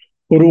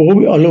 ஒரு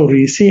ஓவியம் அல்ல ஒரு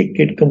இசையை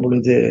கேட்கும்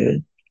பொழுது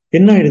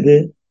என்ன ஆயிடுது,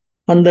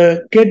 அந்த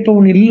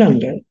கேட்பவன் இல்ல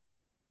அங்க.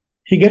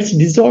 he gets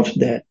dissolved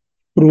there.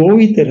 ஒரு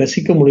ஓவியத்தை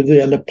ரசிக்கும் பொழுது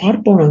அந்த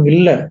பார்ப்பவன் அங்க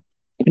இல்ல.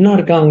 என்ன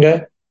இருக்காங்க,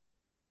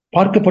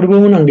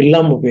 பார்க்கப்படுபவன் அங்க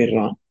இல்லாம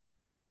போயிடுறான்.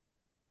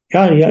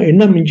 யார்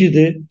என்ன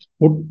மிஞ்சுது,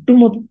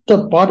 ஒட்டுமொத்த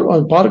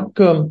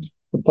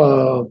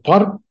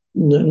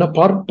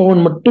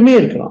பார்ப்பவன் மட்டுமே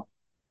இருக்கிறான்.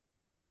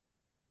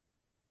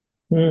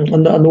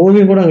 அந்த அந்த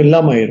ஓவியம் கூட அங்க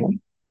இல்லாம ஆயிரும்.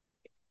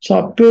 சோ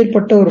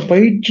அப்பேற்பட்ட ஒரு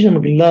பயிற்சி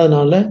நமக்கு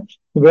இல்லாதனால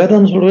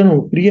வேதாந்தம் சொல்றது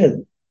நமக்கு புரியாது.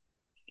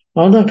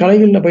 அவன்தான்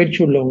கலைகள்ல பயிற்சி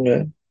உள்ளவங்க,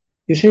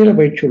 இசையில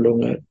பயிற்சி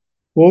உள்ளவங்க,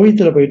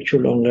 ஓவியத்துல பயிற்சி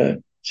உள்ளவங்க,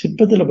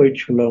 சிற்பத்துல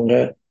பயிற்சி உள்ளவங்க,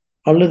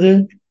 அல்லது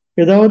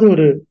ஏதாவது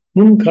ஒரு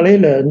நுண்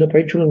கலையில இந்த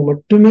பயிற்சி உள்ளவங்க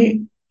மட்டுமே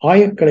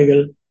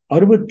ஆயக்கலைகள்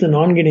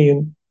 64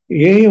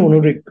 ஏய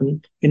உணர்விக்கும்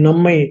என்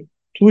நம்மை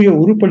தூய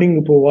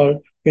உருப்படிங்கு போவாள்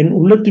என்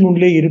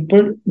உள்ளத்தினுள்ளே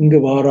இருப்பல் இங்கு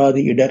வாராது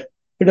இடர்.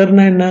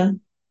 இடர்னா என்ன?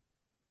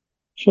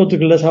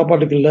 சோத்துக்கு இல்ல,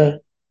 சாப்பாட்டுக்கு இல்ல,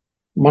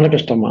 மன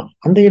கஷ்டமா?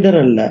 அந்த இடர்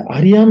அல்ல,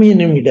 அறியாமை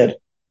என்னும் இடர்.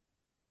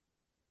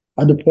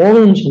 அது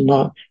போகணும்னு சொன்னா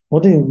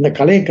இந்த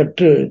கலையை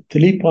கற்று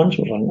தெளிப்பான்னு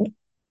சொல்றாங்க.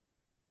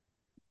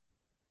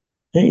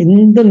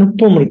 இந்த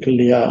நுட்பம் இருக்கு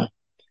இல்லையா,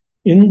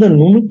 இந்த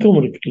நுணுக்கம்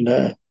இருக்குல்ல,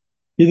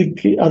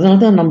 இதுக்கு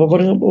அதனாலதான் நம்ம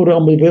பாருங்க ஒரு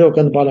 50 பேர்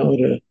உட்காந்து பாடம்,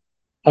 ஒரு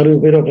 60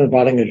 பேர் உட்காந்து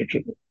பாடம் கேட்டுட்டு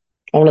இருக்கு.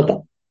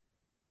 அவ்வளவுதான்,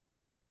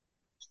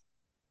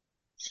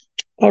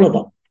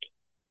 அவ்வளவுதான்.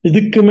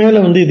 இதுக்கு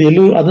மேல இது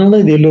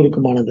அதனாலதான் இது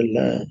எல்லோருக்குமானது இல்ல.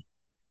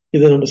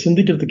 இதை நம்ம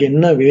சிந்திக்கிறதுக்கு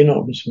என்ன வேணும்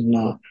அப்படின்னு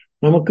சொன்னா,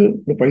 நமக்கு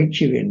ஒரு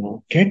பயிற்சி வேணும்,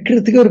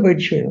 கேட்கறதுக்கு ஒரு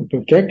பயிற்சி வேணும். இப்ப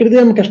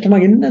கேட்கறதே நம்ம கஷ்டமா,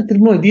 என்ன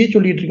திரும்ப இதையே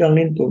சொல்லிட்டு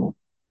இருக்காங்கன்னு தோணும்.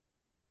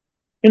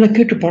 ஏன்னா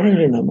கேட்டு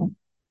பழகலை நாம.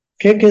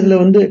 கேட்கறதுல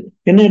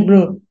என்ன எப்படி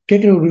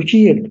கேட்கிற ஒரு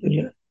ருச்சியே இருக்குது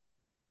இல்ல.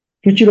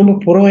 ருச்சி ரொம்ப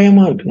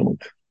புறவயமா இருக்கு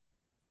நமக்கு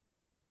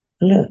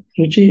இல்ல.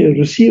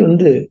 ருசி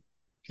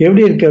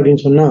எப்படி இருக்கு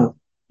அப்படின்னு சொன்னா,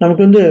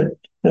 நமக்கு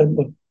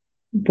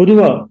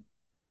பொதுவா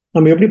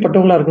நம்ம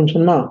எப்படிப்பட்டவங்களா இருக்குன்னு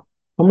சொன்னா,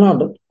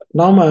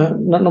 நாம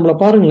நம்மளை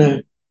பாருங்களேன்,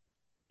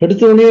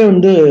 எடுத்தவொடனே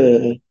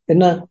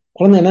என்ன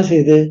குழந்தை என்ன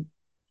செய்யுது,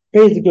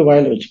 பேயத்துக்கு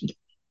வாயில வச்சுக்குது.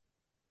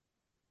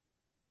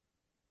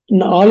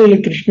 இந்த ஆளுல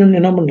கிருஷ்ணன்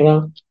என்ன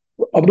பண்றான்,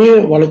 அப்படியே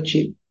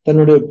வளைச்சி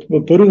தன்னுடைய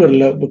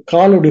பெருவரில்,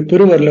 காலுடைய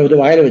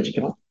பெருவரில் வாயில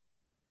வச்சுக்கிறான்.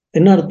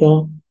 என்ன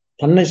அர்த்தம்?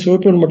 தன்னை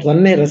சுவைப்பவன் மட்டும்,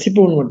 தன்னை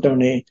ரசிப்பவன்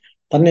மட்டுமே,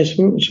 தன்னை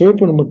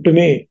சுவைப்பவன்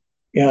மட்டுமே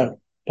யார்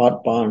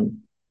பார்ப்பான்.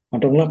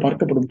 மற்றவங்களாம்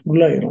பார்க்கப்படும்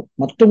பொருளாயிரும்.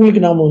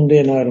 மற்றவங்களுக்கு நாம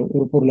என்ன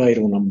ஒரு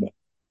பொருளாயிரும் நம்ம.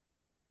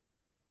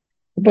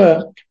 இப்ப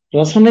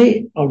ரசனை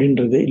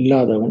அப்படின்றது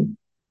இல்லாதவன்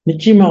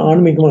நிச்சயமா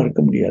ஆன்மீகமா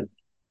இருக்க முடியாது.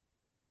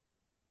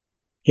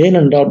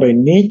 ஏனென்றால் பை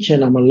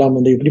நேச்சர் நம்ம எல்லாம்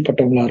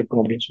எப்படிப்பட்டவங்களா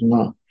இருக்கும் அப்படின்னு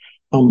சொன்னா,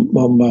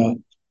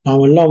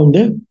 நாம் எல்லாம்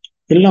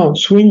எல்லாம்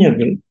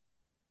சுவிஞர்கள்.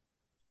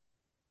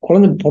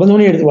 குழந்தை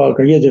பிறந்தவனே எடுத்து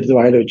கையெழுத்து எடுத்து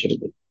வாயில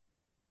வச்சிருக்கு.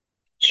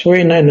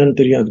 சுவைன்னா என்னன்னு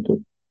தெரியும் அதுக்கு.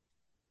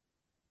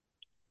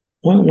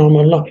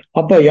 நாம எல்லாம்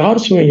அப்ப யார்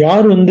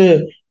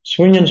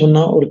சுவிஞன்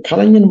சொன்னா, ஒரு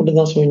கலைஞன்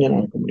மட்டும்தான் சுவிஞனா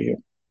இருக்க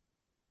முடியும்.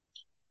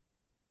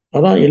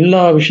 அதான்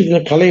எல்லா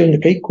விஷயத்திலும் கலை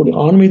கை கொடு,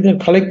 ஆன்மீகத்துல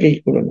கலை கை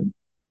கூடணும்.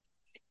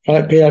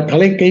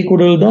 கலை கை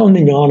கூடுதல்தான்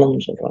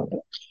ஞானம்னு சொல்றாங்க.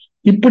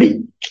 இப்படி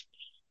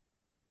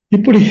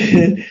இப்படி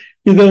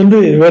இத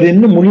வேற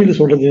என்ன மொழியில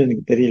சொல்றதுன்னு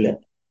எனக்கு தெரியல.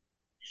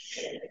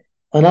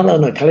 அதனால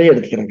நான் கலையை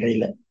எடுத்துக்கிறேன்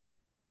கையில.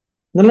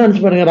 நல்லா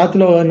நினைச்சு பாருங்க,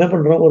 ராத்திரில என்ன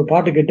பண்றோம், ஒரு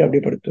பாட்டு கேட்டு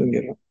அப்படியே படுத்து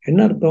தூங்கிடுறோம். என்ன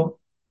அர்த்தம்?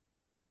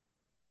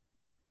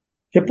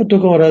 எப்ப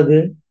தூக்கம் வராது?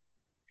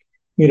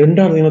 நீ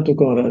 2வது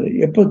தூக்கம் வராது.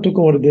 எப்ப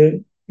தூக்கம் வருது?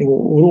 நீங்க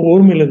ஒரு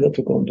ஓர்மையில இருந்தா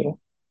தூக்கம் வந்துடும்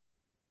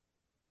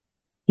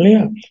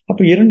இல்லையா? அப்ப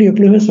 2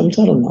 எப்பொழுதுமே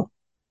சம்சாரம் தான்.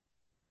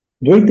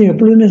 துவைத்தம்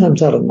எப்பொழுதுமே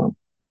சம்சாரம் தான்.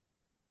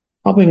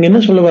 அப்ப இங்க என்ன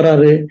சொல்ல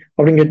வராரு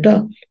அப்படின்னு கேட்டா,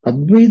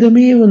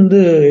 அத்வைதமே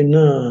என்ன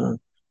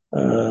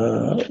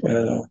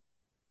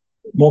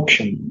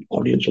மோட்சம்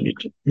அப்படின்னு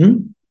சொல்லிட்டு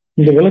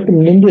இந்த விளக்கம்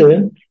இருந்து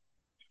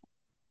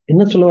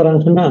என்ன சொல்ல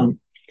வரான்னு சொன்னா,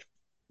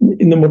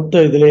 இந்த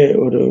மொத்த இதுல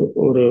ஒரு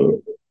ஒரு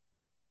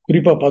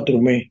குறிப்பா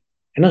பார்த்துருமே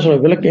என்ன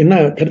சொல்ல விளக்கு என்ன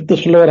கருத்தை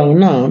சொல்ல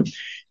வராங்கன்னா,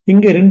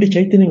 இங்க ரெண்டு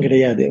சைத்தன்யம்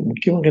கிடையாது.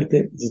 முக்கியமான கருத்து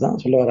இதுதான்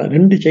சொல்ல வர.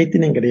 ரெண்டு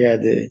சைத்தன்யம்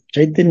கிடையாது.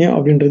 சைத்தன்யம்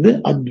அப்படின்றது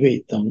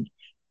அத்வைத்தம்,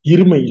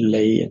 இருமை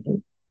இல்லை.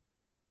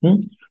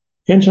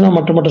 ஏன்னு சொன்னா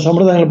மற்ற மற்ற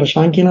சம்பிரதாயங்கள் இப்ப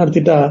சாங்கியெல்லாம்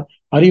எடுத்துட்டா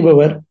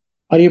அறிபவர்,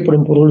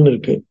 அறியப்படும் பொருள்னு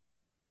இருக்கு.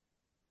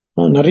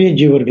 நிறைய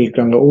ஜீவர்கள்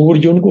இருக்காங்க, ஒவ்வொரு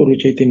ஜீவனுக்கும் ஒரு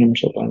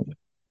சைத்தன்யம் சொல்றாங்க.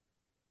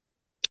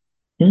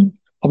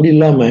 அப்படி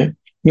இல்லாம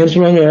இங்க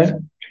சொல்லுவாங்க,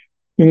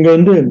 இங்க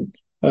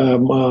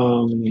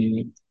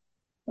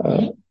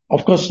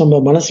அப்கோர்ஸ் நம்ம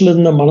மனசுல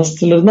இருந்து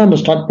நம்ம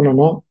ஸ்டார்ட்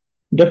பண்ணணும்.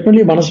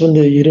 டெஃபினெட்லி மனசு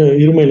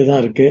இருமையில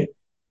தான் இருக்கு.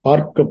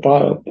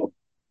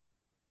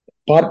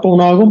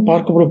 பார்ப்பவனாகவும்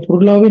பார்க்கப்படும்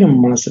பொருளாவே நம்ம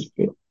மனசு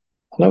இருக்கு.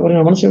 அதான்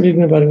பாருங்க, மனசு எப்படி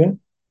இருக்குன்னு பாருங்க.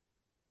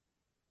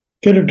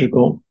 கேட்டுட்டு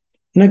இருக்கோம்.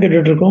 என்ன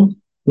கேட்டுட்டு இருக்கோம்?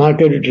 நான்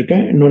கேட்டுட்டு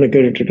இருக்கேன், இன்னொன்னு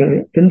கேட்டுட்டு இருக்கேன்.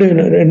 ரெண்டு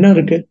என்ன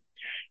இருக்கு?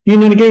 நீ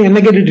நினைக்க என்ன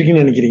கேட்டுட்டு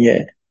இருக்கீங்கன்னு நினைக்கிறீங்க.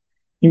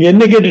 நீங்க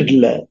என்ன கேட்டுட்டு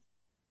இல்ல.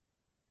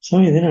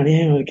 சாமி இது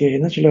அநியாயம் இருக்கு,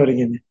 என்ன சொல்ல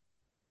வரீங்கன்னு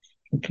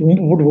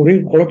போட்டு ஒரே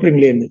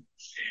குழப்பறீங்களேன்னு.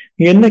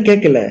 நீங்க என்ன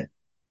கேட்கல,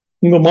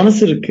 உங்க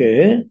மனசு இருக்கு,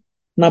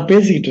 நான்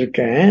பேசிக்கிட்டு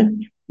இருக்கேன்.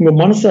 உங்க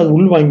மனசு அது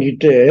உள்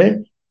வாங்கிட்டு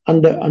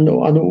அந்த அந்த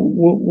அந்த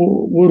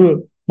ஒரு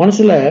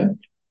மனசுல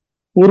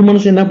ஒரு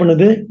மனசு என்ன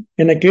பண்ணுது,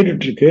 என்ன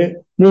கேட்டுட்டு இருக்கு.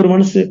 இன்னொரு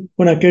மனசு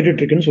நான்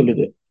கேட்டுட்டு இருக்குன்னு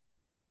சொல்லுது.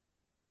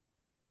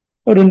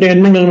 ரெண்டு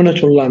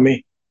எண்ணங்கள் சொல்லலாமே.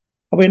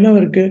 அப்ப என்ன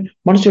இருக்கு,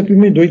 மனசு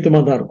எப்பயுமே துவைத்தமா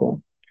தான் இருக்கும்.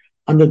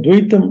 அந்த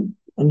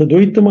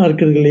துவைத்தமா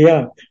இருக்கிறது இல்லையா,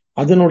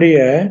 அதனுடைய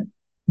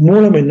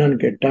மூலம் என்னன்னு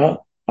கேட்டா,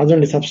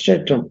 அதனுடைய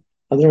சப்ஸ்ட்ரேட்டம்,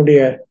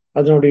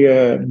 அதனுடைய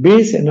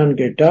பேஸ் என்னன்னு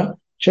கேட்டா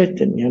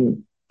சைத்தன்யம்,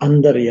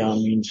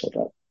 அந்தர்யாமின்னு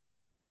சொல்றார்.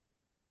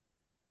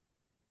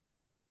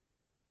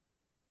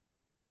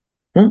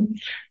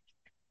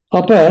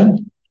 அப்ப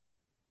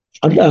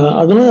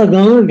அதனால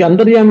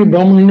அந்தர்யாமி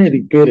பிராமணன்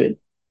இதுக்கு பேரு.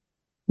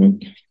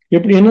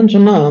 எப்படி என்னன்னு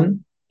சொன்னா,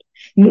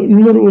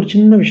 இன்னொரு ஒரு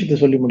சின்ன விஷயத்த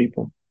சொல்லி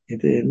முடிப்போம்.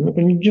 இது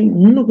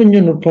இன்னும்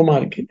கொஞ்சம் நுட்பமா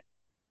இருக்கு.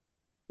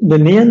 இந்த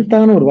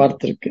நியந்தான ஒரு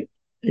வார்த்தை இருக்கு.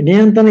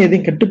 நியந்தான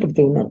எதையும்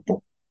கட்டுப்படுத்துவதுன்னு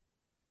அர்த்தம்.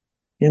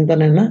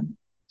 நியந்தான என்ன?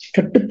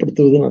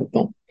 கட்டுப்படுத்துவதுன்னு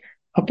அர்த்தம்.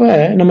 அப்ப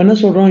நம்ம என்ன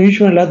சொல்றோம்,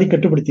 ஈஸ்வரன் எல்லாத்தையும்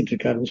கட்டுப்படுத்திட்டு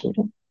இருக்காருன்னு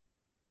சொல்றோம்.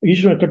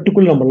 ஈஸ்வரன்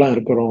கட்டுக்குள் நம்ம எல்லாம்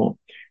இருக்கிறோம்.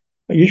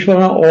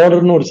 ஈஸ்வரன்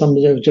ஆர்டர்னு ஒரு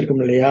சம்பந்தம்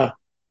வச்சிருக்கோம் இல்லையா.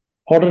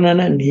 ஆர்டர்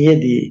என்ன?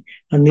 நியதி.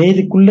 அந்த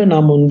நியதிக்குள்ள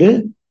நாம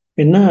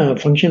என்ன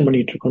ஃபங்க்ஷன்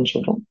பண்ணிட்டு இருக்கோம்னு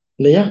சொல்றோம்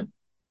இல்லையா.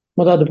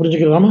 முதல்ல அதை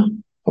புரிஞ்சுக்கலாமா?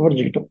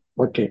 புரிஞ்சுக்கிட்டோம்,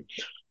 ஓகே.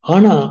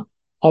 ஆனா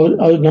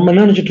அவர் நம்ம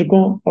என்ன நினைச்சிட்டு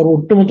இருக்கோம், அவர்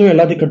ஒட்டுமொத்தம்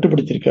எல்லாத்தையும்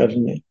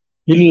கட்டுப்படுத்திருக்காருன்னு.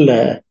 இல்ல,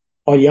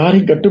 அவர்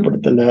யாரையும்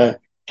கட்டுப்படுத்தல,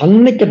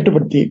 தன்னை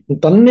கட்டுப்படுத்தி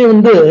தன்னை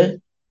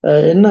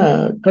என்ன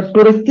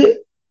கட்டுரைத்து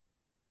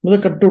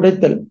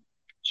கட்டுடைத்தல்.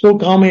 சோ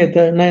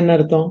காமயத்தை என்ன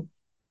அர்த்தம்,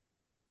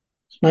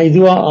 நான்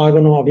இதுவா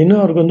ஆகணும் அப்படின்னு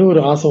அவருக்கு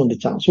ஒரு ஆசை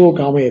வந்துச்சான். சோ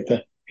காமயத்தை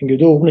இங்க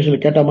ஏதோ உபநிஷத்துல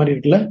கேட்ட மாதிரி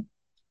இருக்குல்ல.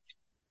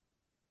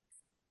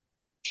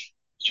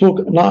 சோ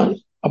நான்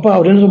அப்ப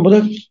அவர் என்ன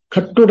சொல்லும்போது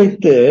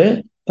கட்டுடைத்து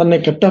தன்னை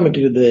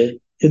கட்டமைக்கிறது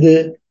இது,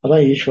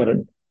 அதான்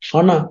ஈஸ்வரன்.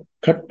 ஆனா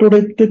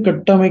கட்டுடைத்து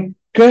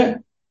கட்டமைக்க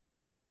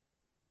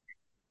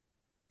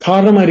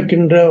காரணமா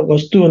இருக்கின்ற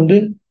வஸ்து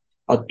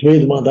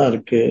அத்வைதமா தான்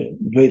இருக்கு,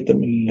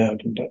 துவைத்தம் இல்லை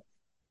அப்படின்ற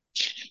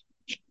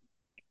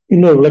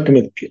இன்னொரு விளக்கம்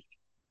இருக்கு.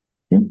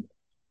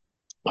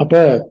 அப்ப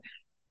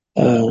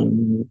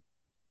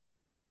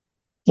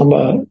நம்ம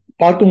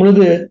பார்க்கும்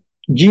பொழுது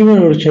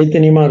ஜீவன் ஒரு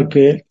சைத்தன்யமா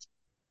இருக்கு,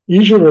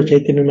 ஈஸ்வர ஒரு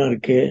சைத்தன்யமா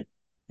இருக்கு.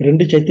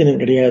 ரெண்டு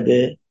சைத்தன்யம் கிடையாது.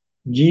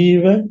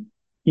 ஜீவ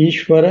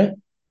ஈஸ்வர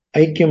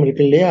ஐக்கியம்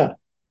இருக்கு இல்லையா,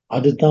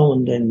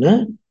 அதுதான் என்ன,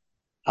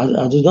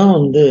 அதுதான்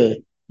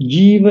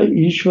ஜீவ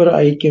ஈஸ்வர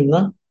ஐக்கியம்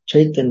தான்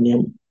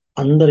சைத்தன்யம்,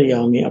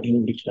 அந்தர்யாமி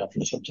அப்படின்னு முடிக்கிறார்.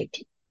 இந்த சப்ஜெக்ட்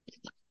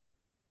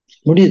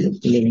முடியுது.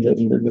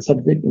 இந்த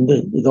சப்ஜெக்ட்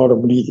இதோட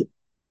முடியுது.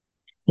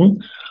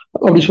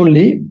 அப்படி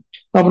சொல்லி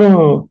அப்புறம்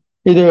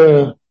இது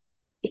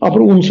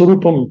அப்புறம் உன்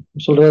சுரூபம்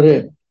சொல்றாரு.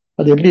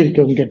 அது எப்படி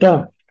இருக்கு அப்படின்னு கேட்டா,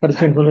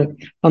 கடைசி சொல்ற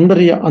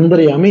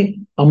அந்தர்யாமி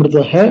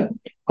அமிர்தக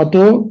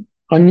அதோ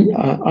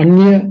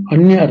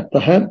அந்நிய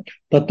அர்த்தக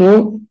தத்தோ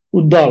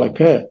உத்தாலக.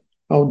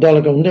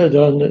 உத்தாலக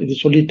இது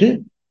சொல்லிட்டு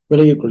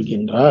விலகிக்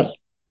கொள்கின்றார்.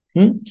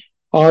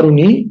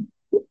 ஆருணி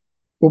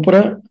உபர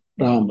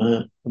ராம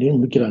அப்படின்னு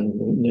முடிக்கிறாங்க.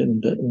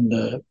 இந்த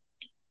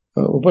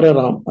உபர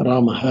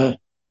ராமக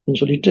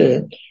சொல்லிட்டு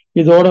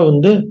இதோட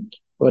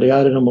ஒரு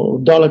யாரு, நம்ம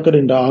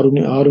உத்தாலக்கர் என்ற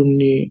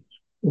ஆருணி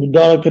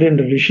உத்தாலக்கர்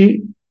என்ற ரிஷி,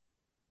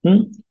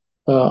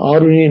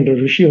 ஆருணி என்ற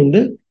ரிஷி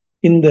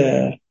இந்த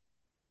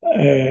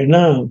என்ன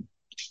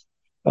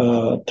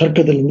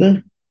தர்க்கத்திலிருந்து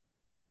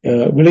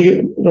விலகி,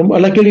 ரொம்ப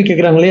எல்லா கேள்வி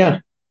கேட்கிறாங்க இல்லையா,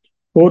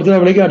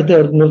 ஒவ்வொருத்தர் விலகி அடுத்த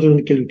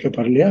இன்னொருத்தர் கேள்வி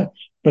கேட்பார் இல்லையா,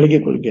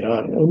 விலகிக்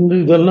கொள்கிறார்.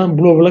 இதெல்லாம்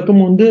இவ்வளவு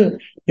விளக்கம்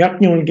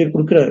யாக்ஞவல்கியர்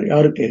கொடுக்கிறார்.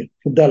 யாருக்கு?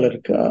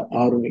 உத்தாலருக்கு,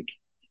 ஆருணிக்கு.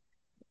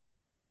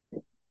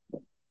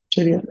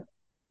 சரியா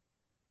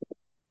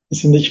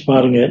சிந்திச்சு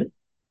பாருங்க.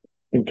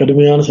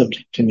 கடுமையான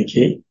சப்ஜெக்ட்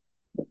இன்னைக்கு.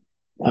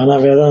 ஆனா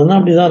வேதாந்தம்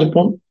அப்படிதான்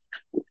இருக்கும்.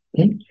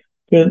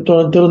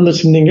 திறந்து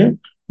சிந்திங்க.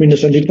 மீண்டும்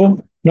சந்திப்போம்.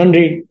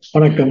 நன்றி,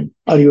 வணக்கம்,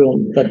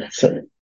 அறிவோம். தட் சரி.